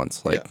modern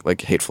ones,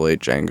 like Hateful Eight,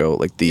 Django,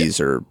 like these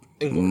are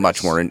Inglourious.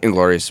 Much more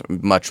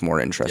Inglourious, much more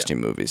interesting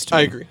movies to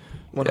me. I agree.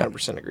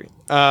 100% agree.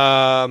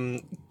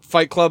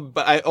 Fight Club,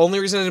 but only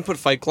reason I didn't put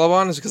Fight Club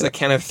on is because I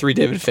can't have 3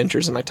 David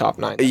Finchers in my top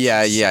 9. Yeah.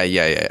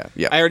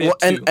 I already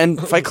had 2. and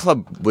Fight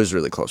Club was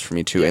really close for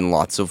me too in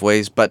lots of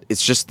ways, but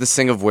it's just this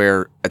thing of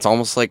where it's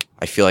almost like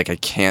I feel like I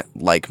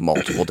can't like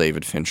multiple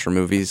David Fincher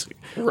movies,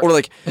 right. Or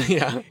like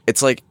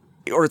it's like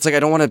I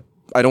don't want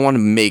to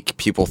make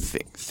people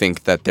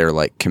think that they're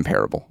like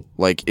comparable.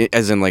 Like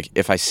as in like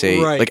if I say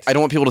like I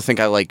don't want people to think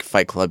I like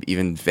Fight Club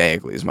even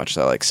vaguely as much as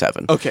I like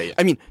Seven. Okay. Yeah.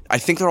 I mean, I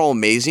think they're all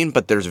amazing,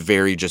 but there's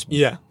very just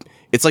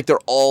It's like they're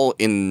all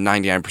in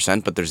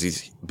 99%, but there's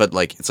these. But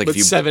like it's like if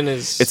you 7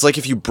 is. It's like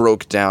if you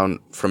broke down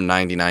from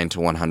 99 to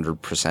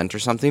 100% or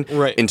something,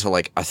 into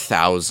like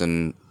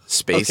 1,000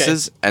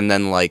 spaces, and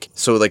then like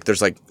so like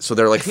there's like so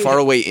they're like far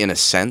away in a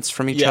sense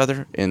from each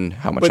other in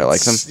how much I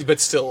like them, but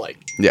still like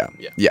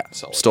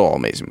still all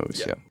amazing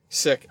movies. Yeah.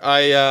 Sick.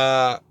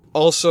 I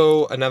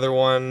also another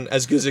one,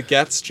 As Good as It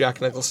Gets, Jack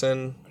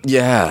Nicholson.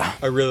 Yeah,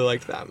 I really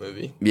liked that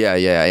movie.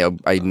 Yeah.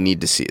 I need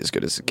to see As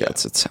Good as It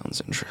Gets. It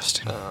sounds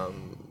interesting.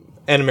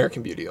 And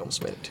American Beauty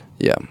almost made it.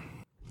 Yeah.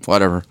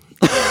 Whatever.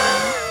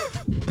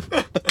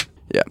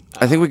 Yeah.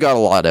 I think we got a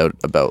lot out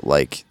about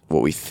like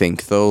what we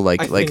think though. Like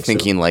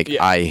thinking so.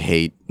 I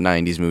hate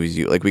 90s movies.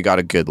 Like we got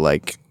a good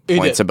like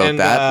points about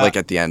that. Like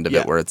at the end of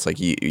it where it's like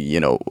you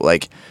know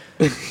like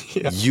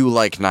you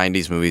like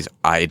 90s movies.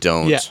 I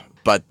don't. Yeah.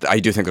 But I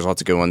do think there's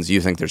lots of good ones. You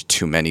think there's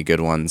too many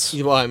good ones.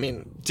 Well, I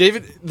mean,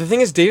 the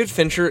thing is David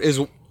Fincher is.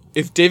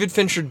 If David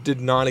Fincher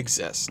did not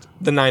exist,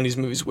 the 90s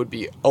movies would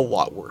be a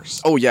lot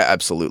worse. Oh, yeah,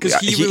 absolutely.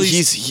 Because he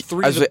released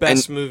 3 of the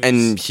best movies.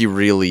 And he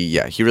really...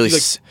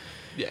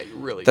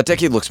 That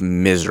decade looks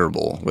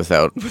miserable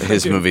without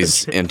his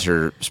movies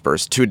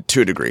interspersed to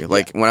a degree.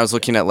 Like, when I was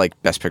looking at,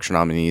 like, Best Picture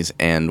nominees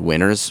and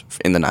winners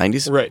in the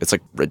 90s, it's,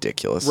 like,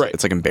 ridiculous. Right.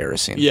 It's, like,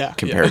 embarrassing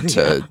compared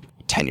to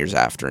 10 years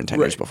after and 10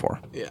 years before.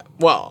 Yeah.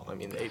 Well, I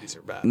mean, the 80s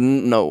are bad.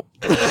 No.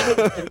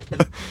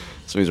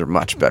 Some movies are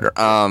much better.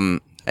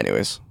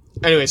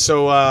 Anyway,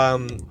 so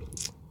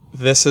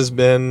this has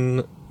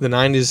been the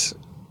 90s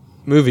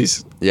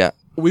movies. Yeah.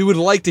 We would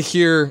like to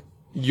hear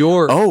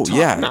your top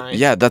 9.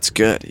 Yeah, that's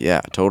good.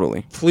 Yeah,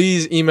 totally.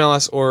 Please email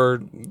us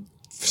or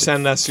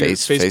send us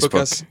Facebook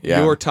us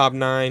your top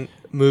 9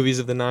 movies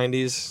of the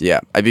 90s.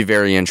 Yeah, I'd be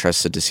very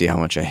interested to see how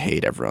much I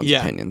hate everyone's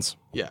opinions.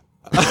 Yeah.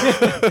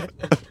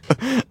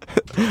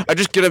 I'm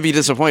just gonna be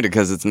disappointed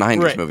because it's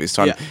 90s movies.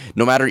 So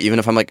no matter, even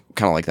if I'm like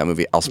kind of like that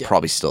movie, I'll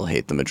probably still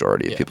hate the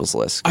majority of people's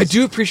lists. I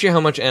do appreciate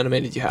how much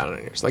animated you had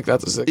on yours. Like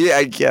that's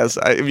I guess.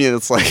 I mean,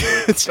 it's like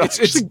it's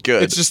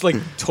good. It's just like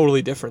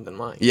totally different than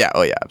mine. Yeah.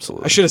 Oh yeah.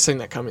 Absolutely. I should have seen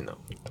that coming though.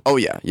 Oh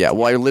yeah. Yeah.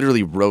 Well, I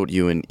literally wrote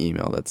you an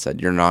email that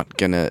said you're not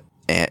gonna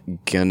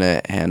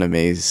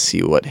anime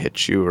see what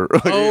hits you or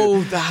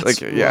that's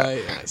like,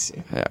 right. I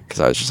see. Yeah, because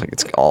I was just like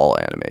it's all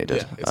animated.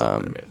 Yeah, it's all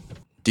animated.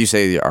 Do you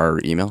say our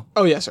email?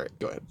 Oh, yeah, sorry.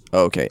 Go ahead.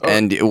 Okay. Oh.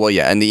 And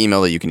the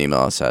email that you can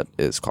email us at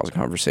is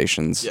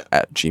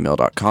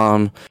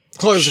closetconversations@gmail.com.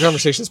 Closet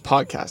Conversations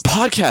Podcast.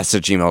 Podcast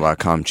at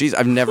gmail.com. Jeez,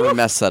 I've never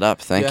messed that up.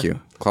 Thank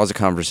you. Closet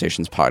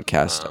Conversations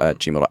Podcast at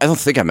gmail. I don't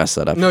think I messed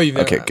that up. No, you've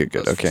never. Okay,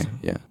 good. Okay,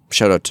 yeah.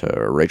 Shout out to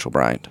Rachel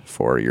Bryant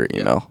for your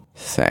email. Yeah.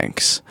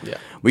 Thanks. Yeah.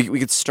 We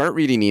could start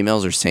reading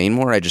emails or saying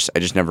more. I just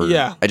never.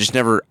 Yeah.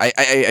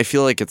 I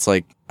feel like it's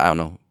like, I don't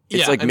know.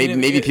 It's like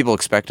maybe people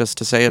expect us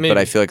to say it, but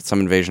I feel like it's some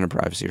invasion of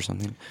privacy or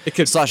something. It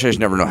could. Slash, I just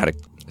never know how to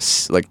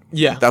like.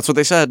 Yeah. That's what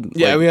they said.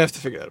 Yeah, like, we have to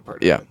figure that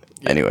apart. Yeah.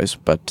 Anyways,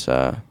 but.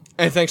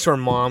 And thanks to our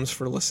moms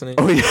for listening.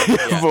 Oh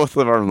yeah, both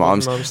of our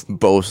moms,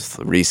 both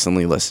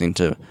recently listening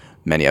to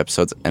many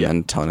episodes and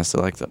then telling us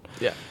they liked it.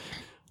 Yeah.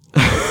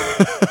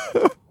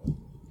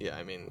 Yeah,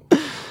 I mean,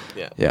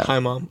 yeah. Yeah. Hi,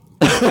 Mom.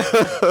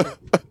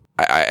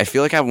 I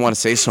feel like I want to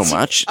say so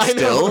much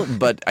still,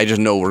 but I just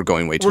know we're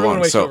going way too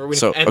long.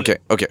 So okay,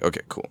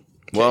 cool.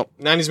 Well,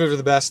 90s movies are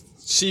the best.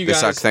 See you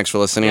guys. Thanks for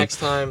listening. Next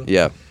time.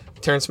 Yeah.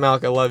 Terrence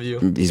Malick, I love you.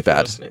 He's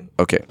bad.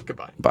 Okay.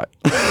 Goodbye.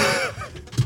 Bye.